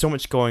we have so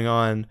much going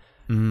on,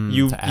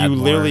 you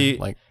literally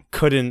more,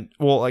 couldn't.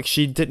 Well, like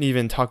she didn't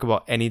even talk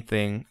about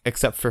anything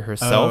except for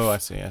herself. Oh, I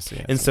see.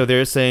 And so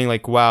they're saying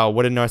like, wow,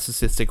 what a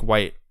narcissistic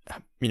white,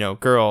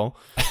 girl.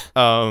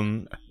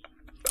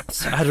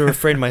 So I had to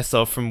refrain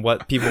myself from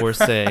what people were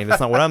saying.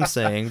 That's not what I'm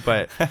saying,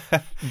 but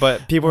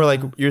people were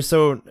like, you're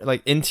so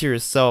like into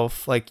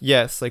yourself. Like,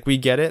 yes, like we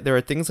get it. There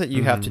are things that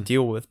you have to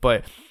deal with,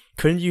 but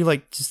couldn't you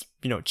like just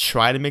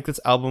try to make this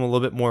album a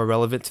little bit more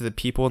relevant to the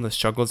people and the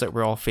struggles that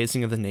we're all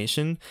facing of the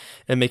nation,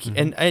 and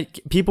making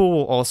people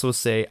will also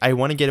say, I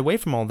want to get away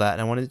from all that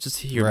and I want to just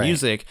hear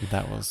music.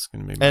 That was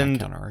going to be my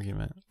counter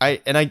argument. I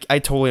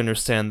totally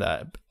understand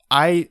that.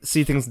 I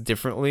see things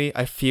differently.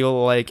 I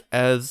feel like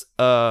as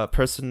a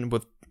person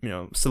with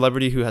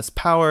celebrity who has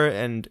power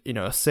and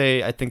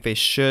say, I think they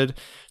should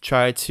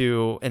try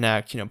to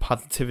enact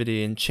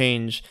positivity and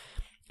change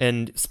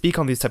and speak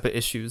on these type of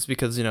issues,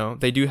 because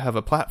they do have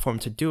a platform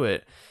to do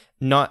it.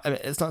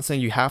 It's not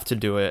saying you have to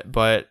do it,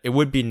 but it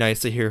would be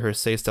nice to hear her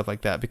say stuff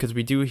like that, because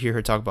we do hear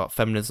her talk about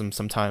feminism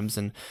sometimes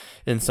and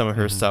in some of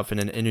her stuff and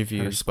in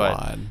interviews,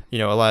 but a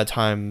lot of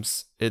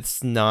times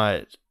it's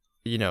not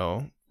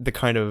the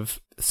kind of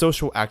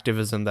social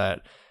activism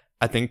that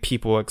I think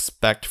people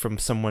expect from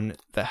someone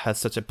that has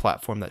such a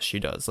platform that she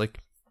does. Like,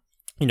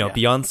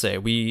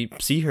 Beyonce, we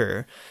see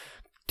her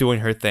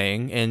doing her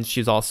thing, and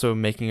she's also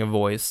making her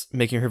voice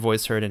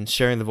heard and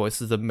sharing the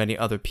voices of many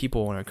other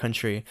people in our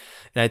country.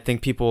 And I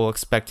think people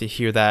expect to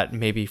hear that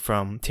maybe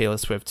from Taylor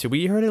Swift too.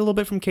 We heard it a little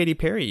bit from Katy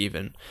Perry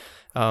even,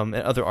 and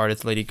other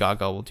artists. Lady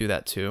Gaga will do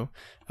that too.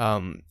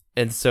 And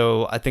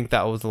so I think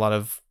that was a lot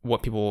of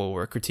what people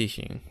were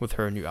critiquing with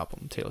her new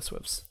album, Taylor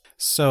Swift's.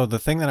 So the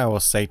thing that I will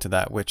say to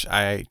that, which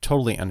I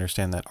totally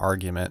understand that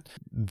argument,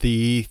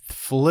 the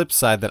flip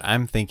side that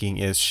I'm thinking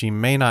is she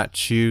may not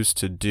choose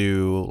to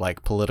do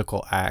like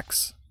political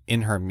acts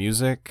in her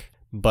music,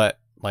 but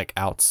like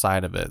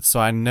outside of it.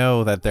 So I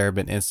know that there have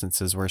been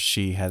instances where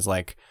she has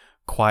like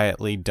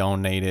quietly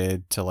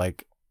donated to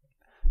like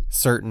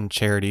certain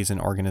charities and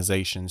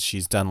organizations.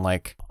 She's done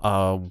like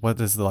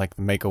the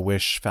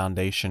Make-A-Wish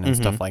Foundation and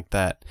stuff like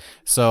that.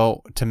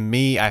 So to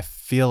me, I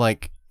feel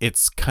like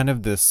it's kind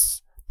of this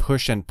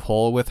push and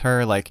pull with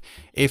her. Like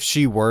if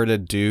she were to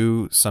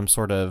do some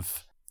sort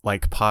of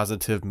like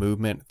positive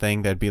movement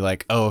thing, that'd be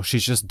like, oh,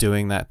 she's just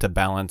doing that to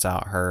balance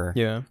out her.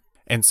 Yeah.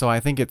 And so I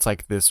think it's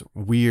like this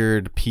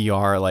weird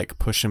PR like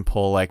push and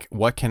pull, like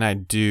what can I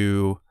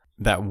do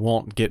that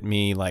won't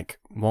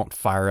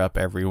fire up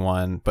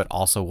everyone, but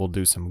also will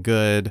do some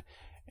good.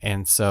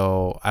 And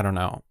so I don't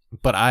know.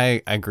 But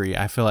I agree.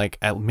 I feel like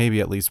maybe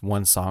at least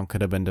one song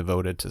could have been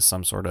devoted to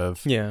some sort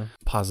of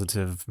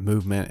positive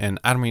movement. And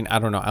I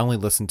don't know. I only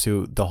listened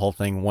to the whole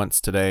thing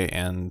once today,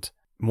 and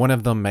one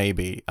of them may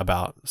be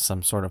about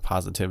some sort of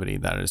positivity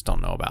that I just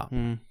don't know about.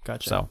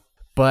 Gotcha. So,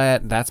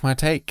 but that's my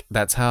take.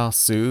 That's how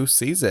Sue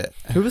sees it.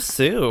 Who is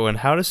Sue, and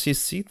how does she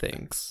see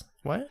things?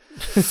 What?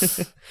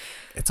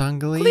 It's on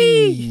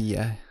Glee.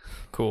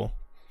 Cool.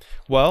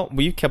 Well,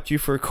 we've kept you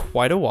for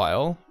quite a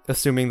while.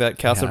 Assuming that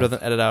Castro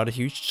doesn't edit out a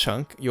huge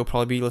chunk, you'll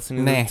probably be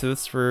listening to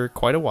this for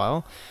quite a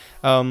while.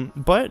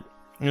 But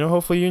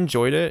hopefully you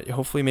enjoyed it.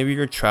 Hopefully maybe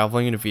you're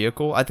traveling in a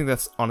vehicle. I think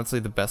that's honestly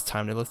the best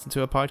time to listen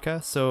to a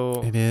podcast.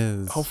 So it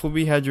is. Hopefully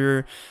we had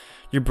your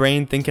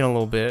brain thinking a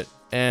little bit,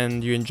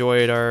 and you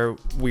enjoyed our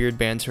weird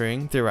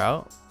bantering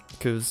throughout,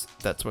 because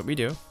that's what we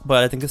do.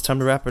 But I think it's time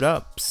to wrap it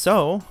up.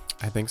 So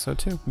I think so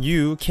too.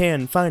 You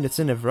can find us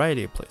in a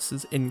variety of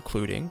places,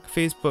 including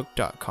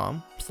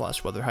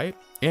facebook.com/weatherhype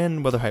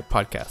and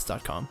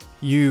weatherhypepodcast.com.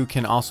 You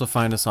can also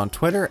find us on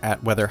Twitter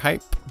at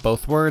weatherhype,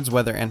 both words,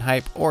 weather and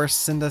hype, or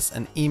send us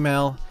an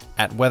email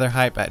at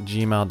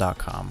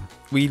weatherhype@gmail.com.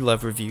 We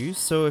love reviews,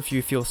 so if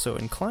you feel so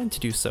inclined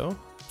to do so,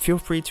 feel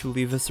free to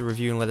leave us a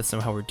review and let us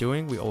know how we're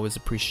doing. We always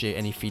appreciate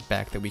any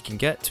feedback that we can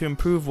get to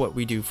improve what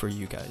we do for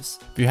you guys.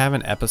 If you have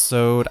an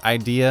episode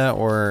idea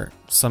or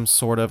some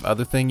sort of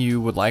other thing you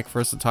would like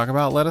for us to talk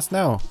about, let us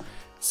know.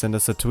 Send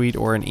us a tweet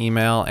or an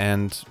email,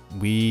 and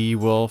we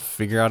will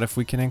figure out if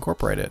we can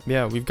incorporate it.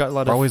 Yeah, we've got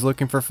We're always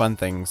looking for fun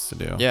things to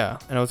do. Yeah,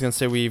 and I was going to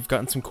say we've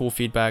gotten some cool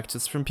feedback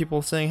just from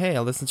people saying, hey,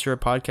 I listened to your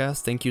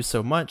podcast. Thank you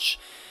so much.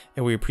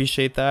 And we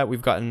appreciate that.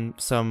 We've gotten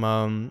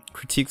some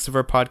critiques of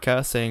our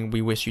podcast saying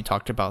we wish you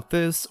talked about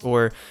this,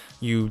 or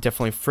you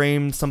definitely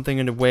framed something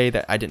in a way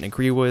that I didn't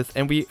agree with.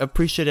 And we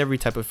appreciate every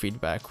type of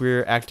feedback.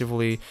 We're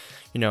actively,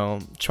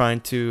 trying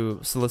to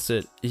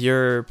solicit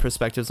your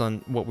perspectives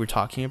on what we're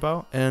talking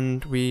about.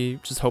 And we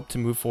just hope to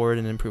move forward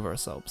and improve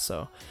ourselves.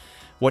 So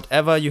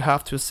whatever you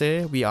have to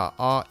say, we are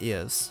all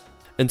ears.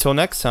 Until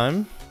next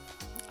time.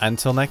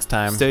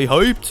 Stay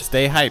hyped.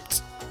 Stay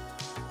hyped.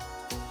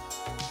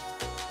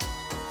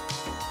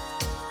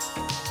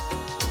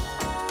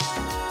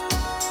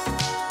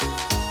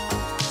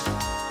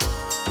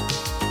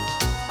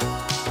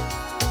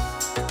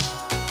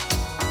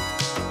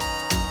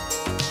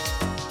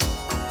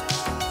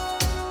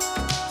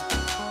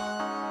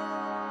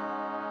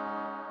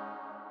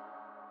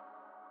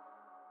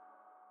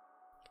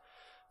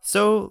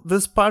 So,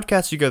 this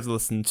podcast you guys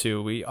listen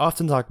to, we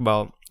often talk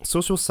about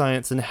social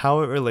science and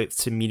how it relates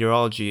to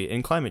meteorology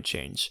and climate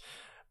change.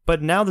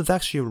 But now there's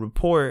actually a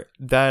report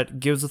that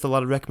gives us a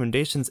lot of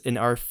recommendations in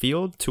our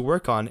field to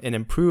work on and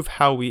improve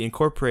how we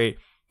incorporate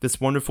this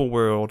wonderful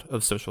world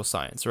of social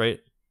science,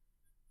 right?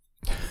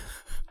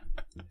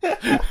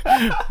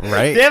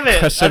 Right? Damn it!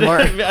 Question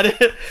mark. I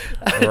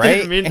Right?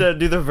 didn't mean to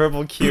do the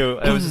verbal cue.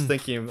 I was just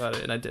thinking about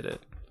it and I did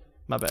it.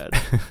 My bad.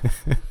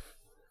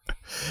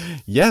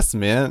 Yes,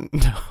 man.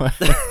 Can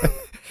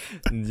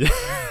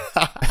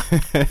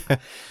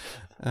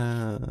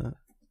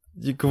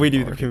we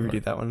do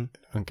that one?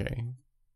 Okay.